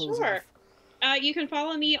minutes to close off. You can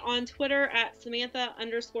follow me on Twitter at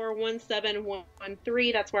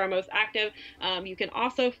Samantha_1713. That's where I'm most active. You can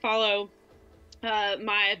also follow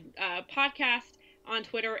my podcast, on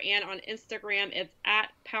Twitter and on Instagram. It's at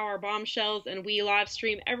Power Bombshells, and we live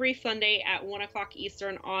stream every Sunday at 1 o'clock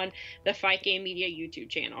Eastern on the Fight Game Media YouTube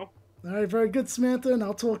channel. All right, very good, Samantha, and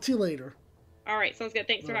I'll talk to you later. All right, sounds good.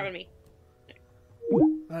 Thanks for having me.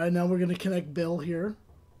 All right, now we're going to connect Bill here.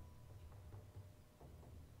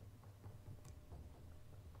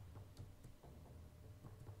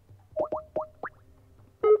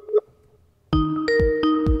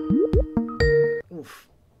 Oof.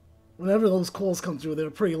 Whenever those calls come through, they're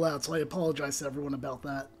pretty loud, so I apologize to everyone about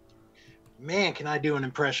that. Man, can I do an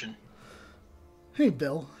impression? Hey,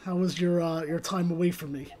 Bill, how was your time away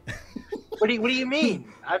from me? What do you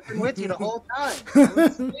mean? I've been with you the whole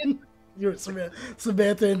time. You're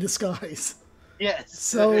Samantha in disguise. Yes.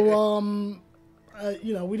 So,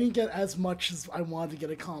 we didn't get as much as I wanted to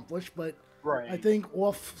get accomplished, but right. I think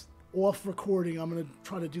off recording, I'm gonna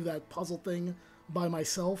try to do that puzzle thing by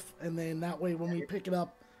myself, and then that way, when we pick it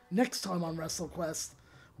up next time on Wrestlequest,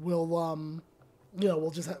 we'll we'll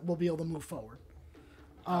be able to move forward.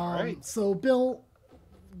 All right. So, Bill,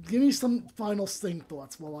 give me some final Sting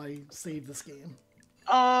thoughts while I save this game.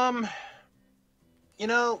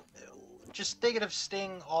 Just thinking of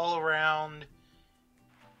Sting all around,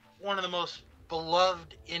 one of the most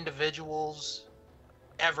beloved individuals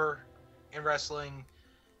ever in wrestling.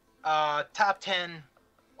 Top 10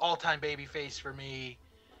 all-time babyface for me.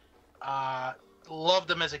 Loved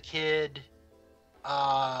him as a kid.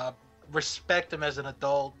 Respect him as an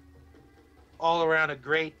adult. All around a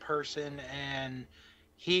great person, and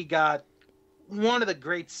he got one of the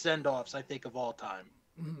great send-offs, I think, of all time.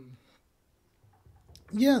 Mm-hmm.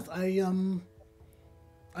 Yes,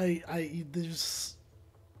 there's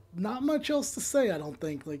not much else to say, I don't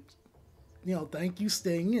think. Like, thank you,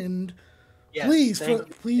 Sting, and yes, please,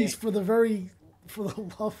 for the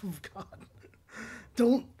love of God,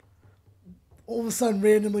 don't all of a sudden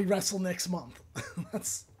randomly wrestle next month.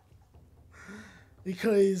 That's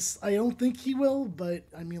because I don't think he will, but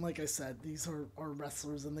I mean, like I said, these are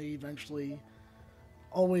wrestlers, and they eventually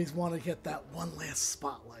always want to get that one last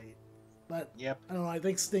spotlight. But yep. I don't know, I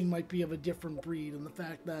think Sting might be of a different breed, and the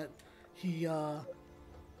fact that he, like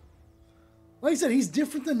I said, he's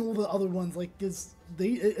different than all the other ones. Like,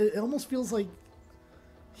 it almost feels like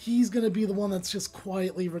he's going to be the one that's just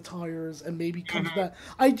quietly retires and maybe comes back.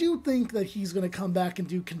 I do think that he's going to come back and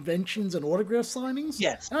do conventions and autograph signings.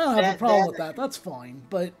 Yes. I don't have a problem with that. That's fine.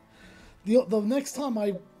 But the next time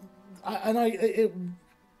I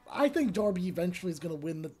think Darby eventually is going to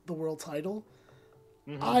win the world title.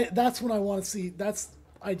 Mm-hmm. That's when I want to see. That's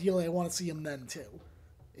ideally I want to see him then too,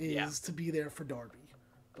 to be there for Darby.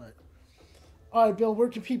 But all right, Bill, where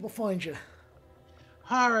can people find you?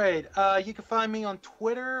 All right, you can find me on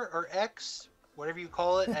Twitter or X, whatever you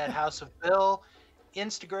call it, at House of Bill,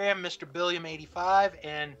 Instagram, Mr. Billiam85,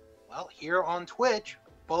 and here on Twitch,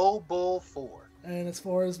 BoBull4. And as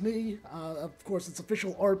far as me, of course, it's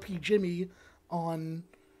official RP Jimmy on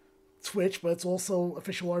Twitch, but it's also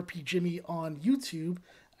official RP Jimmy on YouTube,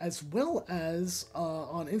 as well as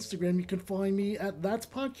on Instagram. You can find me at That's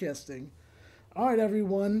Podcasting. All right,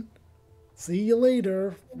 everyone. See you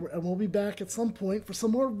later, and we'll be back at some point for some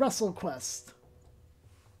more Wrestlequest.